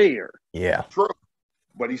career. Yeah. True.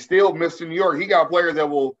 But he's still Mr. New York. He got players that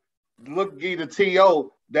will look give the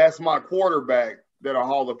TO. That's my quarterback that are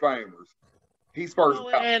Hall of Famers. He's first.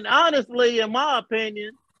 And honestly, in my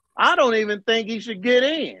opinion, I don't even think he should get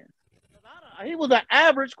in. He was an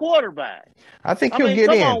average quarterback. I think he'll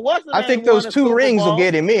get in. I think those 2 rings will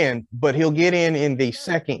get him in, but he'll get in the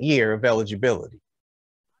second year of eligibility.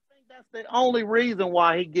 I think that's the only reason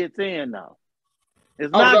why he gets in, though.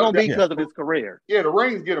 It's not going to be because of his career. Yeah, the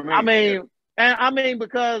rings get him in. I mean,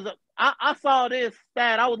 because I saw this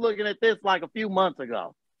stat. I was looking at this like a few months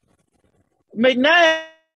ago. McNabb's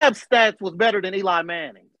stats was better than Eli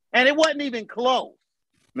Manning, and it wasn't even close.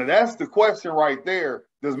 Now, that's the question right there.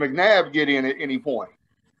 Does McNabb get in at any point?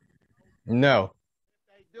 No.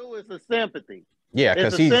 If they do, it's a sympathy. Yeah,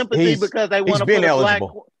 because because they want to put a black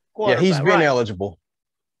quarterback. Yeah, he's been eligible.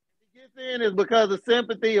 If he gets in, is because of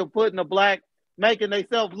sympathy of putting a black, making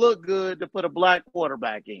themselves look good to put a black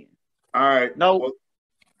quarterback in. All right. No.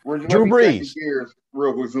 Well, Drew Brees. Gears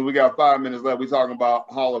real quick, since we got 5 minutes left. We're talking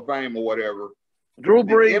about Hall of Fame or whatever. Drew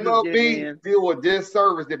Brees. MLB deal with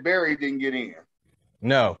disservice that Barry didn't get in.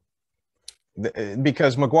 No.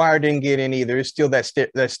 Because McGuire didn't get in either. It's still that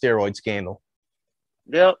steroid scandal.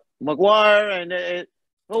 Yep. McGuire and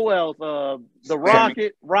who else? The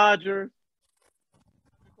Rocket, Rogers.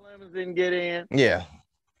 Clemens didn't get in. Yeah.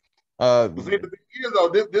 See, the thing is, though,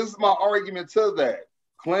 this is my argument to that.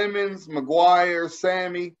 Clemens, McGuire,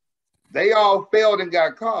 Sammy, they all failed and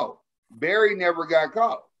got caught. Barry never got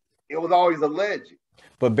caught. It was always alleged.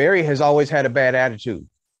 But Barry has always had a bad attitude.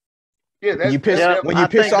 Yeah, when you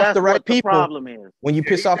piss off the right people. When you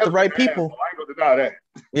piss off the right people. I ain't gonna deny that.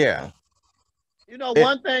 Yeah. You know,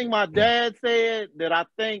 one thing my dad said that I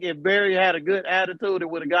think if Barry had a good attitude, it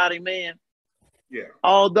would have got him in. Yeah.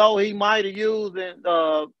 Although he might have used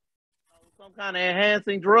some kind of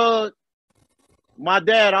enhancing drug, my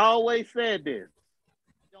dad always said this.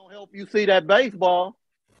 It don't help you see that baseball.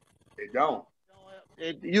 It don't.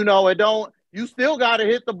 It don't. You still got to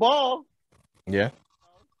hit the ball. Yeah.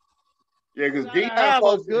 Yeah, because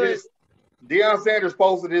Deion Sanders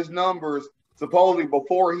posted his numbers supposedly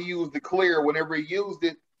before he used the clear, whenever he used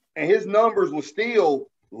it, and his numbers were still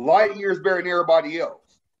light years better than everybody else.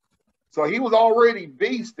 So he was already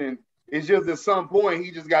beasting. It's just at some point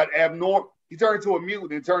he just got abnormal. He turned into a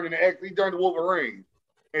mutant and he turned to Wolverine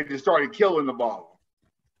and just started killing the ball.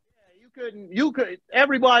 Yeah,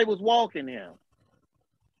 everybody was walking him.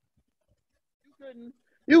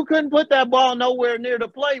 You couldn't put that ball nowhere near the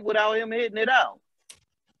plate without him hitting it out.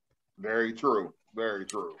 Very true. Very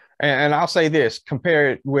true. And I'll say this,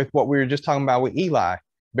 compare it with what we were just talking about with Eli.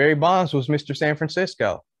 Barry Bonds was Mr. San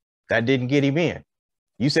Francisco. That didn't get him in.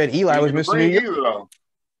 You said Eli was Mr. New York.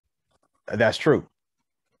 That's true.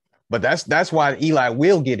 But that's why Eli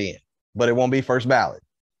will get in, but it won't be first ballot.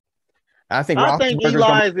 I think Eli's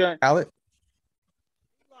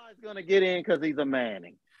going to get in because he's a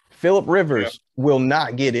Manning. Phillip Rivers will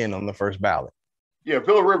not get in on the first ballot. Yeah,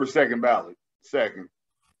 Phillip Rivers second ballot. Second.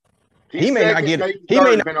 He may not get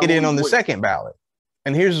in on the second ballot.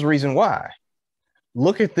 And here's the reason why.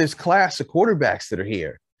 Look at this class of quarterbacks that are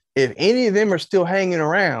here. If any of them are still hanging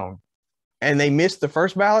around and they miss the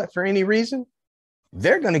first ballot for any reason,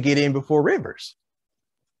 they're going to get in before Rivers.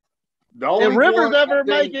 Did Rivers ever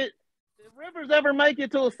make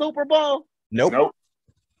it to a Super Bowl? Nope.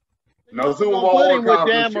 No Super Bowl. Put him with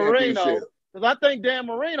Dan Marino, because I think Dan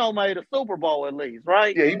Marino made a Super Bowl at least,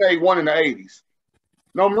 right? Yeah, he made one in the 80s.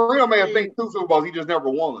 No, Marino may have been 2 Super Bowls. He just never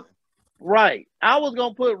won. Right. I was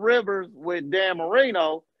going to put Rivers with Dan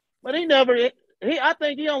Marino, but he never I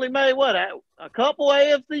think he only made what a couple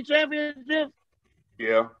AFC championships.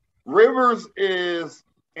 Yeah, Rivers is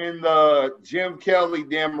in the Jim Kelly,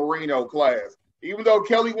 Dan Marino class. Even though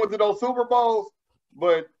Kelly went to those Super Bowls,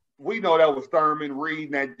 but we know that was Thurman, Reed,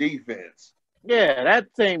 and that defense. Yeah,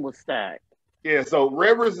 that team was stacked. Yeah, so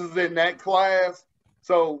Rivers is in that class.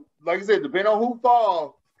 So, like I said, depending on who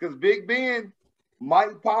falls, because Big Ben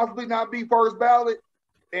might possibly not be first ballot,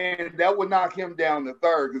 and that would knock him down to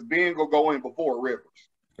third because Ben will go in before Rivers.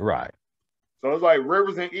 Right. So it's like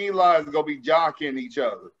Rivers and Eli is gonna be jockeying each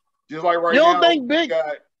other, just like right now. You don't think Big?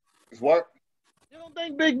 What? You don't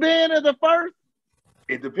think Big Ben is the first?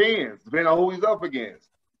 It depends, depending on who he's up against.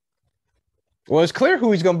 Well, it's clear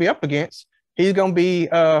who he's going to be up against. He's going to be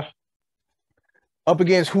up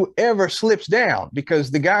against whoever slips down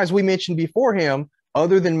because the guys we mentioned before him,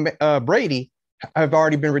 other than Brady, have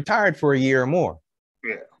already been retired for a year or more.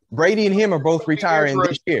 Yeah. Brady and him are both retiring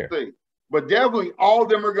this year. But definitely all of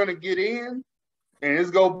them are going to get in, and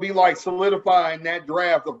it's going to be like solidifying that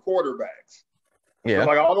draft of quarterbacks. Yeah.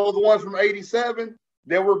 Like all those ones from 87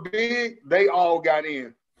 that were big, they all got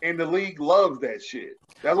in. And the league loves that shit.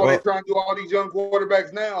 That's why they're trying to do all these young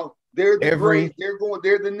quarterbacks now. They're the great.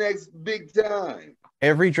 They're the next big time.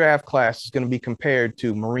 Every draft class is going to be compared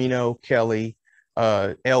to Marino, Kelly,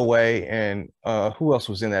 Elway, and who else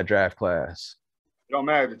was in that draft class? It don't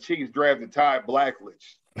matter. The Chiefs drafted Ty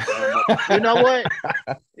Blackledge. You know what?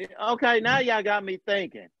 Okay, now y'all got me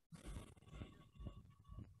thinking.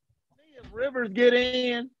 If Rivers get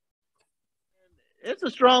in, it's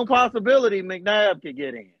a strong possibility McNabb could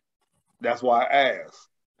get in. That's why I asked.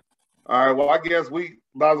 All right, well, I guess we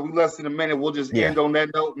less than a minute. We'll just end on that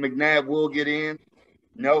note. McNabb will get in.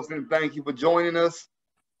 Nelson, thank you for joining us.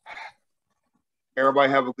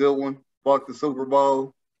 Everybody have a good one. Fuck the Super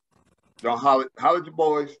Bowl. Don't holler at your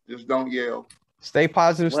boys. Just don't yell. Stay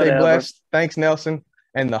positive, stay blessed. Thanks, Nelson,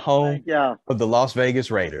 and the home of the Las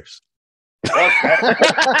Vegas Raiders. I'd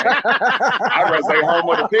rather say home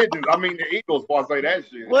of the Pigeons. I mean the Eagles before I say that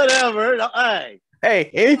shit. Whatever. Hey,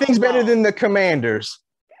 anything's better than the Commanders.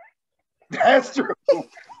 That's true.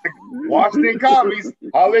 Washington Commies.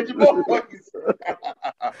 I'll let you boys.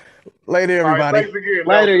 Later, everybody. Right, thanks again,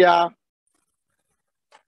 Later, y'all.